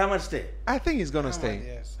 Mustapha, will Hamad stay? I think he's gonna stay.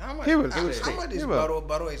 Yes. He will stay. Hamad is Barrow.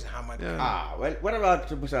 Barrow is Hamad. Yeah. Well, what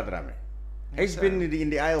about Musa Drame? He's been in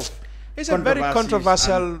the eye of. He's a very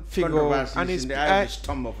controversial figure, and he's in the eye of the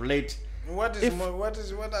storm of late. What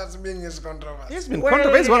has been his controversy? It's been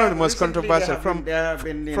controversial. It's one of the most controversial from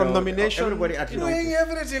nomination. Everybody at doing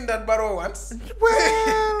everything that Barrow wants.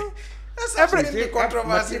 Well, That's everything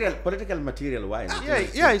controversy. Political material wise.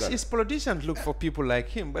 It's politicians look for people like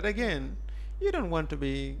him, but again, you don't want to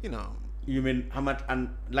be, You mean Hamad, and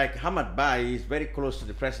like Hamad Bai is very close to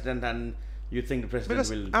the president, and you think the president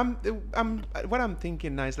will? What I'm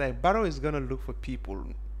thinking now is like Barrow is going to look for people.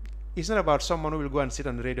 It's not about someone who will go and sit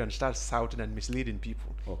on the radio and start shouting and misleading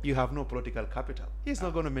people. Okay. You have no political capital. He's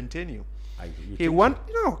not going to maintain you.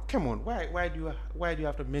 Come on. Why do you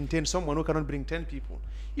have to maintain someone who cannot bring 10 people?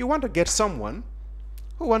 You want to get someone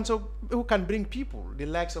who can bring people, the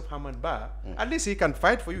likes of Hamad Ba. At least he can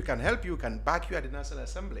fight for you, can help you, can back you at the National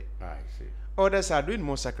Assembly. I see. Others are doing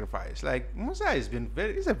more sacrifice. Like Musa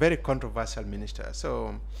he's a very controversial minister.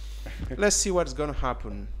 So let's see what's going to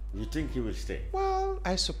happen. You think he will stay? Well,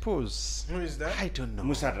 I suppose. Who is that? I don't know.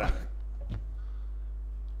 Musarra.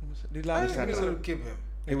 I think we will keep him.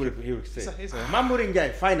 He will stay. He's a-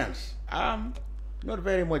 Mamurinjai, finance. Not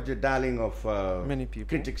very much the darling of Many people.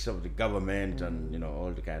 critics of the government and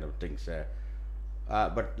all the kind of things.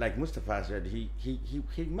 But like Mustapha said, he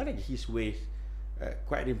managed his way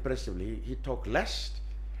quite impressively. He talked less,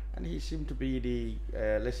 and he seemed to be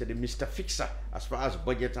the let's say the Mr. Fixer as far as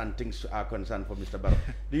budget and things are concerned for Mr. Barrow.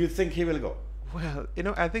 Do you think he will go? Well,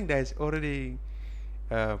 I think there's already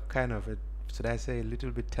kind of should I say, a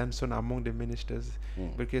little bit tension among the ministers,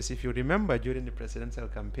 because if you remember during the presidential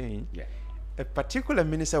campaign, a particular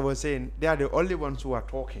minister was saying they are the only ones who are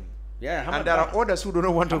talking. Yeah, and there are others who do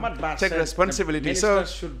not want to take responsibility. Ministers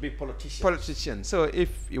So should be politicians. So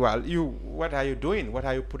what are you doing? What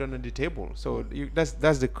are you putting on the table? So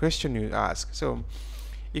that's the question you ask. So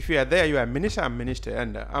if you are there, you are minister, I'm minister,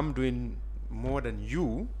 and I'm doing more than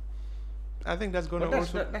you. I think that's going to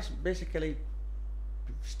also. That's basically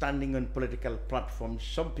standing on political platforms.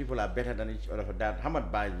 Some people are better than each other for that.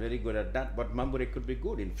 Hamad Bai is very good at that, but Mambure could be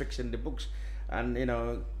good in fixing the books and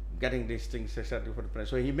getting these things set for the president.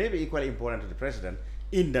 So he may be equally important to the president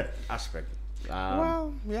in that aspect.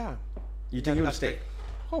 Well, yeah. You think he will stay?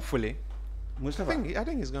 Hopefully. Mustafa? I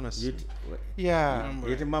think he's gonna. Yeah.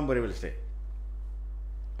 You think Mambure will stay?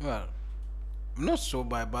 Well, not so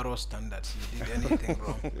by Barrow standards. He did anything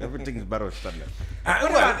wrong. Everything is Barrow standard.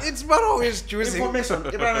 Well, it's Barrow who is choosing. Information.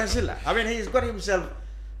 Ibrahim Silla. I mean, he's got himself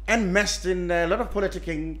enmeshed in a lot of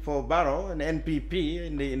politicking for Barrow and NPP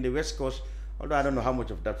in the West Coast. Although I don't know how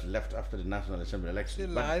much of that's left after the National Assembly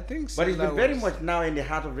election. But I think but he's been very much now in the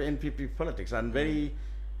heart of the NPP politics, and very,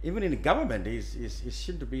 even in the government, he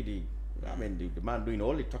seemed to be the man doing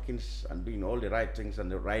all the talkings and doing all the right things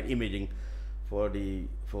and the right imaging for the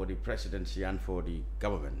presidency and for the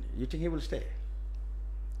government. You think he will stay?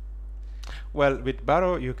 Well, with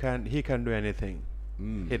Barrow, he can do anything.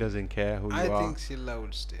 He doesn't care who you are. I think Silla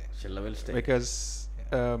will stay. Silla will stay because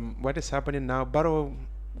what is happening now, Barrow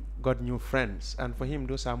got new friends, and for him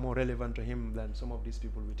those are more relevant to him than some of these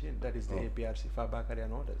people within. That is the APRC, Fabakari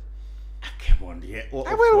and others. Come on, yeah.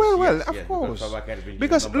 Of course.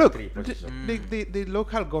 Because look, the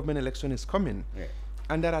local government election is coming,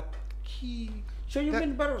 and there are key. So you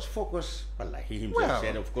mean Barrow's focus? Well, like he himself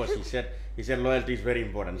said, of course, he said loyalty is very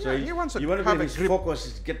important. So he wants to have his focus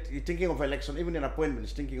is thinking of election, even in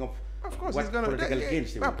appointments, thinking of course, what political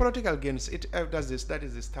gains. Political gains. That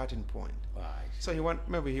is the starting point. So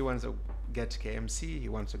maybe he wants to get KMC, he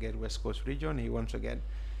wants to get West Coast region, he wants to get,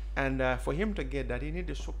 and for him to get that, he needs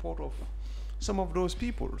the support of some of those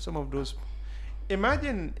people,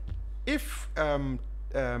 Imagine if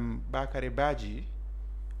Bakari Baji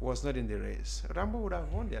was not in the race, Rambo would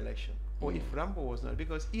have won the election. Or if Rambo was not,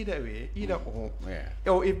 because either way,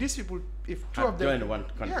 or if these people, if two of them, one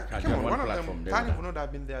one of them, Tani would not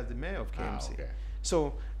have been there as the mayor of KMC.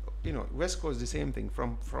 So, West Coast the same thing,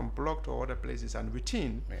 from Block to other places and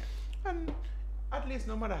within, and at least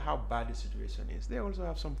no matter how bad the situation is, they also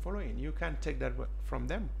have some following. You can't take that from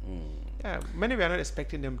them. Many we are not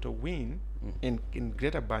expecting them to win in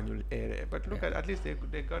Greater Banjul area, but look at least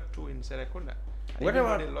they got two in Serekunda. What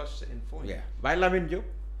about they lost in phone? By Lamin Job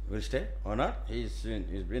will stay or not? He's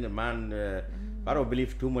been a man. I don't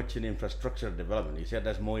believe too much in infrastructure development. He said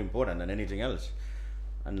that's more important than anything else.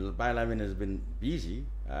 And By Lamin has been busy.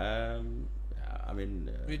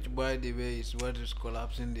 Which, by the way, is what is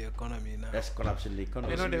collapsing the economy now. That's collapsing the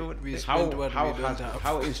economy.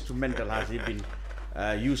 How instrumental has he been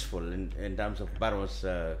useful in terms of Barrow's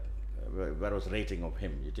rating of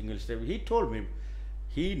him? You think he'll stay? He told me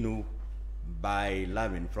he knew By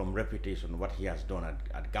Lamin from reputation what he has done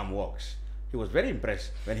at Gum Walks. He was very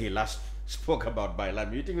impressed when he last spoke about By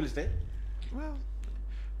Lamin. You think he'll stay? Well,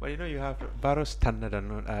 But you know, you have Barrow standard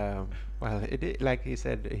and well, like he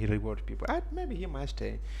said, he rewards people. Maybe he might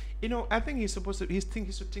stay. You know, I think he's supposed to. He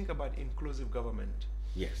should think about inclusive government.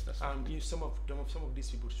 Yes, that's right. Some of these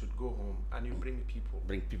people should go home, and you bring people.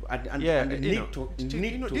 And Yeah, they need to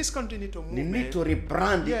this country need to move. they need to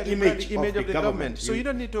rebrand the the image of the government. So He- you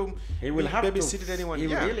don't need to He will have babysit anyone. He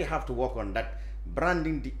will Yeah. really have to work on that,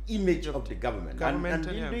 branding the image of the government. And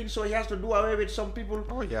in doing so, he has to do away with some people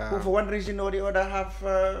Oh, yeah. who, for one reason or the other,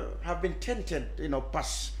 have been tainted,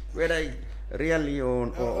 past, whether really or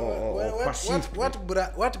perceived.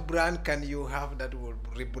 What brand can you have that will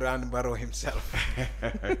rebrand Barrow himself?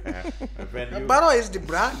 Barrow is the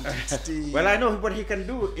brand. It's the Well, I know, but he can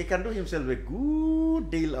do himself a good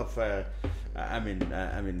deal of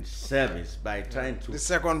service by trying to the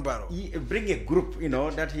second Barrow. bring a group,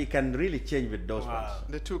 that he can really change with those ones.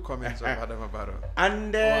 The two comments of Adam Barrow.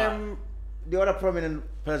 And the other prominent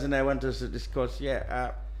person I want us to discuss,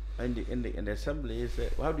 in the assembly is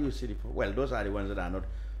how do you see well, those are the ones that are not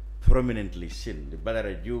prominently seen: the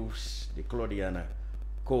Badara Jews, the Claudiana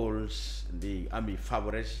Coles, the Ami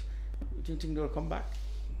Favores. You think they'll come back?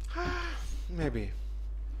 Maybe.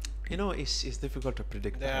 You know, it's difficult to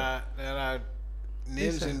predict. There are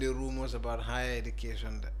names in the rumors about higher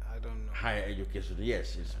education that I don't know. Higher education,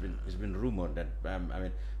 yes, it's been rumored that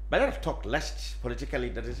Badara have talked less politically.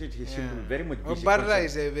 That is it. He seems to be very much busy. Badara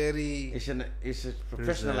is a very It's a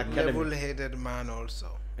professional academic. level-headed man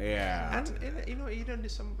also. Yeah. And you know, you don't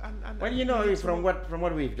need some. Well, from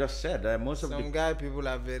what we've just said, most of the People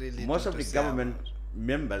are very little most of to the say government about.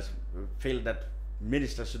 members feel that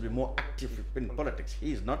ministers should be more active in politics.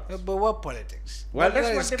 He is not. But what politics? Well, Badara that's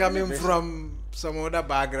what is they coming believe. from some other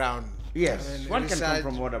background. Yes, I mean, one can come research,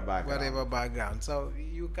 from other background. whatever background. So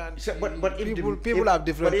you can't. So, but if people have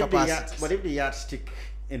different capacities. But if the yardstick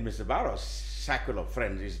in Mr. Barrow's circle of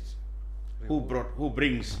friends is who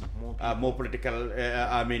brings more political,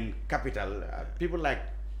 capital, people like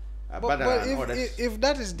Badara and others. if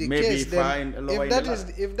that is the maybe case, then lower in the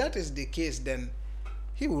ladder. if that is the case, then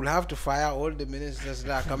he will have to fire all the ministers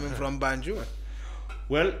that are coming from Banjul.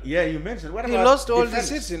 Well, yeah, you mentioned. What He about lost all the defense?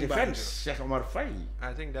 seats in defense. Sheikh Omar Faye.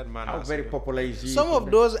 I think that man. How has very been- popular is he? Some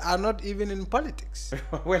of those are not even in politics.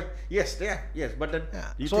 Well, yes, they are. Yes, but then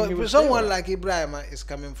Yeah. you So think he will someone stay? like Ibrahim is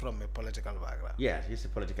coming from a political background. Yes, he's a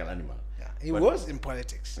political animal. Yeah. He But- was in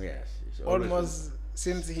politics. Yes, he's always Almost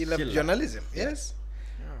since he left Still journalism. Yes.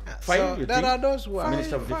 Yeah. Fine, So you there think? are those who are.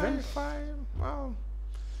 Minister of Defense? Fine. Well,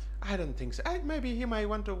 I don't think so. Maybe he might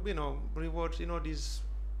want to, reward, these.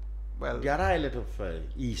 Well, There are a lot of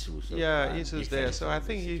issues. Of, issues there. defense So I and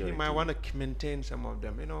think he security. might want to maintain some of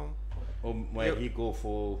them. Or might he go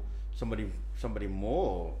for somebody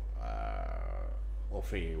more or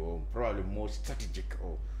probably more strategic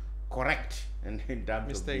or correct and in terms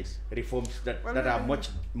Mistakes. of the reforms that Well, are maybe-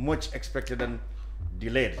 much expected and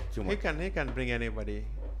delayed too He much. can bring anybody.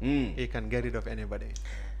 Mm. He can get rid of anybody.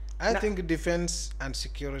 I think defense and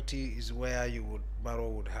security is where Barrow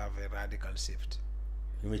would have a radical shift.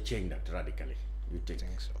 You may change that radically. You think? I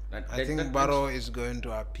think so. That- I that- think that- Barrow is going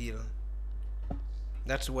to appeal.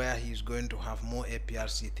 That's where he's going to have more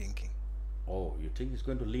APRC thinking. Oh, you think he's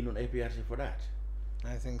going to lean on APRC for that?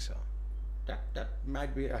 I think so. That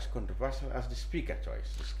might be as controversial as the speaker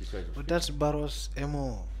choice. The choice of But speaker. that's Barrow's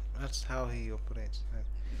MO. That's how he operates.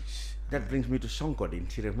 That brings me to Sonko, the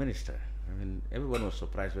interior minister. Everyone was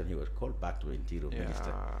surprised when he was called back to interior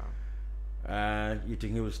minister. You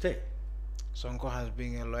think he will stay? Sonko has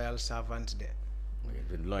been a loyal servant there. He's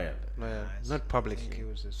been loyal. Yes. Not I think publicly. he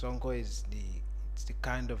was Sonko is the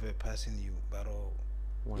kind of a person Barrow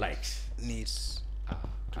Likes. needs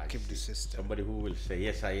to I keep the see. system. Somebody who will say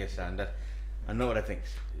yes, and that, and no other things.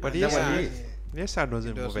 But That's what he yes, is. yes, I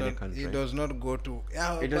doesn't He does move any not- country. He does not go to.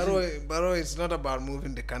 Yeah, It doesn't- Barrow is not about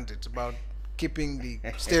moving the country. It's about keeping the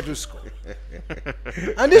status quo.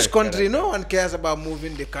 And this country, no one cares about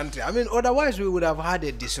moving the country. Otherwise we would have had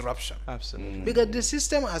a disruption. Absolutely. Because the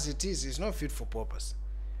system as it is not fit for purpose.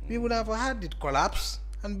 We would have had it collapse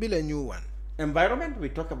and build a new one. Environment, we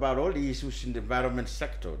talk about all the issues in the environment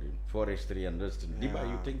sector, the forestry and this. Diba,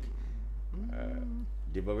 you think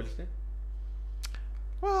Diba will stay?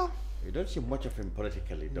 Well, You don't see much of him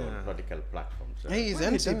politically, though, on political platforms. He is Well,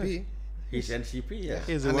 he NCP. He's NCP, yes.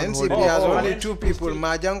 he's the And one NCP holding- has Oh, only NCP two people, still-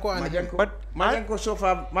 Majanko and him. Majanko, But Majanko so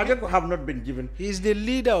far, Majanko have not been given. He is the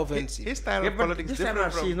leader of NCP. his style Yeah, of but politics this is time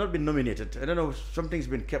different around, he's from. not been nominated. I don't know, something's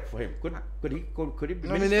been kept for him. Could he be minister?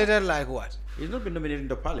 Nominated like what? He's not been nominated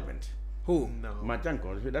into parliament. Who? No.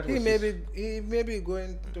 Majanko, that was He his- may be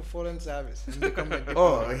going to foreign service and become a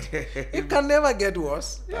Oh, diplomat. It can never get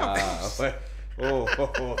worse. well, Oh,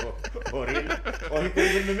 really? Or he could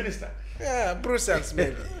have been the minister. Yeah, Brussels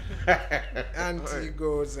maybe. And he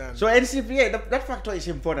goes and... So NCP, that factor is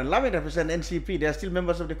important. Lamin represents NCP. They are still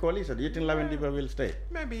members of the coalition. Do you think Lamin Diba will stay?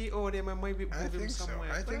 Maybe, or they might maybe I move him think so.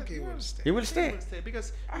 somewhere. I think he will stay. He will He stay. will stay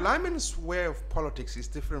because Lamin's way of politics is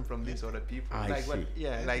different from these other people. I like see.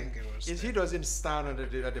 I like think he will is stay. he doesn't stand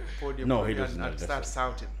at the podium No, he doesn't. and That's start right.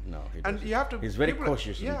 shouting. No, he And doesn't. you have to. He's very people-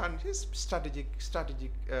 cautious. Yeah, and his strategy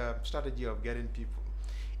of getting people.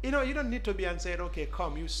 You know, you don't need to be and say, okay,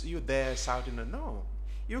 come, you there shouting. No,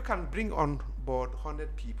 you can bring on board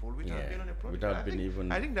 100 people without Yeah, being on a problem. without being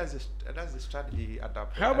even- I think that's the strategy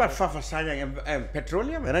adopted. How about Fafa Sanyang,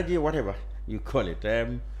 petroleum, energy, whatever you call it?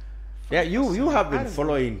 Yeah, you have been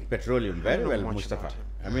following petroleum very know well, much Mustapha. about him.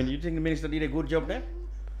 I mean, you think the minister did a good job there?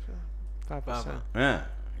 5%.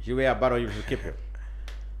 You were Barrow, you should keep him.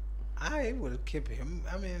 I will keep him.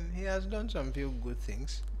 I mean, he has done some few good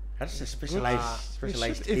things. That's a specialized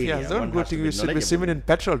If he area. has done One good has to thing, be we should be knowledgeable. swimming in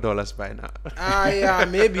petrol dollars by now. Yeah,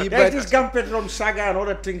 maybe, There's but this Gum Petroleum saga and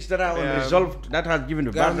other things that are unresolved that has given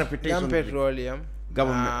a bad reputation. Gum to the petroleum.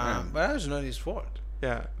 government, yeah. But that's not his fault.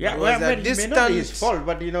 Yeah. Yeah, Because well, the I mean, it may not be his distance, fault,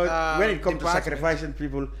 but you know, when it comes to department- sacrificing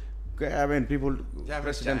people, I mean, people, Damage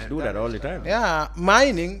presidents time, do that all the damage time. Yeah,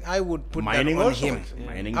 mining, I would put Mining that on also. him.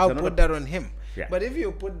 Mining is I'll another- put that on him. Yeah. But if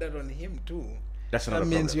you put that on him too, That's that another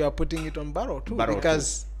means problem. you are putting it on Barrow too. Barrow too.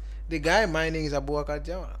 Because the guy mining is Abubakar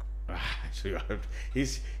Jawara. So you have-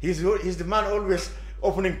 he's the man always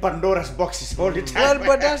opening Pandora's boxes all the time. Well,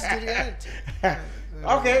 but that's the reality.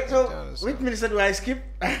 Okay, so So- which minister do I skip?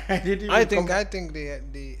 Did you I come- think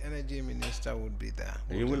the energy minister would be there.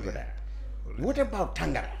 You will be there. What about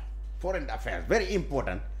Tangara? Foreign affairs, very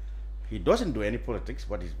important. He doesn't do any politics,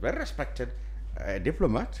 but he's very respected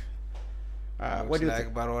diplomat. What do you like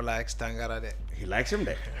think? Barrow likes Tangara there. He likes him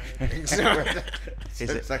there. Is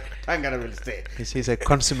it- So Tangara will stay. He's a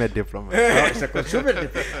consummate diplomat. Oh, it's a consumer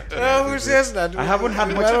diplomat. Who says that? I haven't had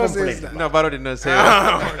much Barrow complaint. says that. No, Barrow did not say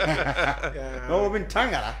that. No, I mean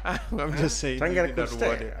Tangara. I'm just saying. Tangara he could did not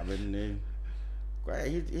want stay. it. I mean,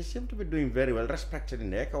 he seemed to be doing very well, respected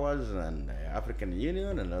in ECOWAS and African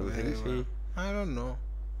Union and other things. I don't know.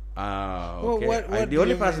 Okay. what The do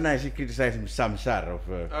only you person I see criticized him, Samsar of.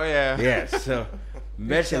 Oh yeah. Yes, so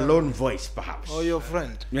there's a lone voice, perhaps. Oh, your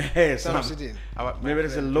friend. Yes, Samsidin. maybe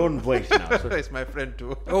there's a lone voice now. So, It's my friend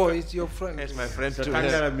too. Oh, it's your friend. It's my friend so too.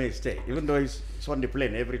 Tangara may stay, even though he's on the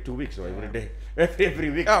plane every 2 weeks or every day, every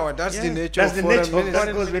week. Oh, well, that's the nature That's of the foreign nature of ministers.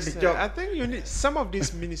 that goes with the job. I think you need some of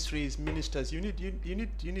these ministers. You need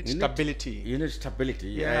stability. You need stability.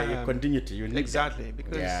 Yeah. Continuity. You need Exactly, that.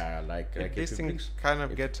 because yeah, like if these if things kind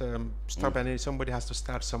of get stopped, and then somebody has to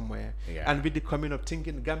start somewhere. Yeah. And with the coming of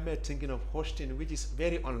Gambia thinking of hosting, which is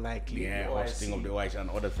very unlikely. yeah, the hosting of the OIC and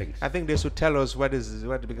other things. I think they should tell us what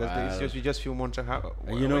because Well, it's just few months.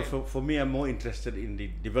 You know, for me, I'm more interested in the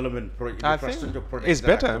development I think infrastructure projects. it's that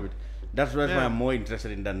are better. coming. That's why Yeah. I'm more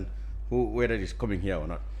interested in than whether it's coming here or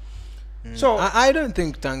not. So I don't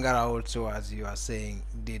think Tangara also, as you are saying,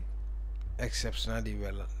 did exceptionally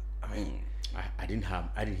well. I mean, I didn't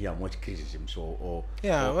hear much criticism. So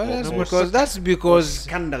that's because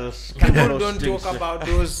scandals. people don't things, talk about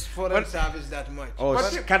those foreign service that much. or But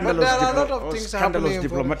scandalous, there are a lot of things scandalous happening in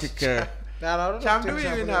diplomatic. There are a lot Cham, of do things we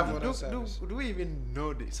even happening in have foreign service. do we even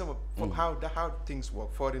know some of how things work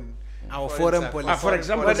Our foreign service? policy. for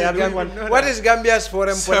example, What is they are doing Gambia- one- what is Gambia's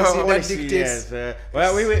foreign So- policy that Policy, dictates? yes,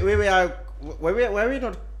 well, were we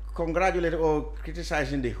not congratulating or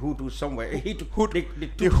criticizing the Hutus somewhere? The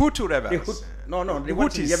Hutu rebels. The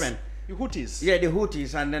ones in Yemen. The Houthis. Yeah, the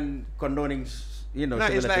Houthis, and then condoning, No,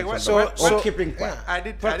 similar it's like things what- and so- all that. so- or keeping quiet. I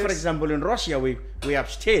did- For I did- example, in Russia, we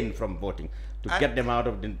abstain from voting to get them out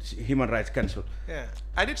of the Human Rights Council. Yeah.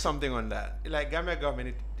 I did something on that. Like Gambia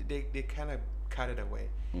government, they kind of carried away.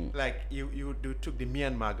 Like you took the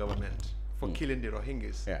Myanmar government for killing the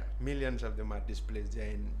Rohingyas. Yeah. Millions of them are displaced.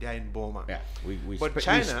 They are in Burma. Yeah, But we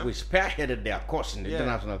China- spearheaded their cause in the Yeah.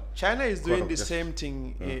 international. China is Court doing of the Justice. same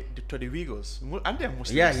thing to the Uyghurs, and they are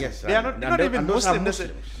Muslims. Yeah, yes, They are not, and they're not those- even and those are Muslims.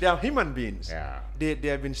 Muslims. They are human beings. Yeah. They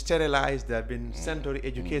have been sterilized. They have been sent to the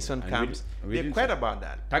education And camps. we They're didn't quite say- about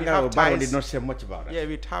that. We Tangara have Barrow ties- did not say much about it. Yeah,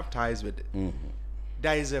 we have ties with it.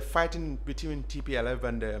 There is a fighting between TPLF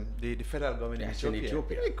and the federal government Yes, in in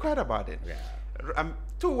Ethiopia. Ethiopia. We're quite about it. Yeah.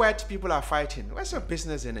 Two white people are fighting. What's your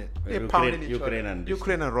business in it? They're Ukraine- pounding each Ukraine other. and this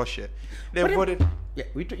Ukraine and Russia. They But voted. Yeah,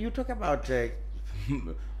 you talk about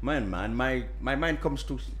Myanmar, and my mind comes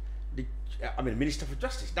to the Minister for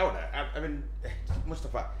Justice, Dawda. I mean,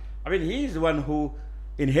 Mustapha. I mean, he is the one who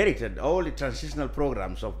inherited all the transitional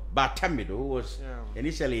programs of Batamido, who was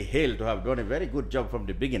initially hailed to have done a very good job from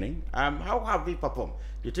the beginning. How have we performed?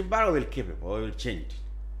 Do you think Barrow will keep him or will change?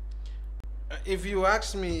 If you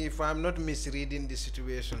ask me if I'm not misreading the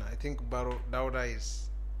situation, I think Barrow Dauda is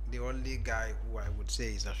the only guy who I would say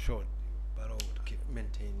is assured Barrow would keep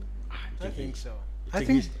maintain. I think so. I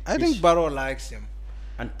I think Barrow likes him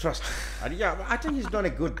and trust him. And yeah, I think he's done a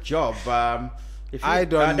good job. If you, I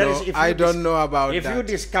don't know. I don't know about if that. If you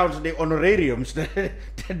discount the honorariums, that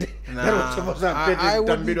was supposed to have paid I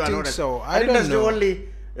wouldn't think so. I think don't that's know.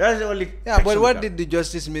 That's the only. Yeah, but what did the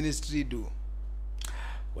Justice Ministry do?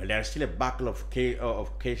 Well, there's still a backlog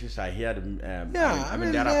of cases. I hear. Yeah, I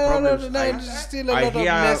mean there are problems. There's still a lot of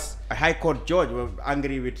mess. A High Court judge was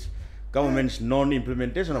angry with government's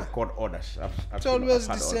non-implementation of court orders. It's always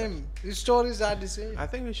the same. The stories are the same. I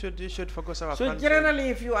think we should focus our. So generally,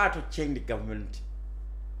 if you are to change the government,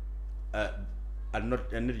 and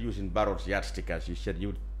not using Barrow's yardstick as you said,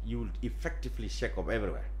 you would effectively shake up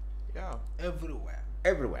everywhere. Yeah,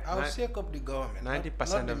 everywhere. I'll shake up the government. 90%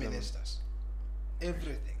 not the of ministers.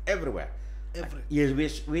 Everything. Everywhere. Everything. Yes,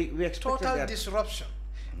 we expect total that. Disruption.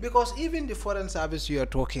 Because even the foreign service you are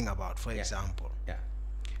talking about, for example,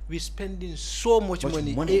 we're spending so much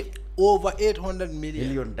money. Over $800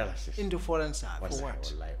 million into foreign service. For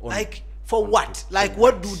what? Like for what? Like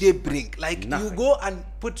what do they bring? Like nothing. You go and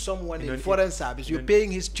put someone in foreign service, you're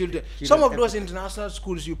paying his children. Some of those international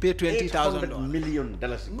schools you pay $20,000. $800 million.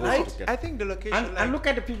 Right? I think the location. And look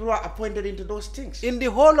at the people who are appointed into those things. In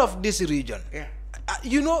the whole of this region. Yeah.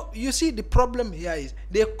 You see the problem here is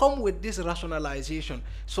they come with this rationalization.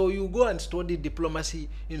 So you go and study diplomacy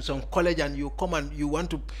in some college and you come and you want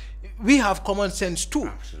to, we have common sense too.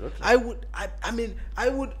 Absolutely. I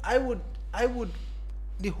would,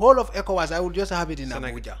 the whole of ECOWAS, I would just have it in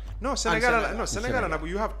Abuja. No, Senegal and Abuja,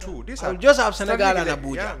 you have two. I would just have Senegal and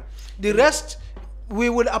Abuja. Yeah. The rest, we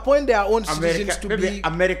would appoint their own citizens to be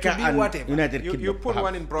America and whatever. United Kingdom. You put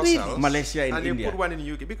one in Brussels, Malaysia and India. You put one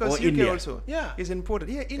in UK because UK India. also is important.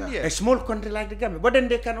 Yeah, India. A small country like the Gambia, but then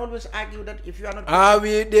they can always argue that if you are not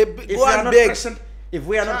if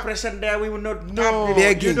we are not present there, we will not. No,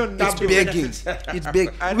 begging. It's begging. It's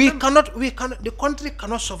begging. We cannot. The country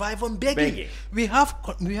cannot survive on begging. We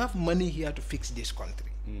have money here to fix this country.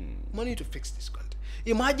 Money to fix this country.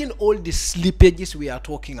 Imagine all the slippages we are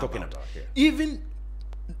talking about. Even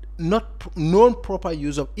non-proper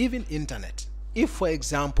use of even internet. If, for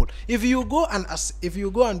example, if you go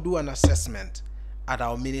and do an assessment at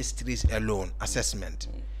our ministries alone,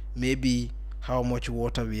 maybe how much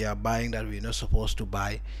water we are buying that we're not supposed to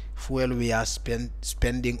buy, fuel we are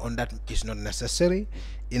spending on that is not necessary,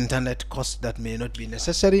 internet costs that may not be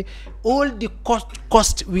necessary, all the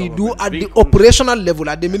cost we do at the operational level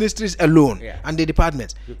at the ministries alone and the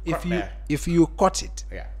departments, if you cut it,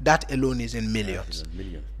 that alone is in millions.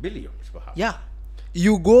 Billions perhaps. Yeah,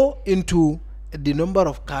 you go into the number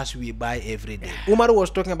of cars we buy every day. Umar was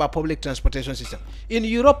talking about public transportation system. In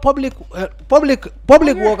Europe, public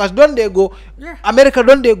workers, don't they go? America,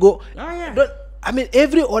 don't they go? I mean,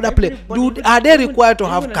 every other place. Are they required to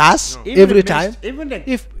have cars every time? Even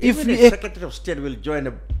the Secretary of State will join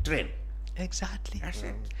a train. Exactly.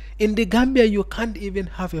 In the Gambia, you can't even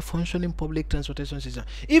have a functioning public transportation system.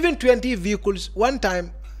 Even 20 vehicles. One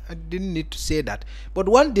time, I didn't need to say that, but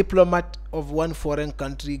one diplomat of one foreign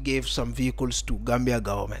country gave some vehicles to Gambia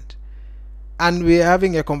government. And we're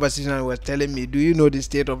having a conversation and was telling me, do you know the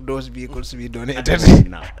state of those vehicles we donated?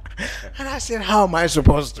 Now. And I said, how am I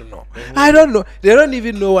supposed to know? I don't know. They don't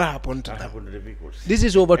even know what happened to them. The vehicles. This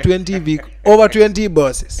is over 20 over 20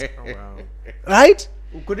 buses. Oh, wow. Right?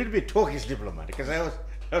 Could it be Turkish diplomat? Because I was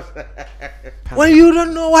well, you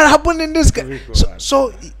don't know what happened in this country.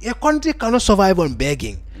 So a country cannot survive on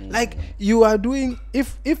begging. Like you are doing,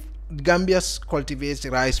 if Gambia cultivates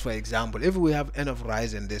rice, for example, if we have enough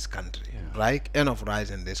rice in this country, right? Enough rice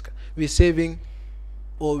in this country, we're saving,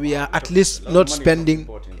 or we are at least not spending.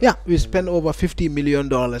 Yeah, we spend over $50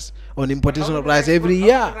 million on importation of rice every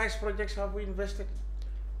year. How many rice projects have we invested?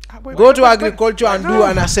 Go to agriculture and do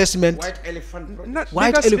an assessment. White elephant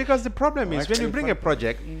because the problem is when you bring a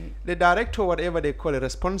project, the director, whatever they call it,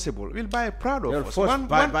 responsible, will buy a product. They'll first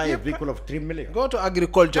buy a vehicle of 3 million. Go to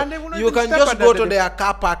agriculture. You can just go to their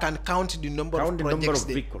car park and count the number of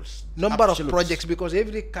vehicles. Number of projects, because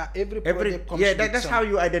every project comes with that's how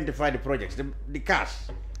you identify the projects. The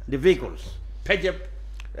cars, the vehicles, Pejep,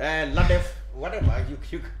 Ladef, whatever.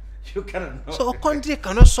 You cannot know. So a country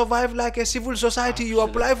cannot survive like a civil society. You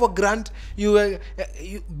apply for grant, you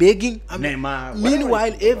begging.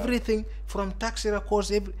 Meanwhile, everything from tax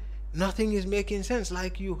records, nothing is making sense.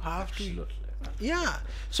 Like you have to. Yeah.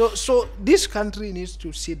 So this country needs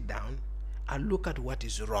to sit down and look at what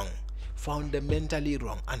is wrong, fundamentally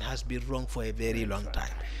wrong, and has been wrong for a very long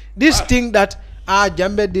time. This thing that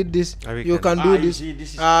Jambe did this, you can do this.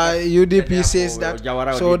 UDP says that,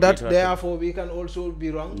 so that therefore we can also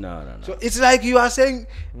be wrong. No. So it's like you are saying,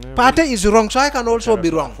 party is wrong, so I can also be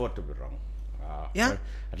wrong. Afford to be wrong. Yeah.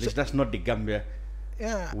 At least that's not the Gambia.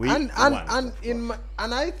 Yeah.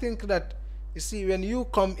 And I think that, you see, when you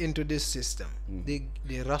come into this system, they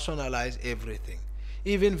rationalize everything.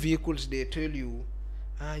 Even vehicles, they tell you,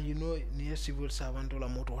 near civil servant or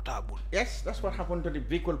motor. Yes, that's what happened to the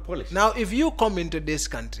vehicle policy. Now, if you come into this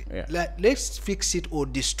country, let's fix it or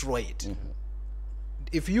destroy it.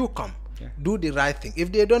 If you come, do the right thing.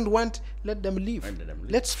 If they don't want, let them leave.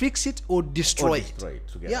 Let's fix it or destroy it.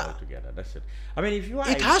 Together. That's it. I mean, if you are,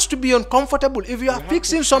 it has to be uncomfortable. If you are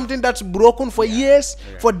fixing something that's broken for years,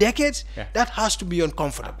 for decades, that has to be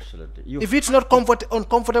uncomfortable. Absolutely. If it's not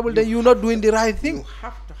uncomfortable, then you're not doing the right thing. You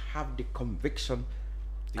have to have the conviction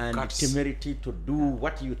and the temerity to do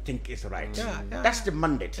what you think is right. That's the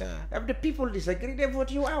mandate. If the people disagree, they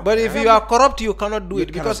vote you out. But if you are corrupt, you cannot do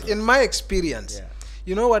it. Because in my experience,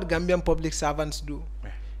 you know what Gambian public servants do?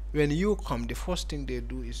 When you come, the first thing they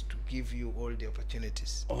do is to give you all the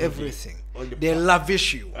opportunities, everything. They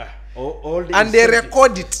lavish you. And they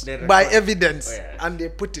record it by evidence. And they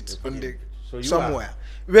put it on somewhere.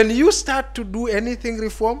 When you start to do anything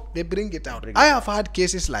reform, they bring it out. I have had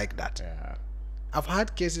cases like that. I've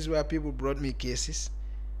had cases where people brought me cases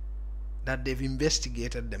that they've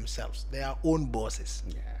investigated themselves, their own bosses.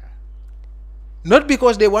 Not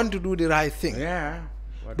because they want to do the right thing,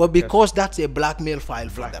 but because that's a blackmail file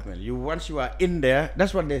for them. Once you are in there,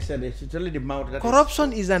 that's what they said. It's only the mouth.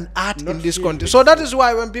 Corruption is an art in this country. So that is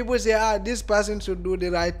why when people say, this person should do the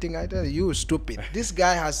right thing, I tell you, stupid. This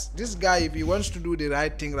guy, if he wants to do the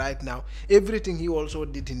right thing right now, everything he also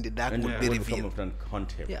did in the dark would be revealed.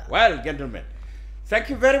 Well, gentlemen, thank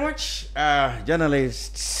you very much,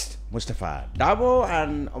 journalists Mustapha, Darboe,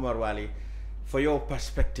 and Omar Wally, for your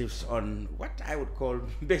perspectives on what I would call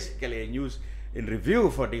basically a news in review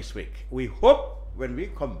for this week. We hope when we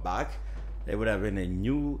come back, there would have been a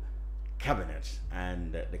new cabinet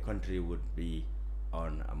and the country would be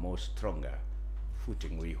on a more stronger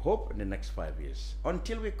footing. We hope in the next 5 years.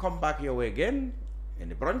 Until we come back your way again in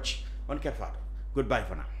the brunch on Kerr. Goodbye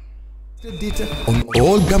for now. Data on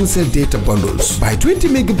all Gamcell data bundles. Buy 20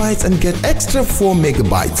 megabytes and get extra 4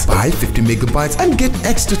 megabytes. Buy 50 megabytes and get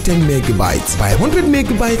extra 10 megabytes. Buy 100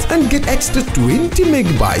 megabytes and get extra 20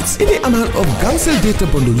 megabytes. Any amount of Gamcell data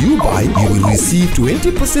bundle you buy, you will receive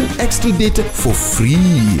 20% extra data for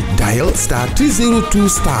free. Dial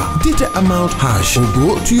 *302* data amount hash or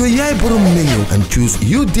go to your Yaiborom menu and choose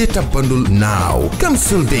your data bundle now.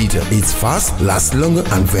 Gamcell data. It's fast, lasts longer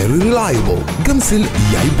and very reliable. Gamcell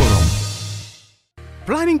Yaiborom.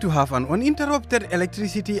 Planning to have an uninterrupted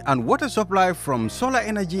electricity and water supply from solar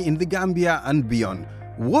energy in the Gambia and beyond?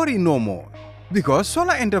 Worry no more, because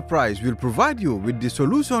Solar Enterprise will provide you with the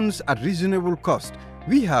solutions at reasonable cost.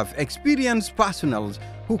 We have experienced personnel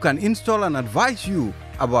who can install and advise you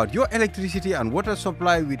about your electricity and water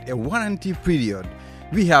supply with a warranty period.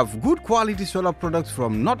 We have good quality solar products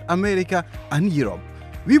from North America and Europe.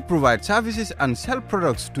 We provide services and sell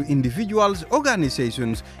products to individuals,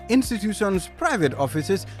 organizations, institutions, private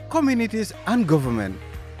offices, communities, and government.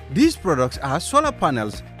 These products are solar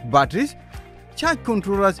panels, batteries, charge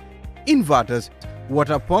controllers, inverters,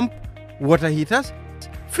 water pump, water heaters,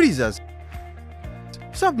 freezers,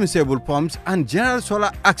 submersible pumps, and general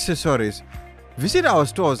solar accessories. Visit our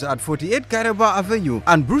stores at 48 Karaba Avenue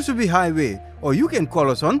and Brusubi Highway, or you can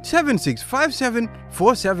call us on 7657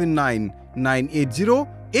 479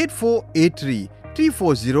 980-8483,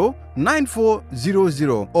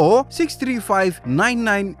 340-9400 or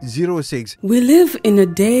 635-9906. We live in a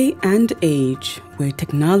day and age where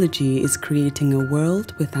technology is creating a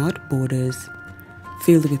world without borders,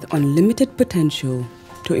 filled with unlimited potential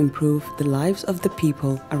to improve the lives of the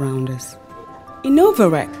people around us.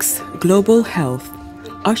 Innovarex Global Health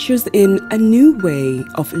ushers in a new way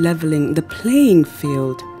of leveling the playing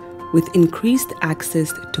field with increased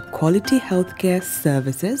access to quality healthcare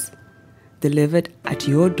services delivered at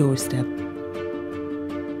your doorstep.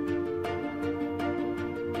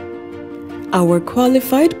 Our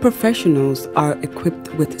qualified professionals are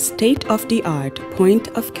equipped with state-of-the-art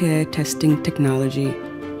point-of-care testing technology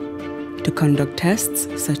to conduct tests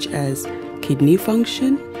such as kidney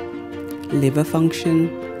function, liver function,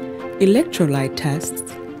 electrolyte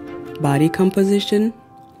tests, body composition,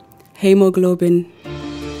 hemoglobin,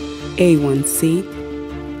 A1C,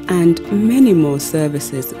 and many more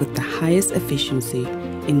services with the highest efficiency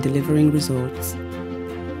in delivering results.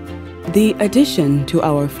 The addition to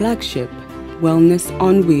our flagship, Wellness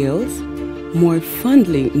on Wheels, more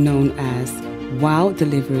fondly known as WOW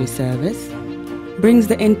Delivery Service, brings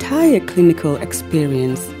the entire clinical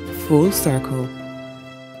experience full circle.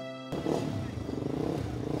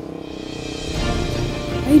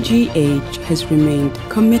 IGH has remained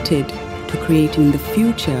committed to creating the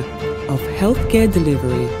future of healthcare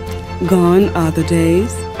delivery. Gone are the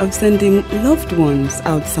days of sending loved ones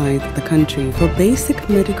outside the country for basic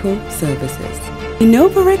medical services.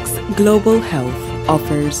 Innovarex Global Health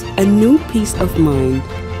offers a new peace of mind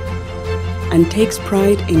and takes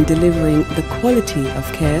pride in delivering the quality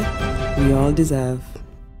of care we all deserve.